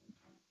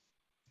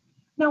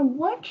 Now,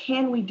 what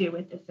can we do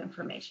with this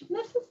information?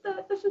 This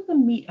is the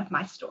meat of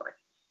my story.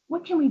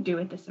 What can we do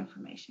with this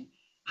information?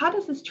 How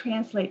does this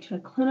translate to a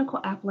clinical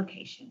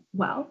application?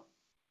 Well,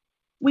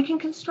 we can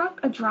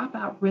construct a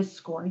dropout risk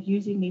score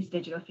using these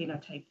digital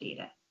phenotype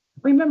data.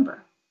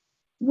 Remember,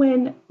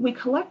 when we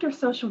collect our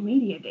social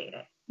media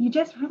data, you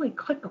just really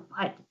click a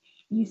button.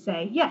 You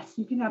say, yes,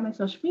 you can have my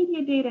social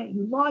media data,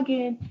 you log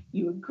in,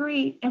 you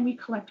agree, and we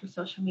collect your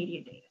social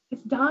media data.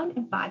 It's done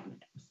in 5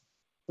 minutes,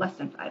 less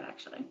than 5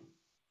 actually.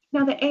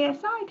 Now the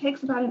ASI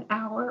takes about an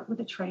hour with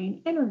a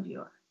trained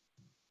interviewer.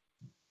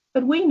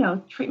 But we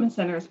know treatment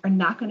centers are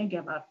not going to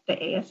give up the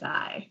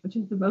ASI, which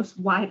is the most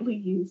widely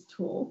used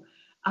tool,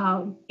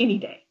 any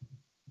day.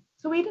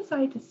 So we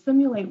decided to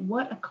simulate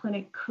what a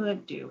clinic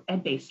could do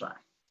at baseline.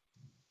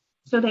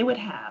 So they would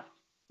have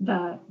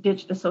the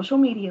social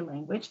media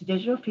language,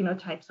 digital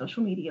phenotype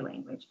social media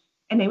language,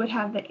 and they would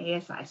have the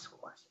ASI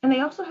scores. And they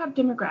also have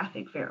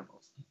demographic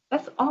variables.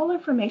 That's all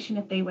information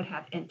that they would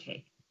have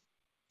intake.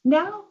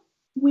 Now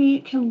we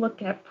can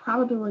look at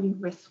probability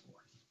risk scores,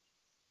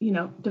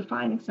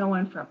 defining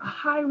someone from a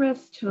high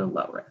risk to a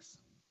low risk.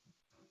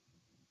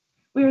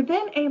 We are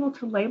then able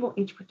to label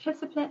each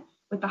participant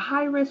with a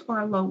high risk or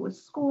a low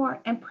risk score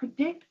and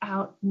predict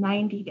out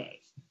 90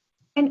 days.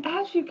 And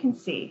as you can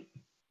see,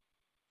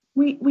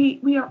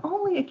 we are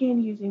only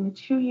again using the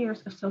 2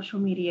 years of social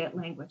media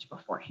language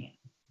beforehand.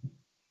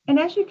 And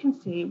as you can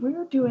see,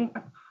 we're doing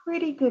a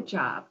pretty good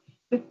job.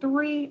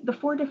 The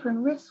 4 different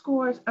risk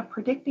scores of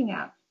predicting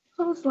out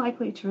who's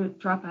likely to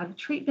drop out of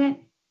treatment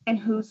and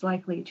who's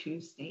likely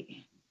to stay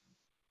in.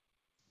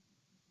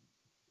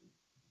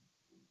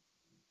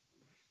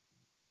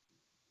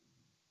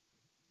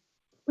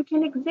 We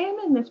can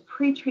examine this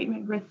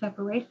pre-treatment risk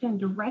separation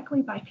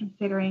directly by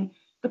considering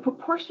the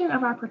proportion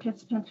of our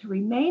participants who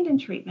remained in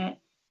treatment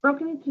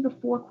broken into the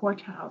 4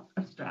 quartiles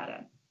of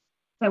strata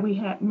that we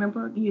had,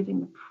 remember, using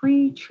the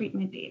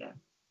pre-treatment data.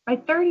 By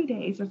 30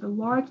 days, there's a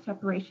large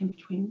separation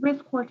between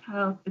risk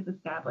quartiles is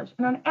established,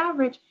 and on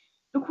average,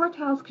 the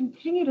quartiles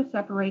continue to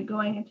separate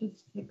going into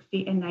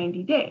 60 and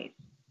 90 days.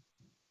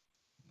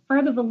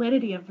 Further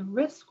validity of the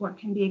risk score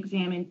can be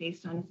examined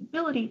based on its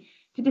ability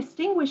to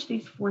distinguish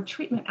these 4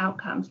 treatment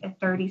outcomes at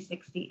 30,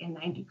 60, and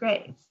 90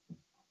 days.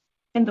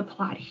 In the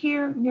plot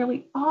here,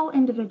 nearly all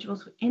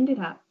individuals who ended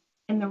up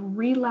in the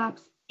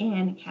relapse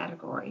in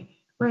category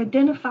were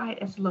identified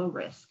as low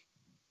risk,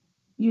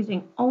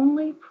 using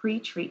only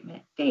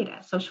pre-treatment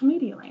data, social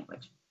media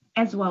language,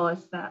 as well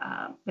as the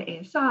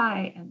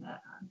ASI and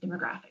the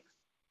demographics.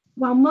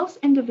 While most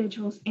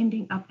individuals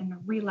ending up in the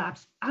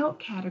relapse out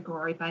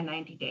category by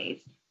 90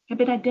 days have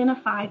been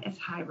identified as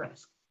high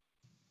risk.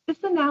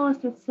 This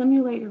analysis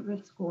simulated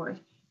risk scores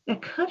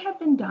that could have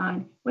been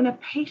done when a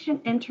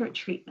patient entered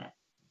treatment,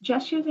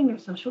 just using their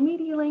social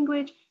media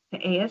language, the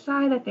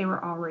ASI that they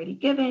were already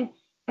given,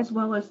 as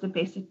well as the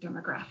basic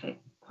demographic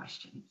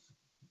questions.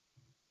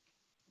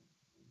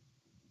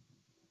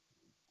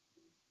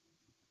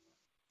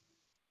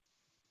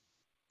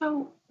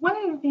 So one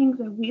of the things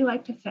that we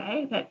like to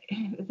say that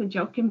is a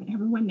joke and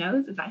everyone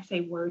knows is I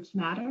say words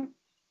matter.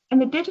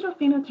 And the digital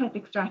phenotype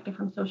extracted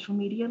from social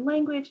media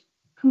language,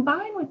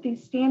 combined with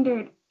these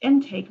standard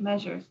intake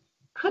measures,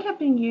 could have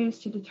been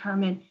used to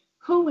determine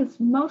who was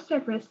most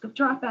at risk of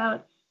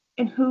dropout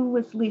and who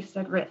was least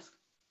at risk.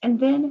 And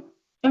then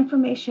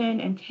information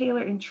and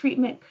tailored and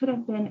treatment could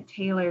have been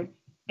tailored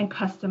and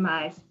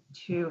customized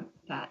to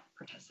that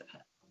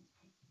participant.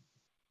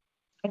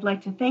 I'd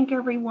like to thank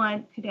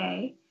everyone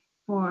today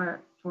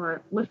for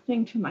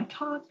listening to my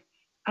talk.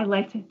 I'd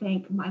like to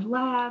thank my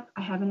lab.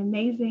 I have an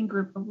amazing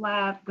group of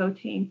lab, Go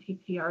Team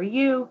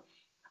TPRU,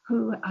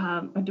 who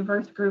a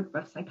diverse group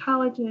of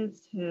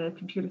psychologists to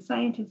computer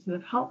scientists who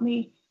have helped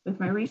me with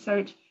my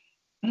research.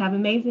 I have an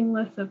amazing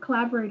list of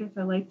collaborators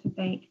I'd like to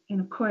thank. And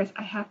of course,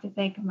 I have to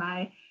thank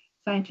my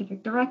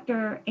scientific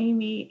director,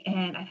 Amy,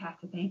 and I have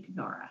to thank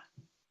Nora.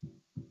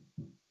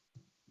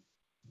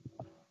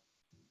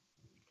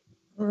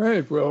 All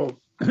right,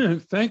 well,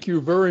 thank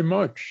you very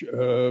much,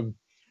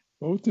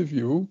 both of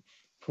you,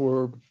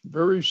 for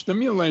very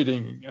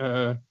stimulating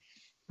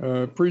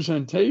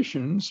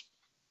presentations.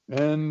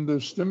 And the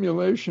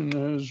stimulation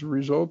has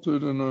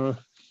resulted in a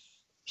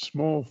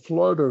small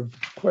flood of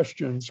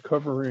questions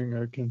covering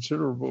a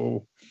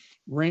considerable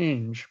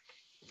range.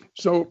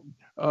 So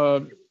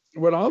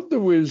what I'll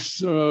do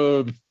is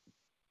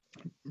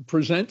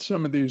present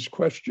some of these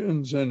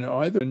questions and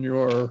either in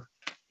your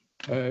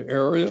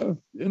area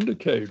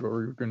indicate,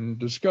 or you can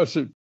discuss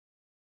it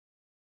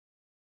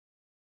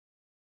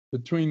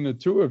between the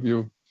two of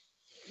you.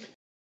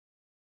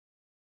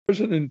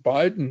 President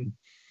Biden,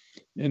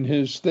 in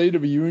his State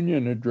of the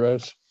Union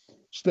address,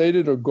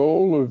 stated a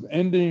goal of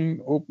ending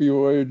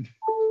opioid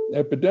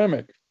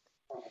epidemic.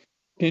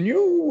 Can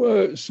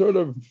you sort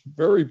of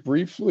very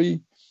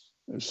briefly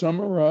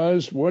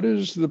summarize what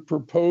is the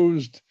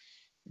proposed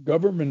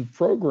government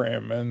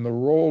program and the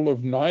role of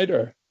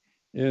NIDA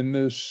in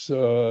this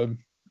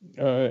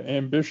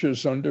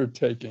ambitious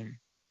undertaking?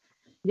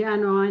 Yeah,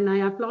 no, and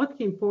I applaud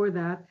him for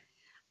that.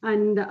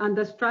 And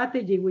the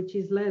strategy, which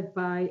is led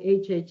by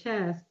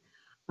HHS,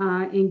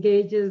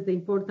 engages the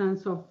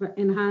importance of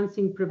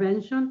enhancing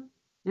prevention,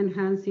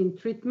 enhancing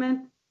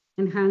treatment,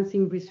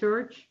 enhancing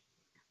research,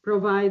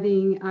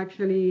 providing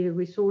actually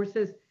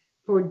resources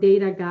for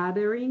data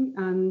gathering,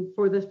 and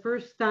for the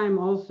first time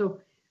also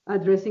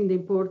addressing the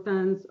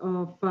importance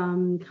of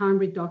harm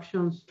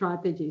reduction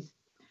strategies.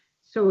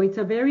 So it's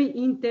a very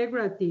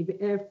integrative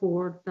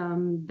effort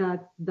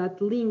that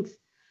links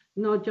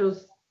not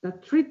just the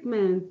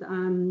treatment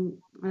and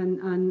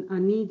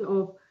need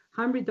of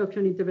harm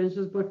reduction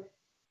interventions, but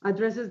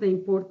addresses the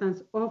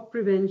importance of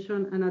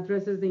prevention and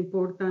addresses the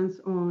importance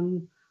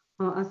on,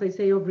 as I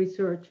say, of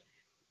research.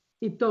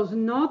 It does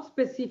not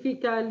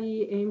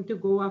specifically aim to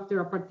go after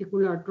a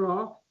particular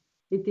drug.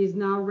 It is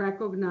now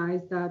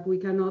recognized that we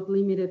cannot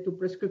limit it to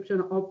prescription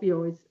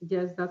opioids.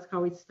 Yes, that's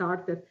how it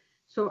started.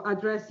 So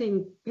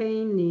addressing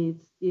pain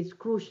needs is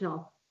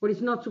crucial, but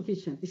it's not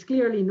sufficient. It's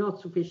clearly not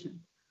sufficient.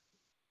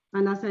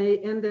 And as I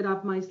ended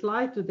up my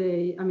slide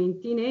today, I mean,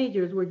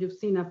 teenagers, where you've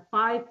seen a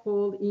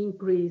 5-fold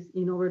increase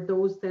in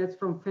overdose deaths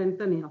from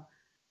fentanyl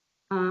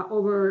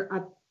over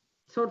a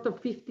sort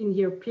of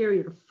 15-year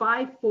period,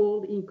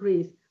 5-fold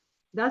increase.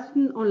 That's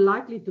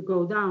unlikely to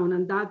go down,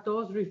 and that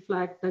does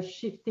reflect the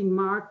shifting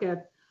market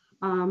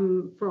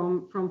from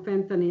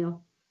fentanyl,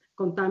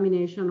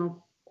 contamination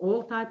of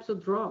all types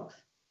of drugs.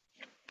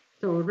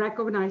 So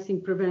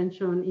recognizing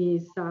prevention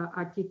is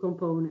a key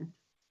component.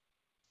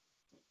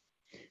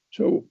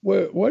 So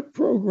what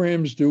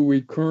programs do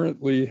we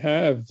currently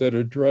have that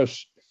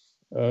address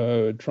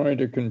trying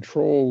to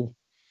control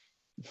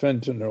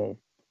fentanyl?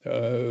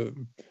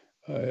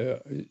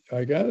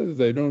 I gather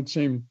they don't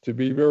seem to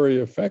be very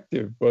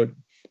effective, but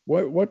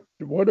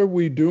what are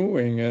we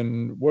doing,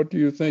 and what do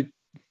you think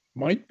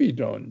might be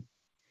done?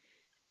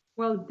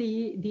 Well,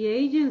 the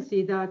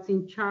agency that's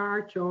in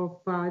charge of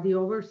the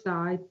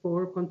oversight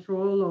for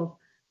control of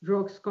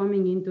drugs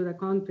coming into the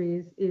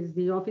country is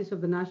the Office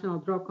of the National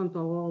Drug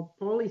Control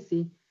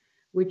Policy,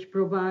 which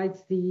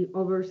provides the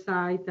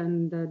oversight,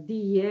 and the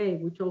DEA,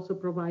 which also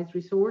provides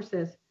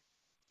resources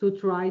to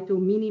try to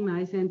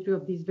minimize entry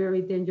of these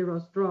very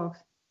dangerous drugs.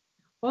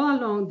 All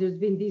along, there's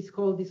been these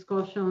whole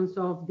discussions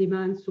of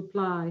demand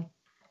supply,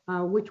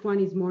 which one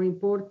is more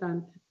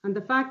important. And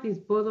the fact is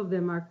both of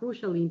them are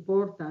crucially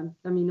important.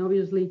 I mean,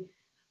 obviously,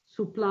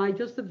 supply,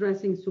 just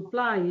addressing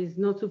supply is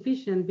not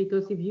sufficient,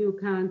 because if you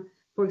can,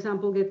 for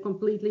example, get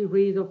completely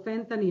rid of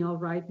fentanyl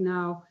right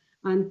now,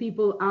 and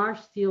people are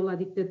still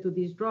addicted to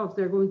these drugs,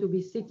 they're going to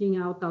be seeking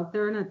out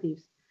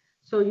alternatives.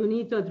 So you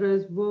need to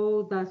address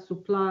both the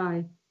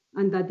supply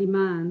and the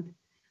demand.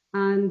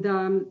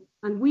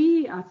 And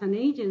we, as an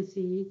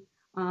agency,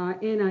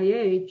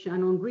 NIH,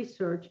 and on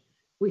research,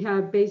 we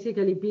have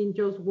basically been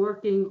just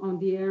working on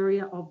the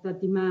area of the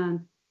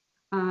demand,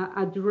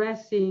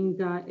 addressing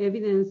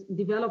evidence,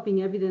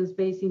 developing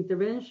evidence-based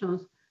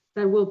interventions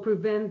that will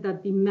prevent the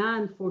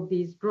demand for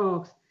these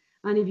drugs.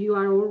 And if you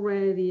are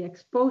already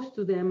exposed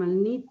to them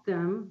and need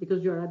them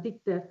because you're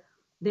addicted,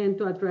 then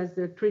to address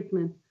their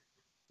treatment.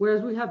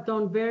 Whereas we have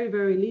done very,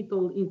 very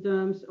little in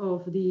terms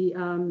of the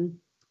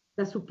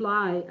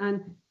supply.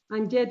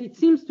 And yet it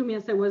seems to me,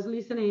 as I was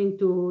listening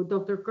to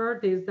Dr.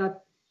 Curtis,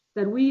 that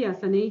we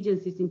as an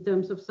agency, in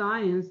terms of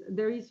science,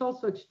 there is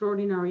also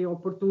extraordinary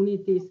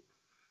opportunities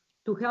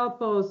to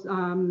help us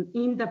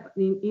in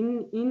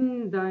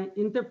the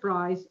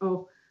enterprise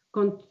of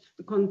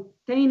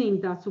containing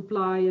that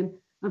supply.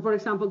 And for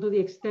example, to the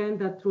extent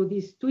that through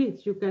these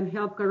tweets, you can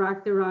help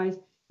characterize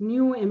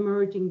new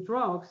emerging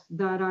drugs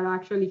that are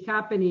actually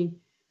happening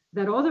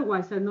that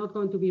otherwise are not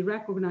going to be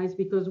recognized,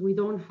 because we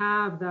don't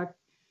have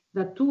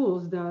the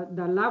tools,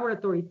 the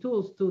laboratory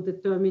tools to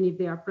determine if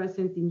they are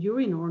present in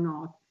urine or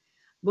not.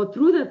 But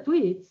through the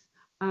tweets,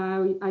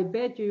 I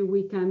bet you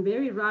we can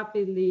very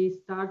rapidly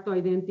start to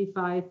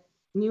identify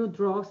new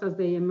drugs as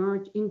they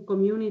emerge in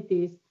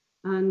communities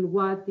and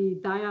what the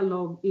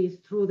dialogue is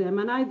through them.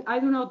 And I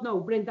do not know,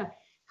 Brenda,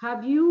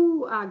 have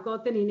you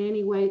gotten in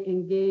any way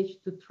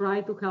engaged to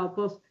try to help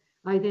us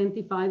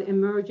identify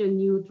emerging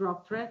new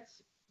drug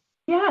threats?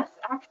 Yes,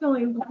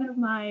 actually,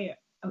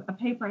 a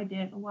paper I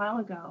did a while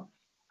ago,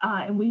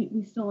 and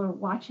we still are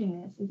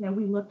watching this, is that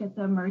we looked at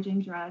the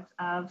emerging drugs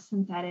of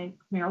synthetic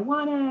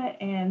marijuana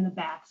and the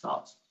bath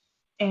salts.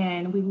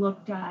 And we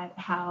looked at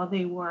how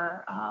they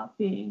were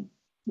being,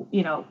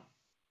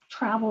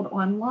 traveled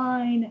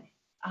online,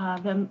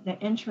 the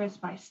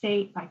interest by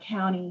state, by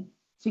county.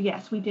 So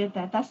yes, we did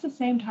that. That's the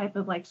same type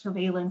of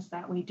surveillance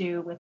that we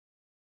do with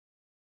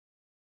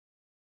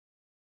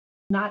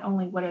not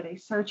only what are they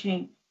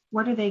searching,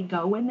 where do they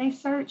go when they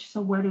search? So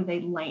where do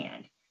they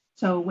land?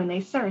 So when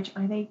they search,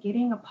 are they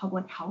getting a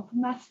public health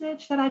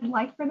message that I'd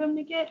like for them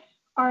to get?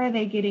 Or are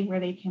they getting where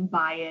they can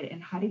buy it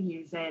and how to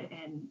use it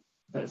and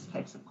those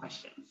types of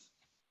questions?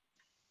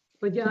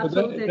 But yeah,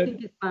 absolutely, I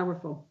think it's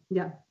powerful.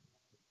 Yeah.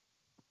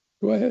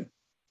 Go ahead.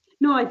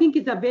 No, I think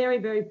it's a very,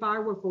 very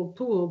powerful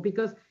tool,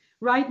 because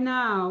right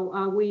now,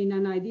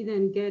 and I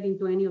didn't get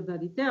into any of the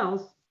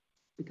details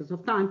because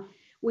of time,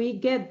 we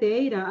get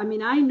data. I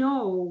mean, I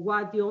know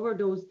what the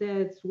overdose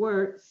deaths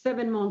were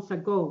 7 months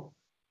ago.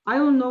 I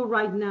don't know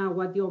right now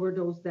what the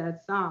overdose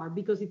deaths are,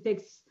 because it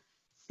takes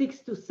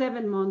 6 to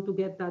 7 months to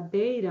get that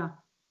data.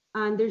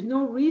 And there's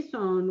no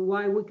reason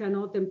why we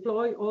cannot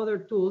employ other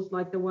tools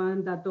like the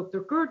one that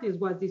Dr. Curtis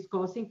was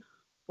discussing,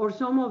 or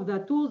some of the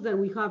tools that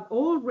we have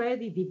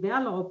already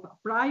developed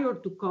prior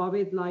to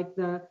COVID, like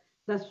the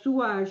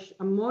sewage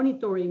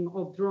monitoring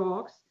of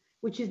drugs,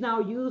 which is now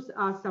used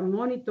as a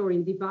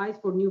monitoring device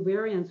for new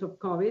variants of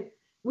COVID.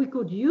 We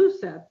could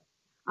use it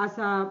as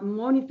a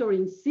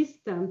monitoring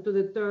system to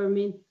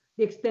determine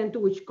the extent to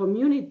which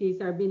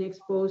communities are being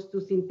exposed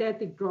to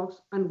synthetic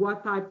drugs and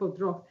what type of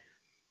drugs.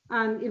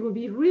 And it would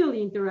be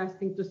really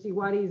interesting to see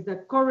what is the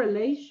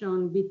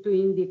correlation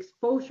between the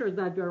exposure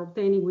that you're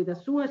obtaining with the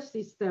sewage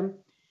system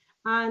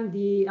and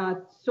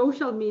the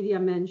social media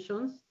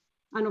mentions,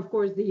 and of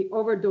course the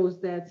overdose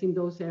deaths in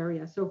those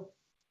areas. So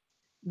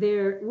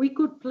we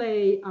could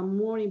play a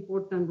more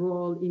important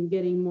role in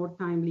getting more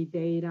timely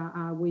data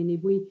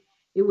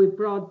if we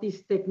brought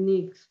these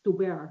techniques to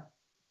bear.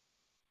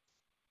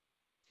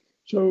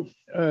 So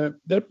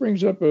that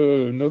brings up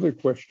another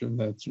question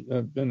that's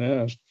been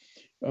asked.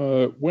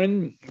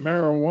 When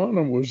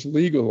marijuana was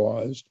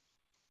legalized,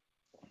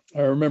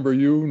 I remember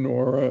you,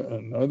 Nora,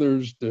 and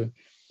others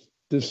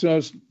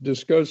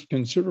discussed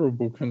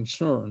considerable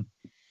concern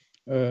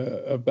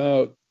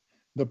about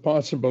the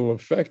possible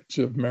effects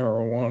of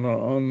marijuana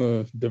on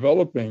the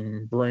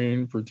developing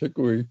brain,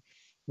 particularly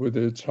with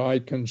its high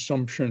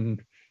consumption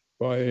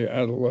by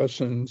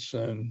adolescents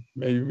and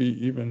maybe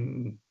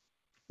even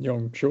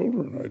young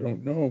children. I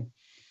don't know.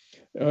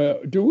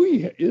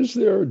 Is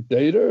there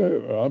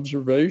data,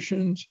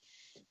 observations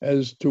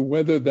as to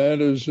whether that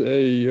is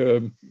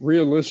a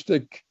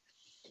realistic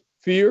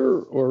fear,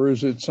 or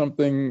is it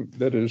something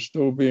that is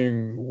still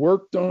being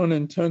worked on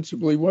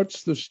intensively?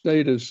 What's the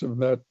status of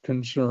that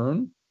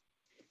concern?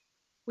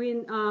 We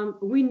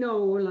know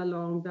all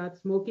along that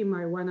smoking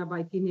marijuana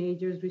by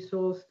teenagers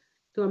results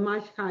to a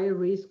much higher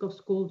risk of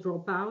school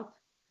dropout.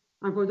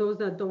 And for those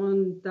that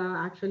don't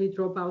actually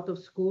drop out of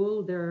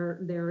school,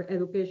 their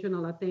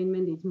educational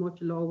attainment is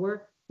much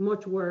lower,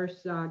 much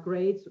worse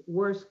grades,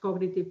 worse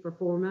cognitive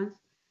performance.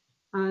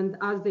 And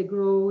as they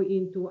grow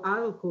into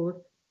adulthood,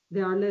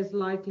 They are less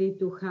likely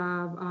to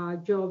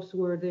have jobs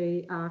where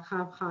they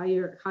have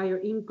higher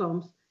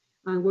incomes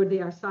and where they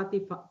are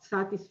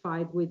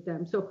satisfied with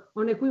them. So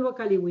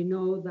unequivocally, we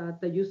know that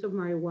the use of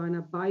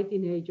marijuana by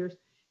teenagers,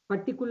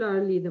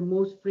 particularly the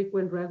most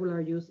frequent regular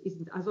use, is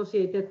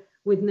associated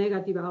with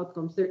negative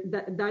outcomes.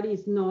 That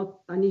is not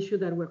an issue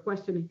that we're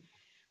questioning.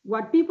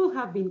 What people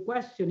have been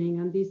questioning,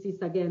 and this is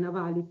again a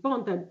valid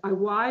point, and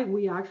why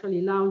we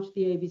actually launched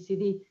the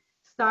ABCD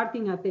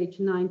starting at age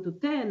 9 to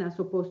 10 as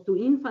opposed to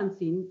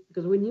infancy,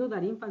 because we knew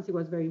that infancy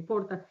was very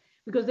important,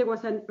 because there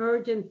was an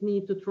urgent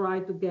need to try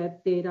to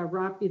get data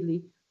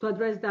rapidly to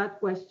address that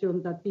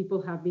question that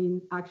people have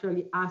been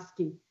actually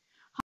asking.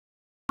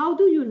 How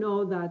do you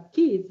know that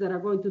kids that are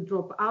going to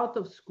drop out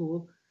of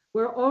school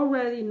were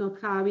already not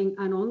having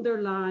an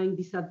underlying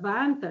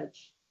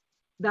disadvantage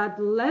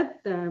that led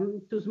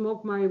them to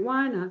smoke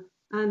marijuana,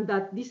 and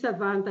that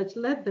disadvantage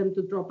led them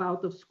to drop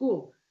out of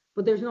school?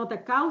 But there's not a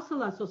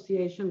causal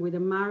association with the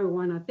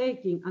marijuana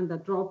taking and the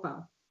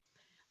dropout.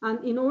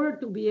 And in order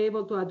to be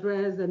able to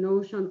address the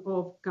notion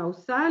of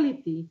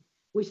causality,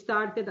 we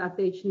started at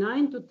age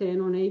 9 to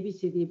 10 on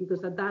ABCD,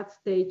 because at that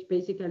stage,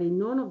 basically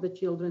none of the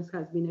children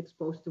has been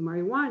exposed to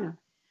marijuana.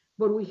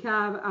 But we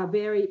have a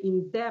very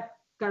in-depth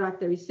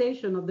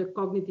characterization of their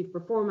cognitive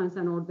performance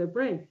and of their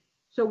brain.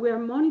 So we're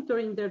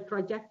monitoring their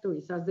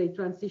trajectories as they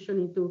transition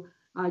into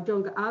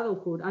young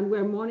adulthood, and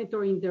we're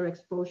monitoring their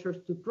exposures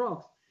to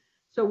drugs.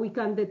 So we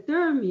can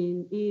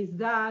determine is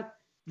that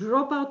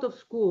drop out of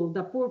school,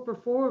 the poor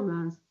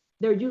performance,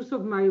 their use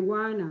of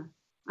marijuana,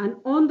 and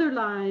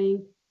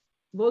underlying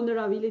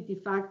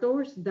vulnerability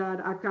factors that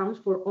accounts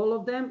for all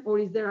of them, or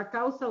is there a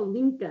causal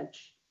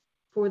linkage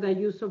for the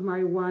use of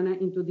marijuana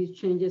into these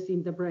changes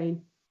in the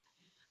brain?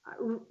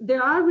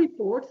 There are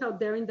reports out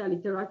there in the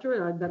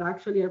literature that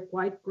actually are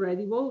quite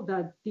credible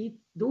that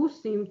do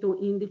seem to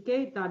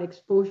indicate that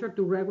exposure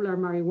to regular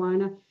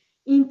marijuana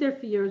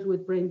interferes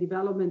with brain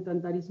development,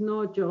 and that is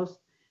not just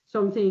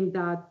something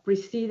that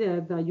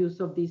preceded the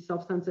use of these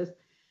substances.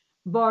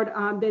 But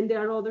then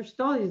there are other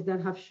studies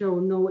that have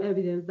shown no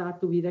evidence that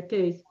to be the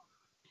case.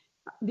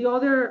 The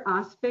other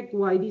aspect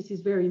why this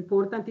is very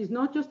important is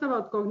not just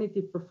about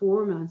cognitive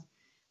performance.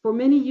 For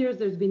many years,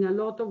 there's been a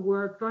lot of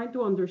work trying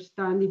to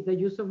understand if the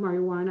use of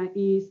marijuana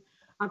is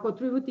a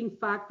contributing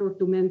factor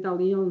to mental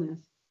illness.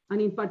 And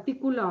in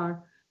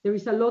particular, there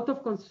is a lot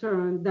of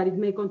concern that it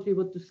may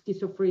contribute to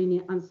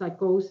schizophrenia and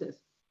psychosis.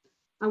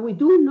 And we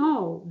do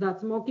know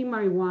that smoking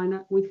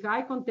marijuana with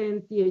high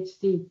content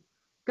THC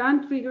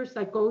can trigger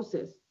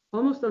psychosis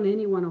almost on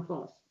any one of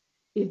us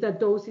if the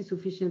dose is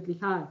sufficiently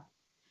high.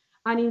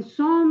 And in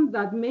some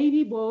that may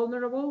be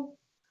vulnerable,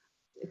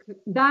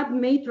 that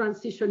may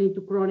transition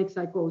into chronic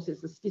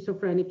psychosis, a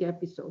schizophrenic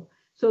episode.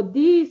 So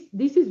this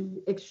is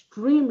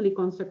extremely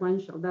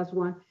consequential. That's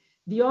one.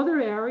 The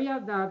other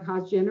area that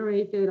has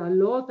generated a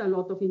lot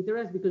of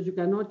interest, because you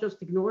cannot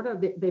just ignore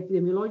the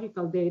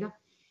epidemiological data,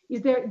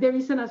 is there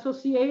is an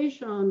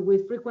association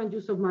with frequent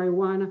use of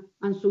marijuana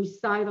and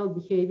suicidal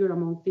behavior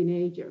among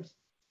teenagers.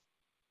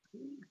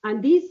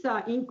 And this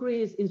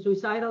increase in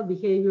suicidal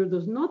behavior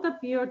does not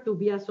appear to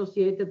be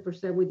associated per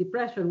se with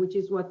depression, which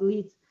is what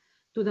leads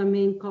to the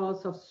main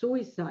cause of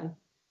suicide,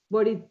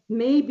 but it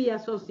may be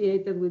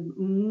associated with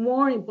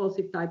more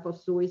impulsive type of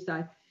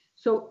suicide.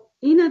 So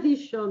in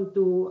addition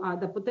to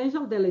the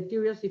potential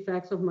deleterious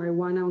effects of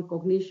marijuana on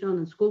cognition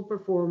and school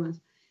performance,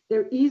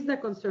 there is the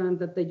concern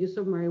that the use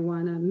of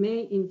marijuana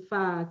may in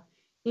fact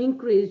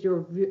increase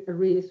your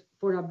risk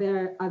for a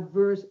very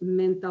adverse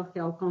mental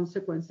health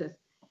consequences.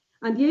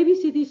 And the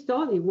ABCD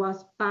study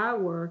was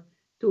powered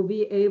to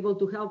be able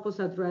to help us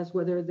address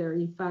whether there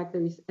in fact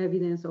there is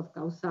evidence of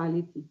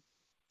causality.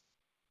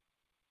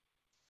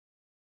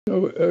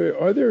 So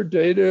are there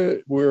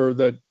data where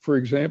that, for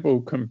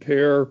example,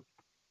 compare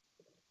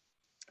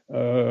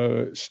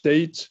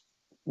states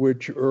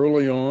which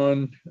early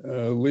on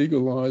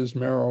legalized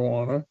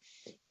marijuana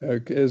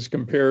as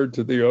compared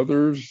to the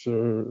others,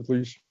 at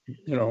least,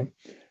 you know,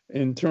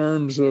 in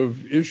terms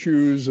of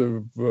issues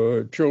of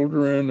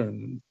children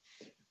and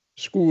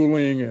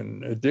schooling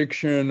and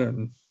addiction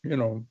and, you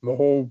know, the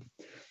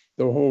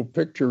whole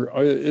picture?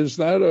 Is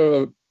that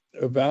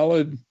a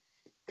valid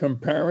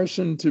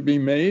comparison to be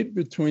made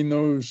between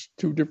those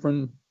two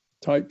different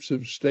types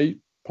of state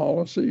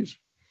policies?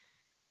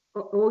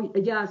 Oh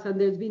yes, and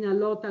there's been a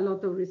lot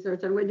of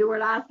research. And when you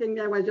were asking,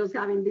 I was just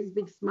having this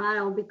big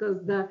smile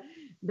because the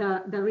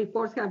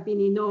reports have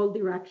been in all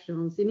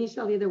directions.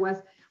 Initially, there was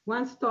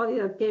one study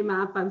that came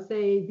up and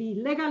say the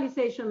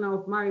legalization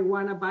of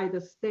marijuana by the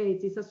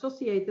states is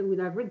associated with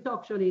a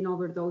reduction in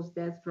overdose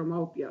deaths from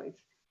opioids.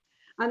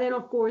 And then,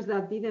 of course,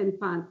 that didn't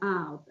pan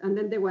out. And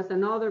then there was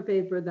another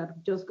paper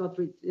that just got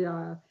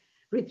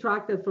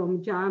retracted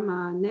from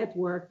JAMA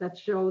network that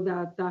showed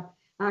that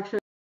actually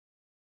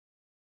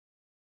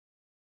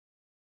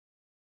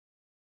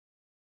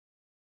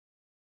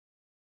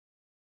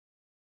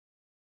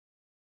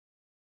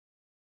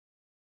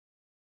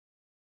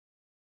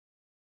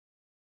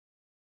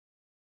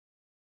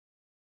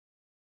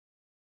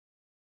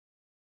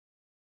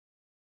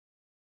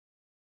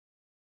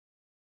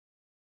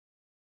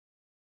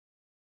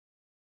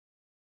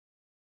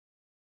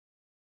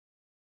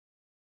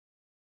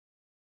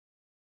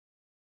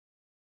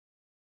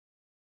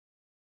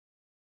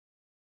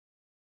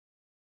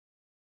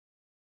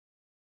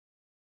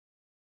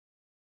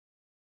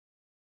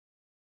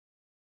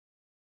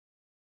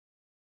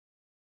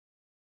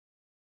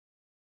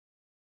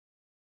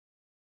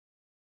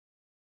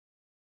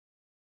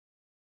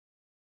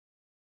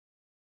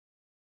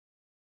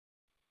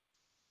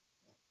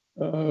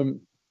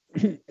Um,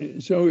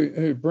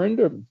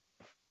 Brenda,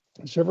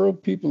 several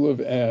people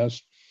have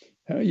asked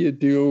how you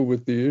deal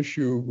with the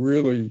issue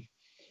really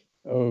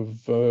of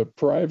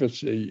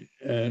privacy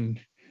and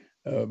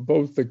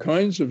both the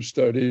kinds of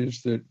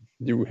studies that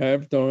you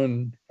have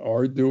done,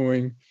 are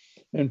doing,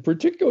 and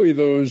particularly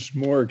those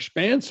more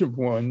expansive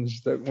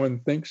ones that one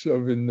thinks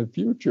of in the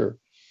future.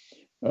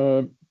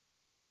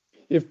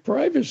 If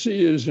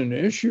privacy is an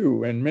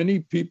issue and many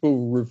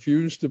people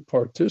refuse to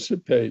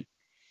participate,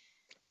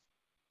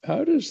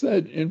 how does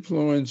that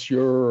influence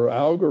your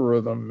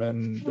algorithm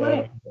and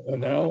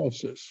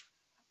analysis?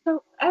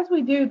 So as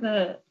we do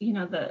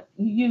you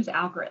use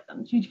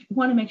algorithms, you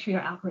want to make sure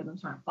your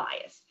algorithms aren't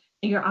biased.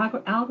 Your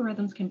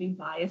algorithms can be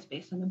biased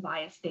based on the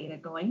biased data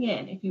going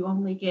in. If you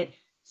only get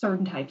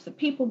certain types of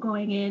people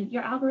going in,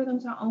 your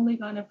algorithms are only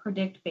going to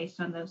predict based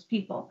on those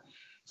people.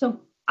 So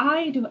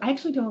I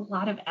actually do a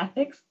lot of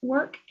ethics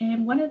work.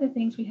 And one of the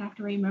things we have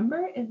to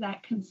remember is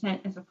that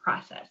consent is a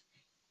process.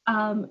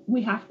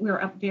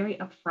 We're very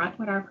upfront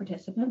with our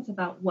participants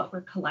about what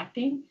we're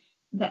collecting.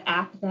 The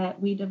app that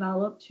we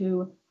developed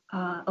to,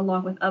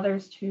 along with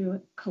others,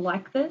 to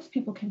collect this,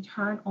 people can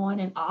turn on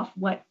and off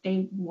what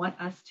they want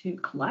us to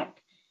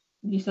collect.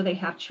 So they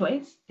have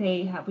choice.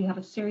 We have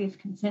a serious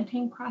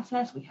consenting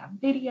process. We have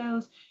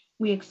videos.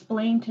 We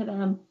explain to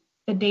them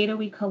the data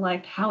we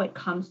collect, how it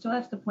comes to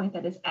us, the point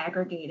that it's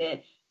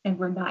aggregated, and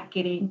we're not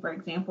getting, for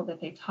example,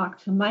 that they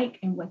talked to Mike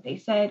and what they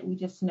said. We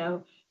just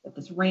know that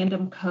this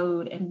random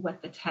code and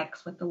what the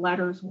text, what the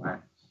letters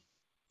were.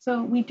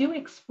 So we do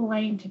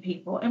explain to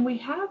people, and we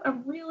have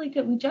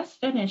we just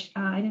finished,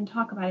 I didn't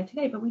talk about it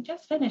today, but we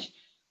just finished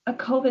a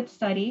COVID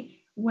study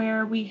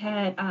where we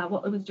had,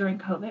 it was during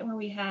COVID, where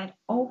we had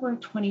over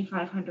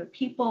 2,500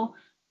 people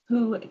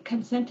who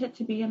consented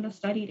to be in the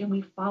study, and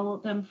we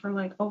followed them for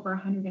like over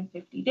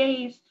 150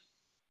 days.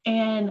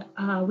 And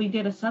we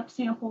did a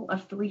subsample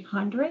of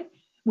 300.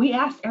 We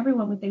asked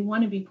everyone would they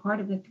want to be part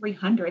of the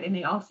 300, and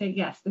they all said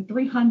yes. The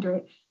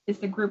 300 is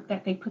the group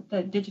that they put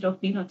the digital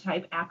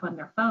phenotype app on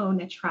their phone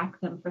to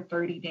track them for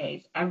 30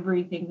 days,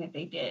 everything that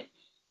they did.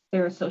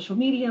 Their social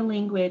media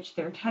language,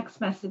 their text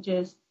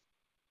messages,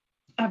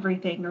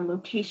 everything, their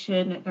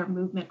location, their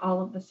movement,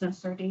 all of the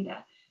sensor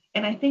data.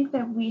 And I think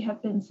that we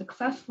have been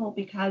successful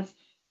because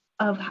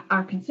of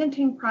our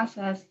consenting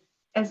process,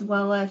 as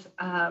well as,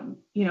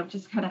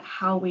 just kind of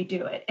how we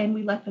do it. And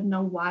we let them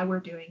know why we're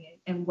doing it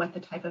and what the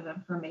type of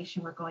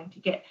information we're going to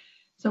get.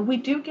 So we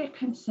do get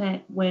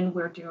consent when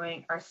we're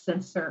doing our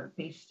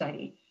sensor-based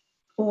study.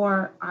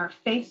 For our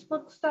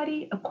Facebook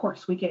study, of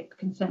course, we get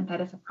consent.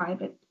 That is a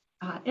private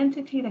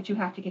entity that you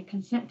have to get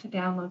consent to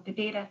download the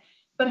data.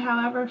 But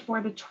however,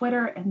 for the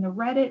Twitter and the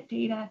Reddit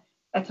data,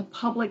 that's a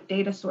public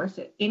data source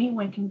that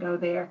anyone can go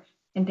there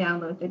and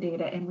download the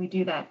data, and we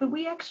do that. But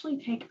we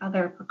actually take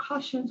other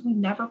precautions. We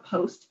never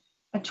post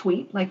a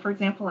tweet. Like, for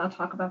example, I'll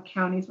talk about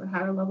counties with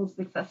higher levels of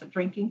excessive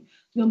drinking.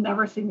 You'll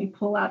never see me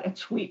pull out a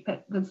tweet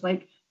that was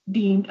like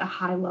deemed a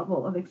high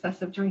level of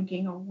excessive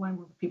drinking, or one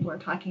where people are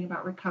talking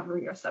about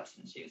recovery or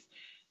substance use.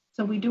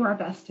 So we do our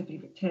best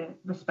to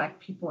respect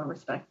people and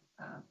respect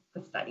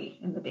the study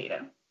and the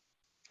data.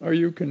 Are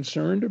you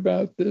concerned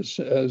about this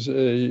as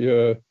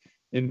a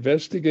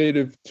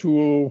investigative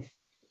tool?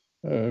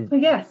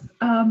 Yes.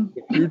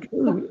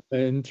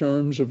 In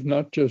terms of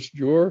not just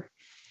your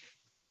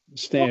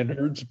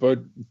standards, but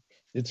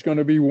it's going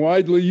to be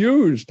widely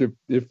used if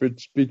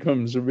it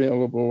becomes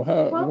available.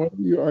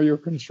 Are you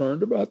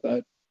concerned about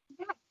that?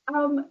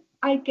 Yeah.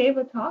 I gave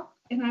a talk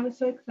and I was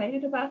so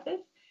excited about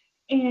this.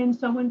 And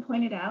someone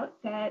pointed out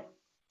that,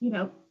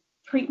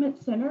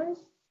 treatment centers,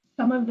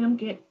 some of them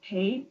get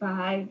paid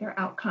by their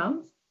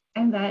outcomes,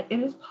 and that it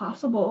is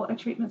possible a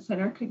treatment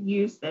center could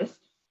use this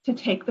to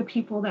take the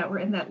people that were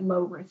in that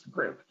low risk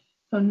group,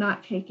 so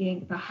not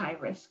taking the high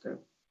risk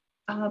group.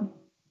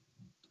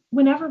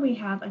 Whenever we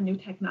have a new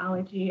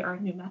technology or a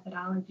new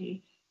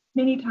methodology,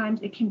 many times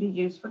it can be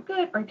used for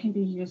good or it can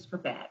be used for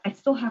bad. I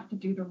still have to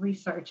do the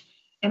research,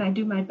 and I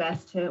do my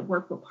best to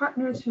work with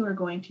partners who are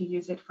going to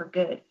use it for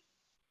good.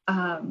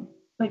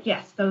 But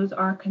yes, those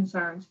are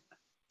concerns.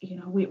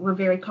 We're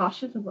very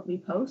cautious of what we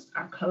post,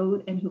 our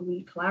code, and who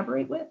we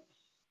collaborate with.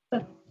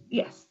 But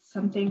yes,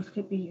 some things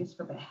could be used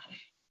for bad.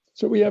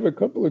 So we have a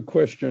couple of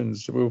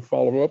questions. We'll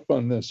follow up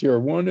on this here.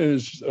 One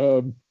is,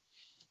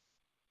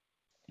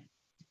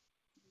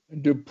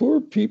 do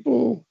poor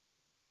people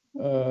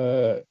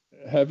have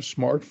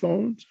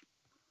smartphones?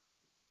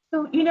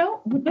 So,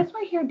 this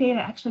right here data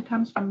actually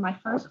comes from my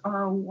first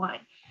R01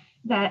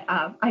 that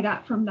I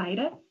got from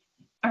NIDA,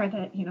 or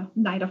that,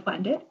 NIDA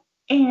funded.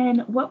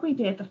 And what we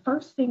did, the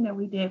first thing that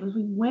we did was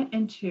we went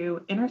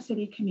into inner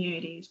city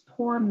communities,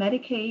 poor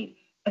Medicaid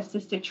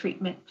assisted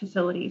treatment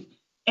facilities,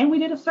 and we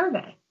did a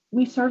survey.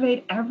 We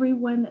surveyed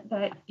everyone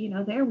that,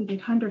 there. We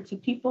did hundreds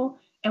of people,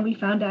 and we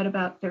found out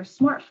about their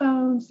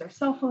smartphones, their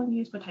cell phone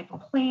use, what type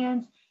of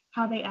plans,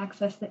 how they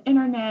access the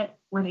internet,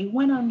 where they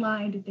went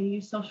online, did they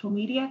use social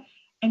media?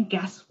 And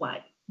guess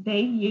what? They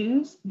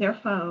use their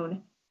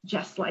phone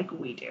just like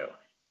we do.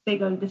 They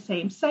go to the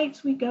same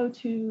sites we go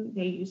to.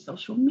 They use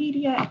social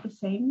media at the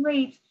same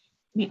rates.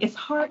 mean, it's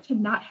hard to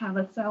not have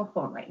a cell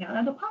phone right now.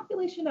 Now, the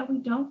population that we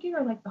don't get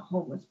are like the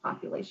homeless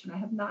population. I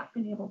have not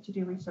been able to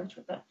do research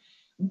with them,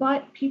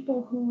 but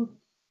people who,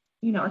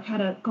 you know, are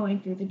kind of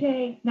going through the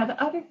day. Now,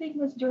 the other thing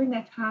was during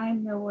that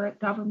time, there were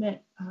government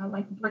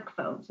like brick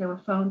phones. There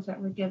were phones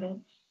that were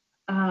given.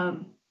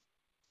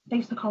 They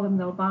used to call them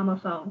the Obama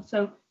phones.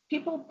 So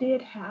people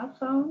did have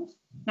phones.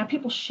 Now,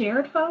 people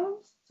shared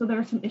phones. So there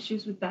are some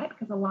issues with that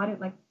because a lot of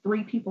like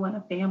 3 people in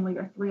a family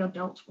or 3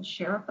 adults will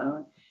share a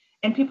phone.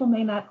 And people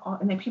may not,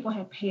 and then people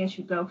have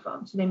pay-as-you-go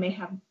phones. So they may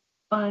have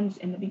funds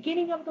in the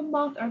beginning of the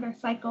month or their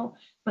cycle,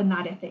 but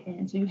not at the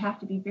end. So you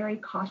have to be very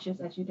cautious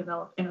as you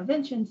develop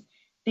interventions,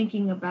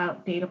 thinking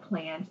about data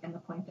plans and the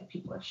point that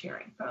people are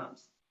sharing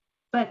phones.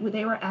 But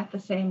they were at the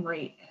same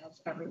rate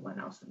as everyone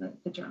else in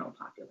the general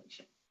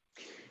population.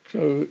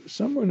 So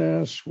someone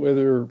asked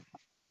whether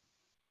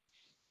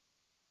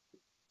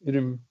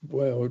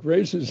it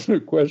raises the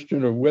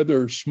question of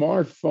whether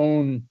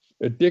smartphone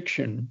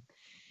addiction,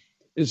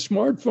 is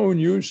smartphone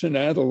use in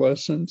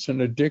adolescence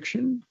an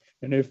addiction?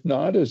 And if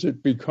not, is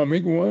it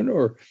becoming one?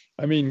 Or,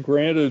 I mean,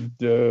 granted,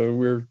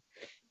 we're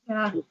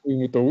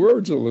talking with the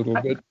words a little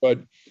bit, but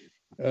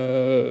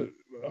how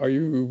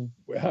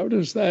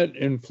does that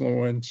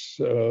influence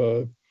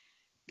the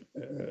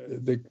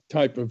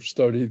type of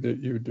study that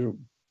you do?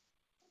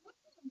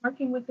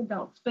 Working with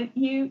adults, but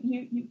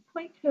you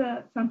point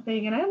to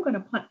something, and I'm going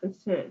to punt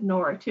this to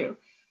Nora too,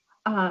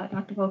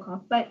 Dr.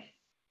 Volkow. But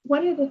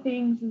one of the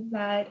things is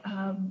that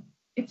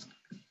it's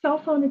cell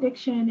phone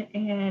addiction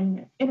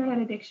and internet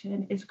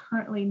addiction is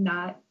currently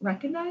not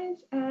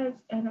recognized as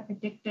an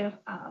addictive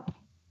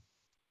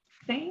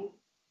thing.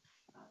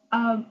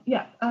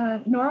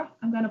 Nora,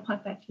 I'm going to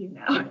punt that to you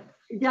now.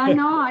 Yeah,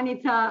 no, and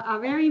it's a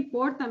very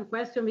important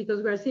question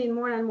because we're seeing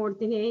more and more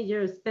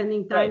teenagers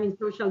spending time in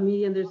social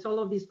media, and there's all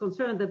of this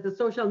concern that the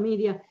social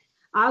media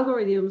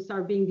algorithms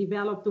are being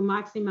developed to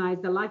maximize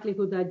the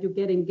likelihood that you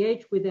get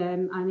engaged with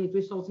them, and it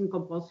results in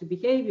compulsive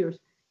behaviors.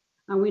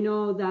 And we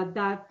know that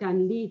that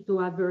can lead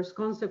to adverse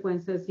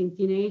consequences in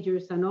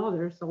teenagers and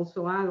others,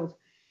 also adults.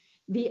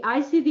 The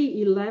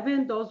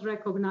ICD-11 does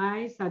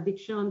recognize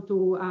addiction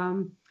to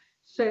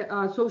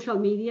social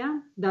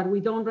media that we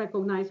don't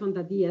recognize on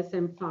the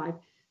DSM-5.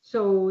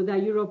 So the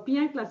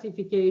European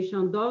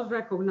classification does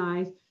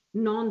recognize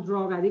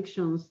non-drug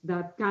addictions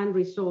that can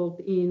result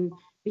in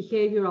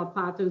behavioral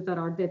patterns that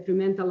are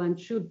detrimental and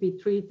should be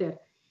treated.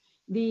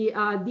 The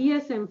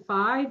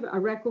DSM-5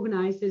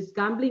 recognizes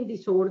gambling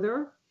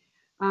disorder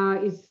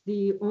is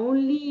the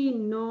only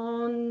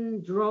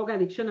non-drug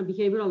addiction and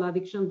behavioral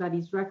addiction that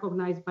is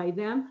recognized by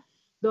them,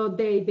 though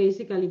they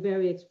basically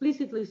very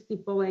explicitly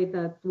stipulate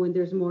that when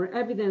there's more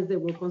evidence, they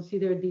will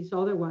consider these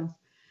other ones.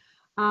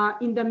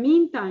 In the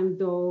meantime,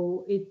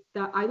 though,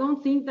 I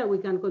don't think that we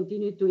can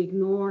continue to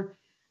ignore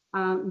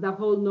the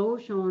whole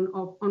notion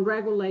of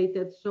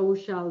unregulated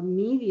social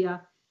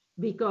media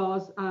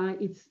because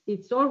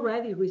it's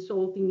already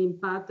resulting in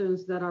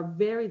patterns that are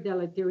very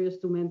deleterious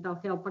to mental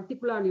health,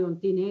 particularly on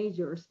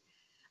teenagers.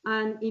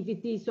 And if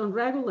it is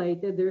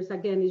unregulated,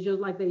 it's just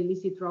like the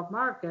illicit drug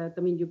market.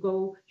 I mean,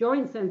 your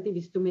incentive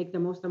is to make the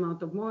most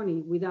amount of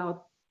money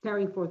without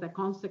caring for the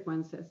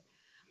consequences.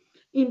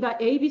 In the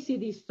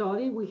ABCD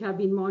study, we have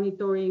been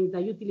monitoring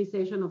the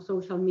utilization of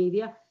social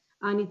media,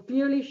 and it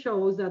clearly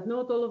shows that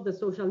not all of the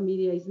social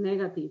media is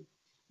negative,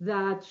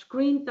 that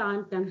screen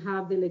time can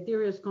have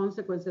deleterious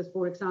consequences,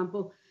 for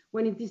example,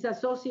 when it is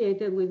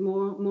associated with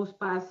most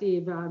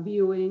passive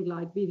viewing,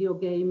 like video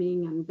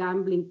gaming and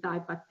gambling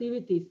type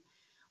activities.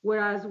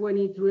 Whereas when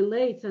it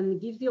relates and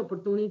gives the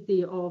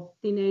opportunity of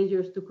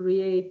teenagers to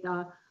create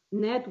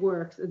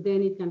networks,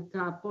 then it can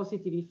have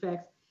positive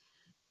effects.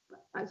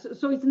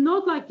 So it's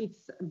not like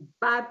it's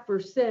bad per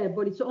se,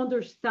 but it's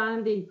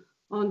understanding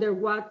under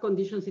what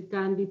conditions it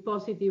can be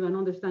positive and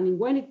understanding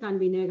when it can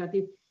be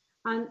negative.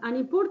 And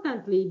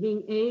importantly,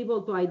 being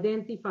able to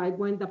identify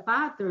when the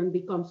pattern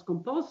becomes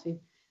compulsive.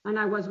 And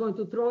I was going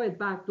to throw it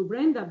back to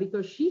Brenda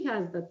because she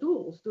has the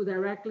tools to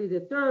directly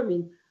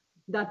determine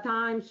the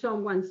time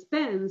someone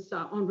spends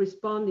on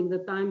responding, the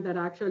time that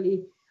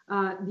actually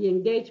the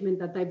engagement,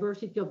 the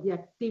diversity of the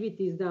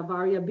activities, the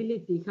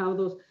variability,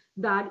 how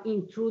that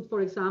intrude,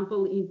 for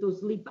example, into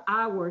sleep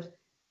hours.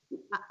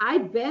 I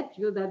bet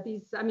you that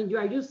you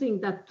are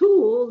using the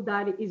tool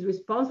that is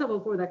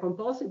responsible for the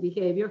compulsive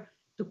behavior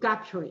to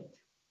capture it.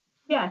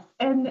 Yes,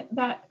 and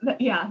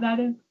that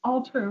is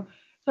all true.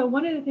 So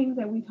one of the things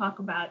that we talk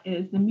about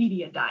is the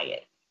media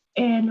diet.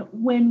 And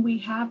when we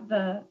have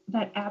that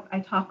app I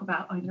talk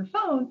about on your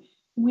phone,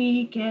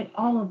 we get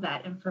all of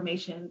that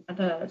information,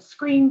 the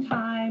screen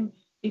time,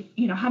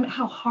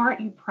 how hard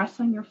you press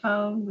on your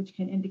phone, which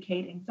can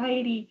indicate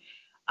anxiety,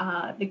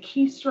 the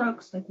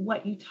keystrokes, like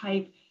what you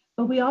type.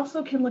 But we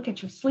also can look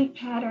at your sleep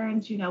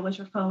patterns. Was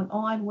your phone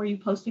on? Were you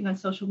posting on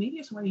social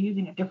media? So were you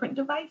using a different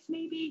device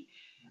maybe?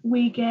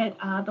 We get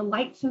the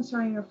light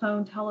sensor in your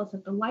phone tell us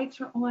if the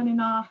lights are on and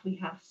off. We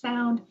have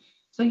sound.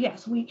 So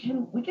yes, we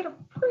get a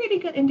pretty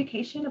good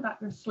indication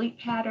about your sleep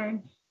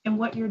pattern and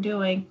what you're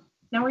doing.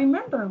 Now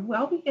remember,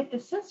 while we get the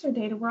sensor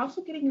data, we're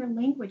also getting your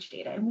language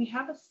data. And we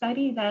have a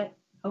study that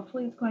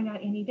hopefully it's going out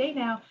any day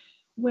now,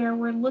 where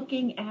we're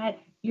looking at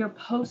your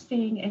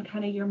posting and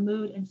kind of your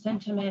mood and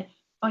sentiment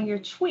on your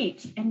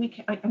tweets, and we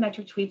can, not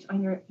your tweets,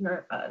 on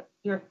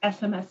your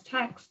SMS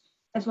text,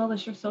 as well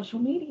as your social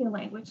media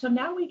language. So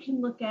now we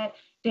can look at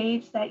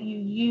days that you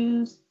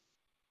use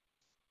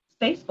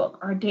Facebook,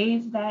 or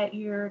days that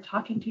you're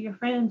talking to your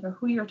friends, or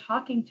who you're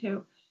talking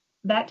to,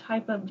 that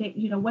type of day,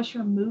 what's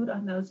your mood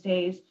on those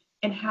days,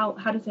 and how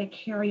does that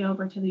carry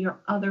over to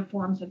your other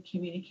forms of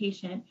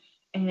communication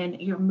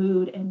and your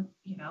mood and,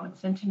 and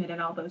sentiment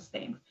and all those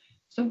things.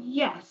 So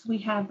yes, we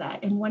have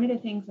that. And one of the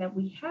things that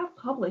we have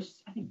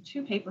published, I think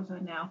 2 papers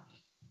on now,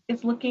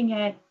 is looking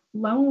at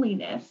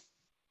loneliness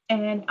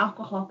and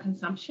alcohol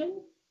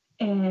consumption,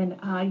 and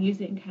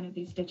using kind of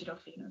these digital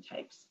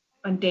phenotypes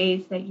on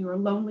days that you are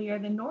lonelier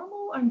than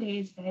normal, on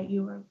days that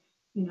you are,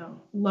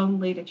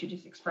 lonely, that you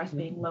just express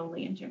being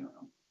lonely in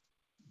general.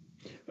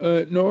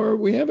 Nora,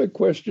 we have a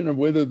question of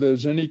whether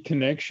there's any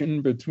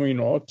connection between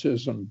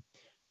autism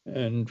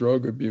and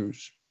drug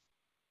abuse.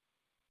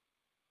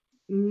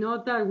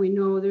 Not that we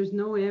know. There's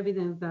no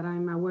evidence that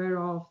I'm aware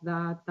of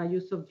that the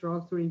use of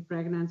drugs during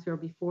pregnancy or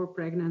before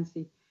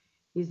pregnancy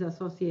is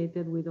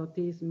associated with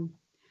autism.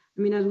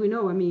 I mean, as we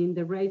know,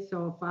 the rates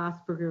of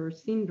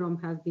Asperger's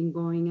syndrome has been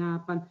going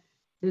up, and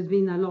there's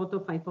been a lot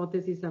of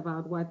hypotheses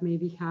about what may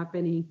be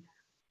happening,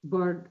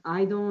 but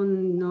I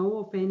don't know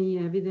of any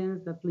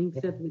evidence that links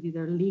it with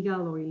either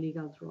legal or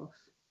illegal drugs.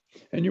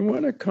 And you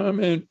want to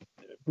comment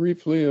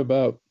briefly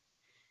about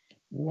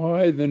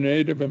why the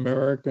Native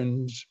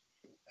Americans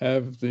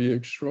have the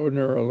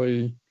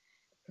extraordinarily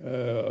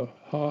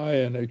high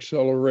and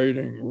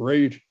accelerating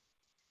rate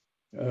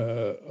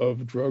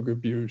of drug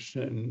abuse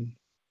and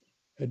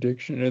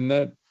addiction. In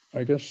that,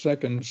 I guess,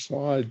 second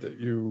slide that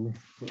you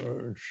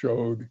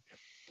showed,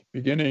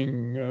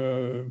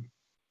 beginning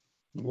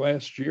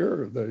last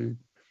year, they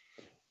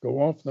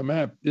go off the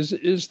map.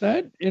 Is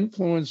that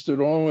influenced at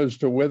all as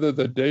to whether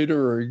the data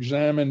are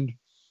examined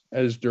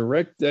as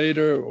direct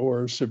data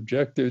or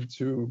subjected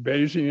to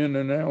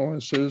Bayesian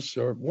analysis,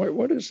 or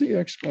what is the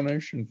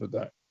explanation for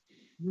that?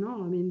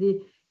 No,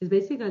 it's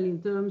basically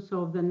in terms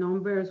of the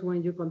numbers.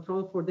 When you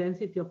control for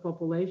density of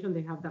population,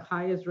 they have the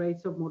highest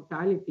rates of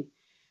mortality.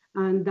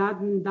 And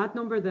that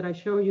number that I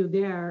show you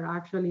there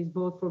actually is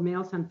both for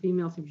males and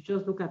females. If you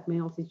just look at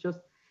males, it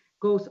just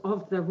goes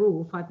off the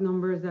roof at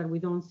numbers that we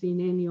don't see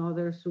in any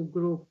other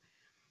subgroup.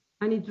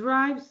 And it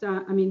drives,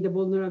 the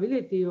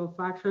vulnerability of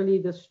actually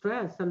the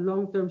stress and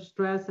long-term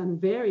stress and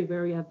very,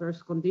 very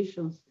adverse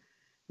conditions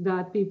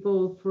that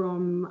people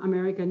from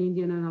American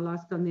Indian and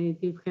Alaska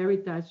Native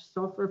heritage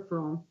suffer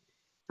from.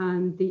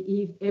 And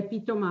it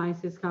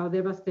epitomizes how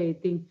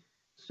devastating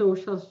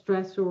social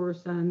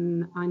stressors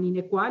and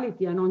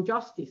inequality and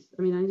injustice.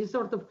 And just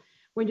sort of,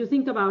 when you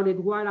think about it,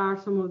 what are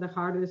some of the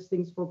hardest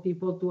things for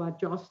people to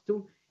adjust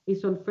to?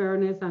 Is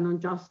unfairness and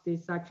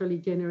injustice actually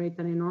generate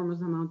an enormous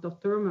amount of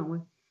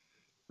turmoil.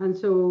 And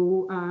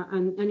so,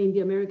 and in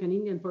the American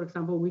Indian, for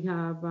example, we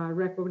have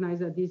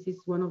recognized that this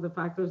is one of the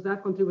factors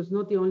that contributes,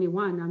 not the only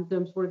one, in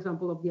terms, for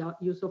example, of the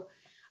use of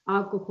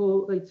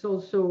alcohol. It's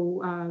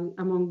also,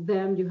 among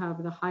them, you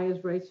have the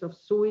highest rates of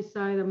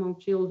suicide among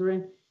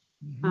children,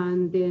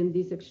 and then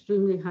these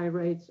extremely high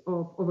rates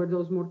of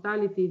overdose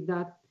mortality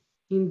that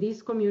in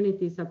these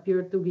communities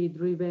appear to be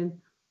driven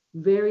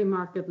very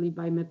markedly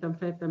by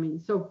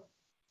methamphetamine. So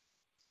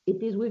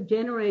it is, we've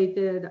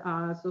generated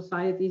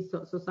societies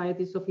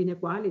of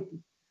inequality.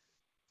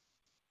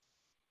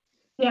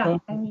 Yeah,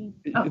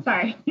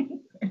 sorry.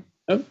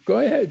 Go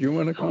ahead, you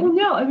want to comment?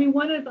 Well, no,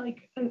 one of,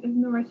 as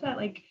Nora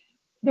said,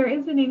 there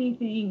isn't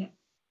anything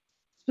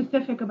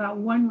specific about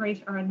one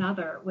race or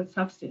another with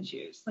substance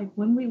use.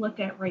 When we look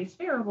at race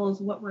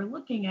variables, what we're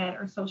looking at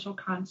are social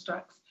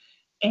constructs.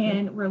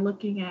 And we're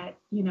looking at,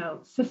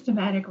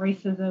 systematic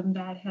racism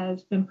that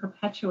has been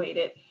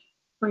perpetuated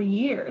for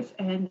years,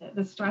 and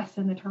the stress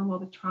and the turmoil,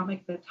 the trauma,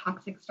 the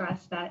toxic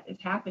stress that is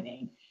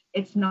happening.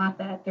 It's not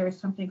that there's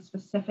something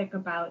specific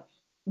about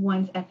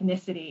one's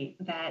ethnicity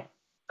that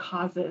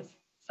causes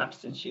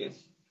substance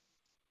use.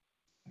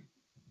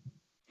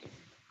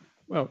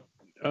 Well,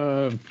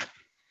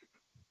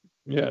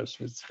 yes,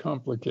 it's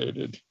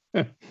complicated.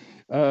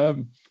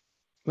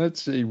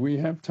 Let's see, we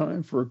have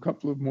time for a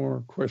couple of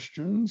more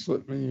questions.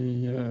 Let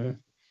me,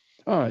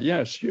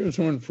 yes, here's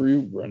one for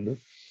you, Brenda.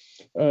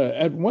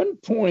 At one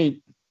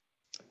point,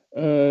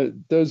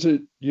 does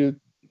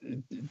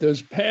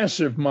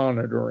passive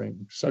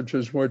monitoring, such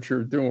as what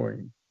you're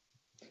doing,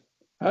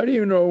 how do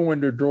you know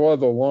when to draw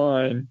the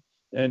line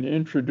and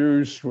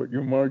introduce what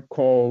you might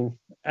call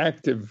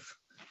active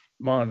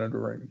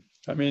monitoring?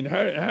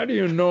 How do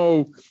you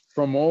know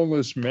from all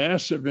this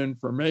massive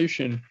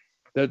information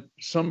that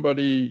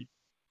somebody,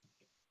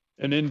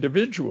 an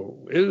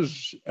individual,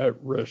 is at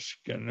risk?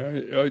 And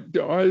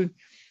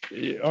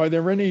are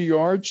there any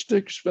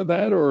yardsticks for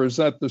that, or is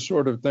that the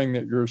sort of thing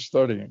that you're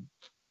studying?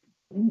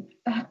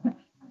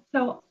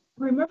 So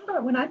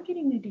remember, when I'm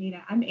getting the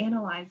data, I'm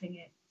analyzing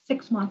it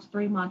 6 months,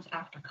 3 months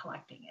after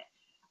collecting it.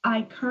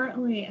 I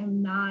currently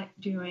am not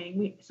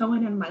doing,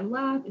 someone in my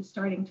lab is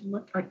starting to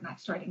look, or not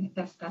starting,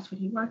 that's what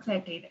he works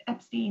at, David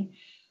Epstein,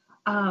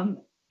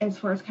 as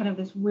far as kind of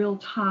this real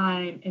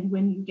time, and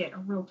when you get a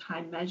real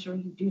time measure,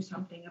 you do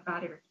something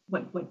about it, or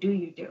what do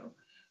you do?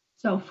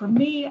 So for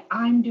me,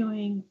 I'm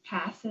doing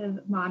passive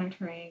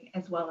monitoring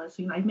as well as,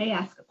 I may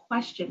ask a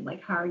question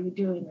like, how are you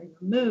doing, or your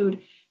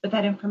mood, but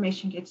that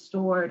information gets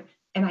stored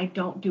and I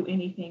don't do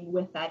anything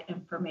with that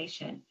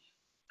information.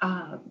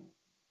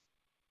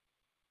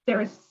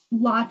 There's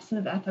lots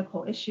of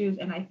ethical issues,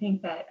 and I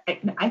think that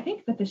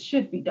this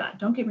should be done.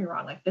 Don't get me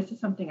wrong, like this is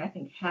something I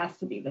think has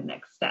to be the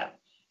next step.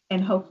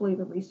 And hopefully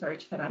the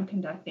research that I'm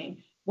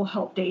conducting will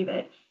help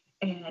David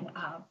and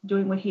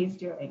doing what he's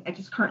doing.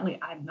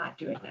 I'm not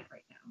doing that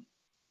right now.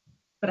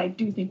 But I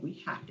do think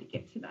we have to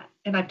get to that.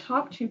 And I've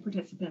talked to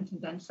participants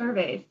and done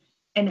surveys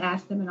and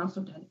asked them, and also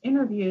done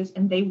interviews,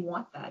 and they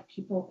want that.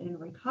 People in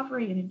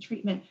recovery and in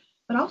treatment,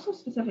 but also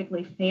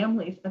specifically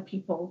families of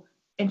people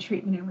in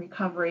treatment and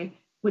recovery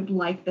would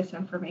like this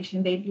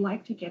information. They'd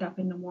like to get up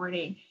in the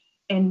morning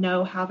and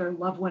know how their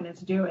loved one is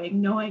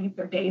doing, knowing if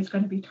their day is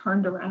going to be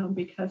turned around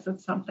because of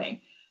something.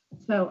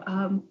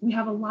 So we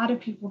have a lot of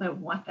people that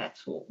want that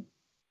tool.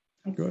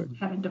 I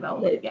haven't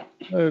developed it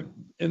yet.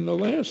 In the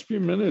last few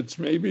minutes,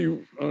 maybe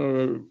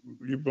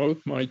you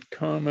both might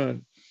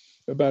comment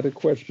about a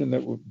question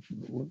that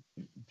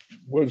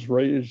was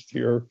raised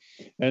here,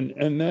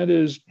 and that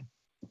is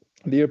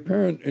the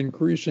apparent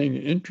increasing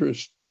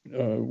interest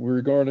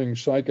regarding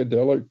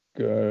psychedelic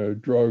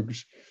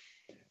drugs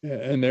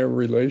and their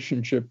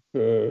relationship,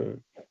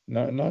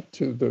 not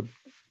to the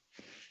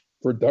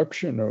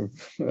production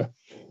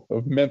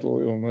of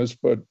mental illness,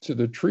 but to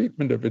the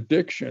treatment of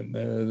addiction.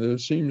 There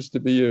seems to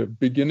be a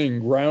beginning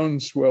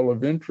groundswell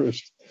of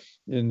interest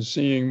in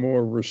seeing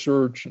more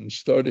research and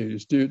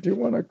studies. Do you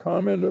want to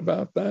comment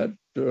about that?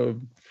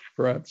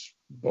 Perhaps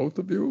both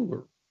of you?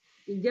 Or?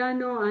 Yeah,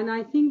 no, and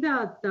I think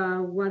that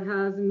what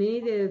has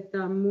made it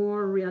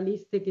more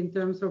realistic in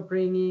terms of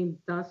bringing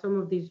some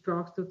of these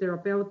drugs to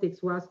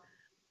therapeutics was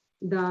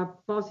the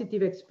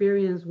positive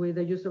experience with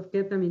the use of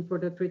ketamine for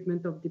the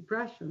treatment of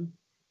depression.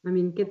 I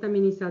mean,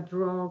 ketamine is a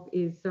drug,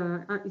 it's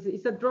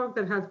a drug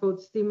that has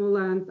both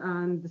stimulant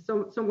and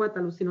somewhat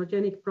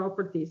hallucinogenic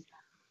properties.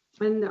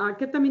 And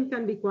ketamine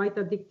can be quite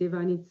addictive,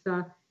 and it's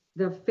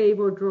the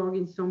favored drug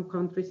in some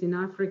countries in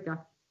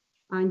Africa.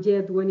 And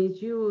yet, when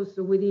it's used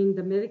within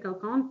the medical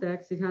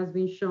context, it has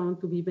been shown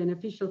to be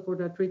beneficial for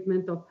the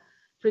treatment of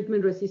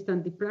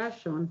treatment-resistant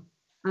depression.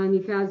 And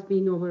it has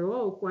been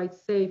overall quite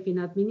safe in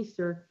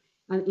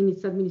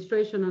its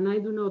administration. And I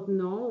do not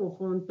know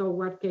of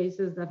untoward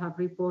cases that have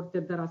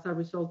reported that as a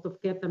result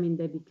of ketamine,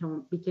 they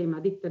became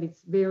addicted.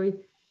 It's very,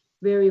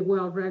 very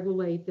well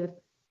regulated.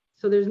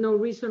 So there's no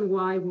reason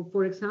why,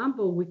 for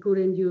example, we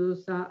couldn't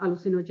use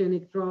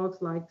hallucinogenic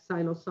drugs like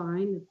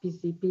psilocybin,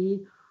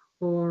 PCP,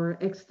 or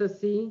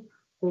ecstasy,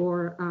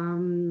 or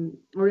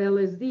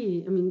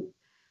LSD. I mean,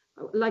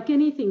 like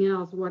anything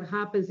else, what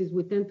happens is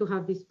we tend to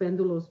have these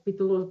pendulums.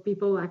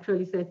 People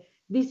actually say,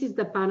 this is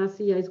the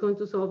panacea, it's going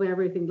to solve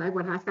everything, like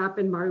what has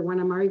happened,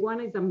 marijuana.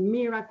 Marijuana is a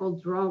miracle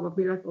drug of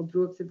miracle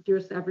drugs. It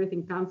cures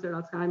everything, cancer,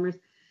 Alzheimer's,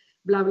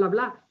 blah, blah,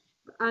 blah.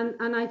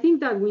 And I think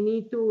that we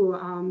need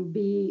to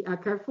be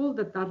careful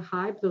that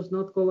hype does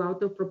not go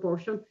out of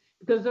proportion,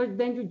 because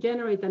then you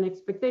generate an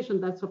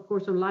expectation that's, of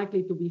course,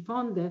 unlikely to be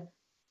funded.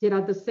 Yet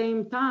at the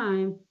same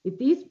time, it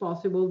is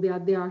possible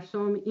that there are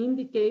some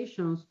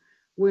indications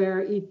where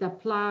it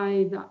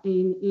applied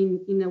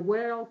in a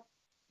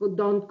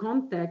well-done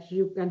context,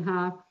 you can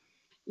have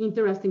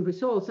interesting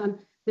results. And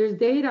there's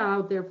data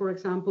out there, for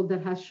example,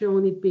 that has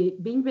shown it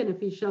being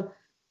beneficial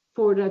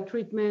for the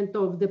treatment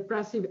of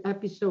depressive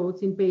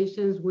episodes in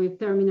patients with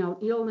terminal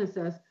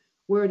illnesses,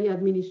 where the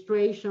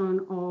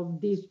administration of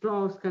these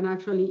drugs can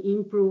actually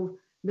improve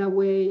the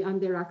way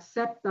and their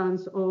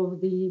acceptance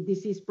of the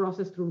disease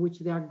process through which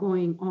they are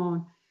going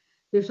on.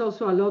 There's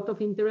also a lot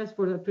of interest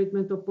for the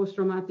treatment of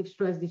post-traumatic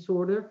stress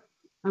disorder.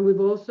 And we've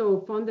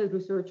also funded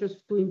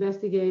researchers to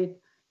investigate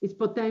its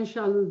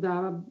potential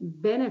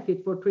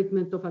benefit for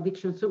treatment of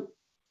addiction.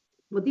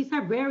 But these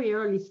are very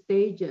early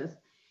stages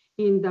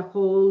in the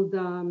whole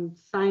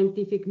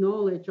scientific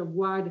knowledge of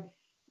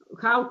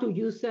how to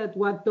use it,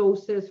 what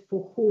doses,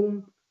 for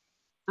whom,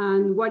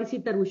 and what is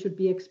it that we should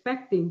be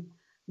expecting.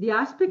 The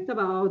aspect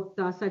about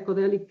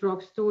psychedelic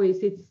drugs too is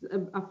it's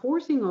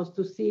forcing us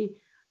to see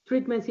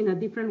treatments in a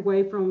different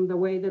way from the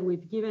way that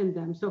we've given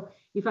them. So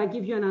if I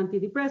give you an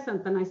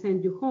antidepressant and I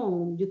send you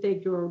home, you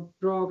take your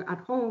drug at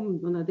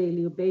home on a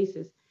daily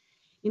basis.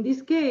 In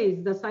this case,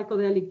 the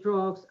psychedelic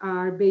drugs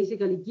are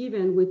basically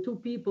given with two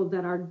people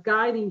that are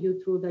guiding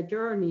you through the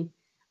journey.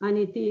 And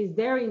it is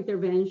their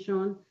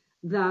intervention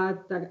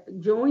that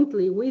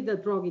jointly with the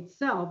drug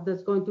itself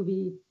that's going to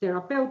be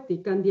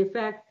therapeutic. And the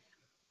effect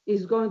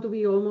is going to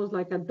be almost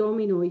like a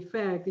domino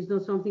effect. It's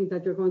not something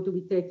that you're going to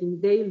be taking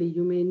daily.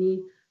 You may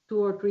need 2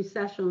 or 3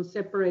 sessions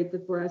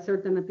separated for a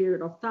certain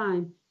period of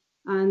time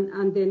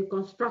and then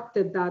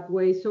constructed that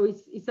way. So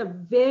it's a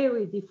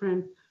very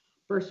different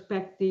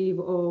perspective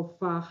of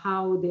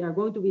how they are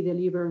going to be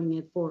delivering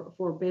it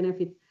for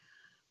benefit.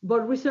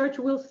 But research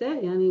will say,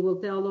 and it will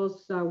tell us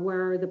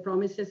where the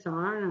promises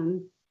are,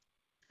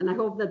 and I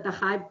hope that the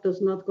hype does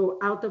not go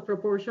out of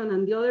proportion.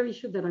 And the other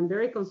issue that I'm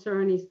very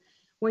concerned is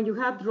when you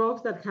have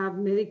drugs that have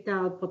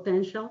medical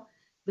potential,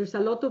 there's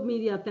a lot of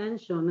media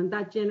attention, and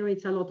that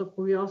generates a lot of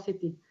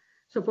curiosity.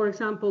 So for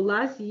example,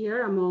 last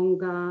year among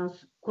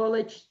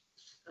college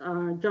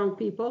young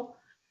people,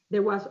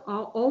 there was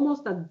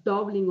almost a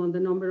doubling on the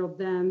number of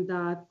them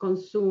that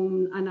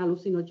consume an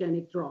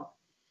hallucinogenic drug.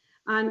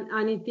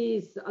 And it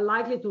is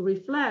likely to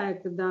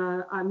reflect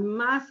the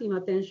massive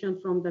attention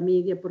from the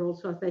media, but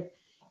also affect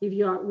if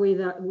you are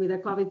with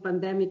a COVID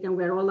pandemic and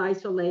we're all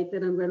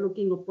isolated and we're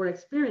looking for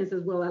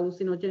experiences. Well,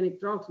 hallucinogenic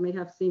drugs may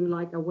have seemed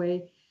like a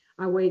way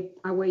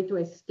to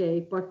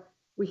escape, but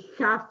we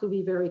have to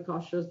be very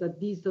cautious that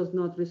this does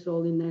not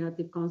result in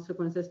negative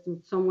consequences to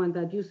someone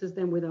that uses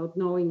them without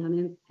knowing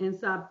and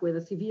ends up with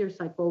a severe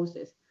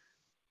psychosis.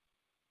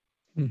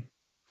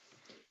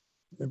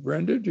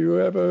 Brenda, do you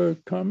have a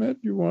comment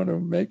you want to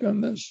make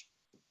on this?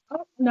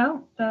 Oh,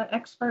 no, the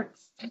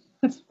experts,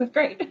 this was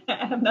great.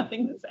 I have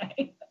nothing to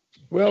say.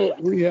 Well,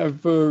 we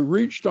have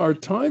reached our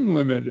time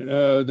limit.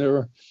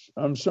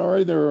 I'm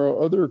sorry, there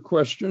are other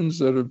questions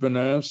that have been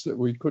asked that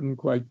we couldn't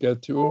quite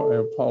get to. I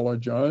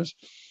apologize.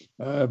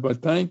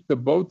 But thank the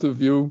both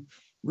of you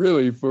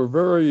really for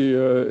very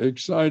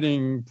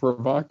exciting,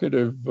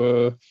 provocative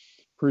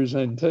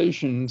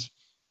presentations.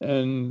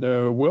 And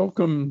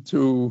welcome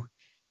to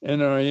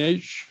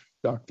NIH,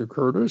 Dr.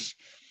 Curtis.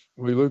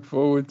 We look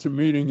forward to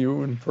meeting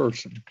you in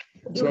person.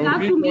 So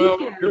meanwhile,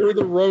 here are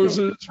the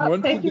roses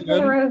once thank again. You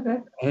for the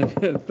roses.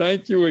 And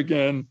thank you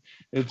again.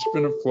 It's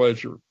been a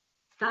pleasure.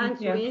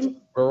 Thanks,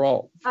 Win. We're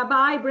all.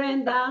 Bye-bye,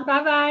 Brenda.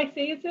 Bye-bye.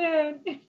 See you soon.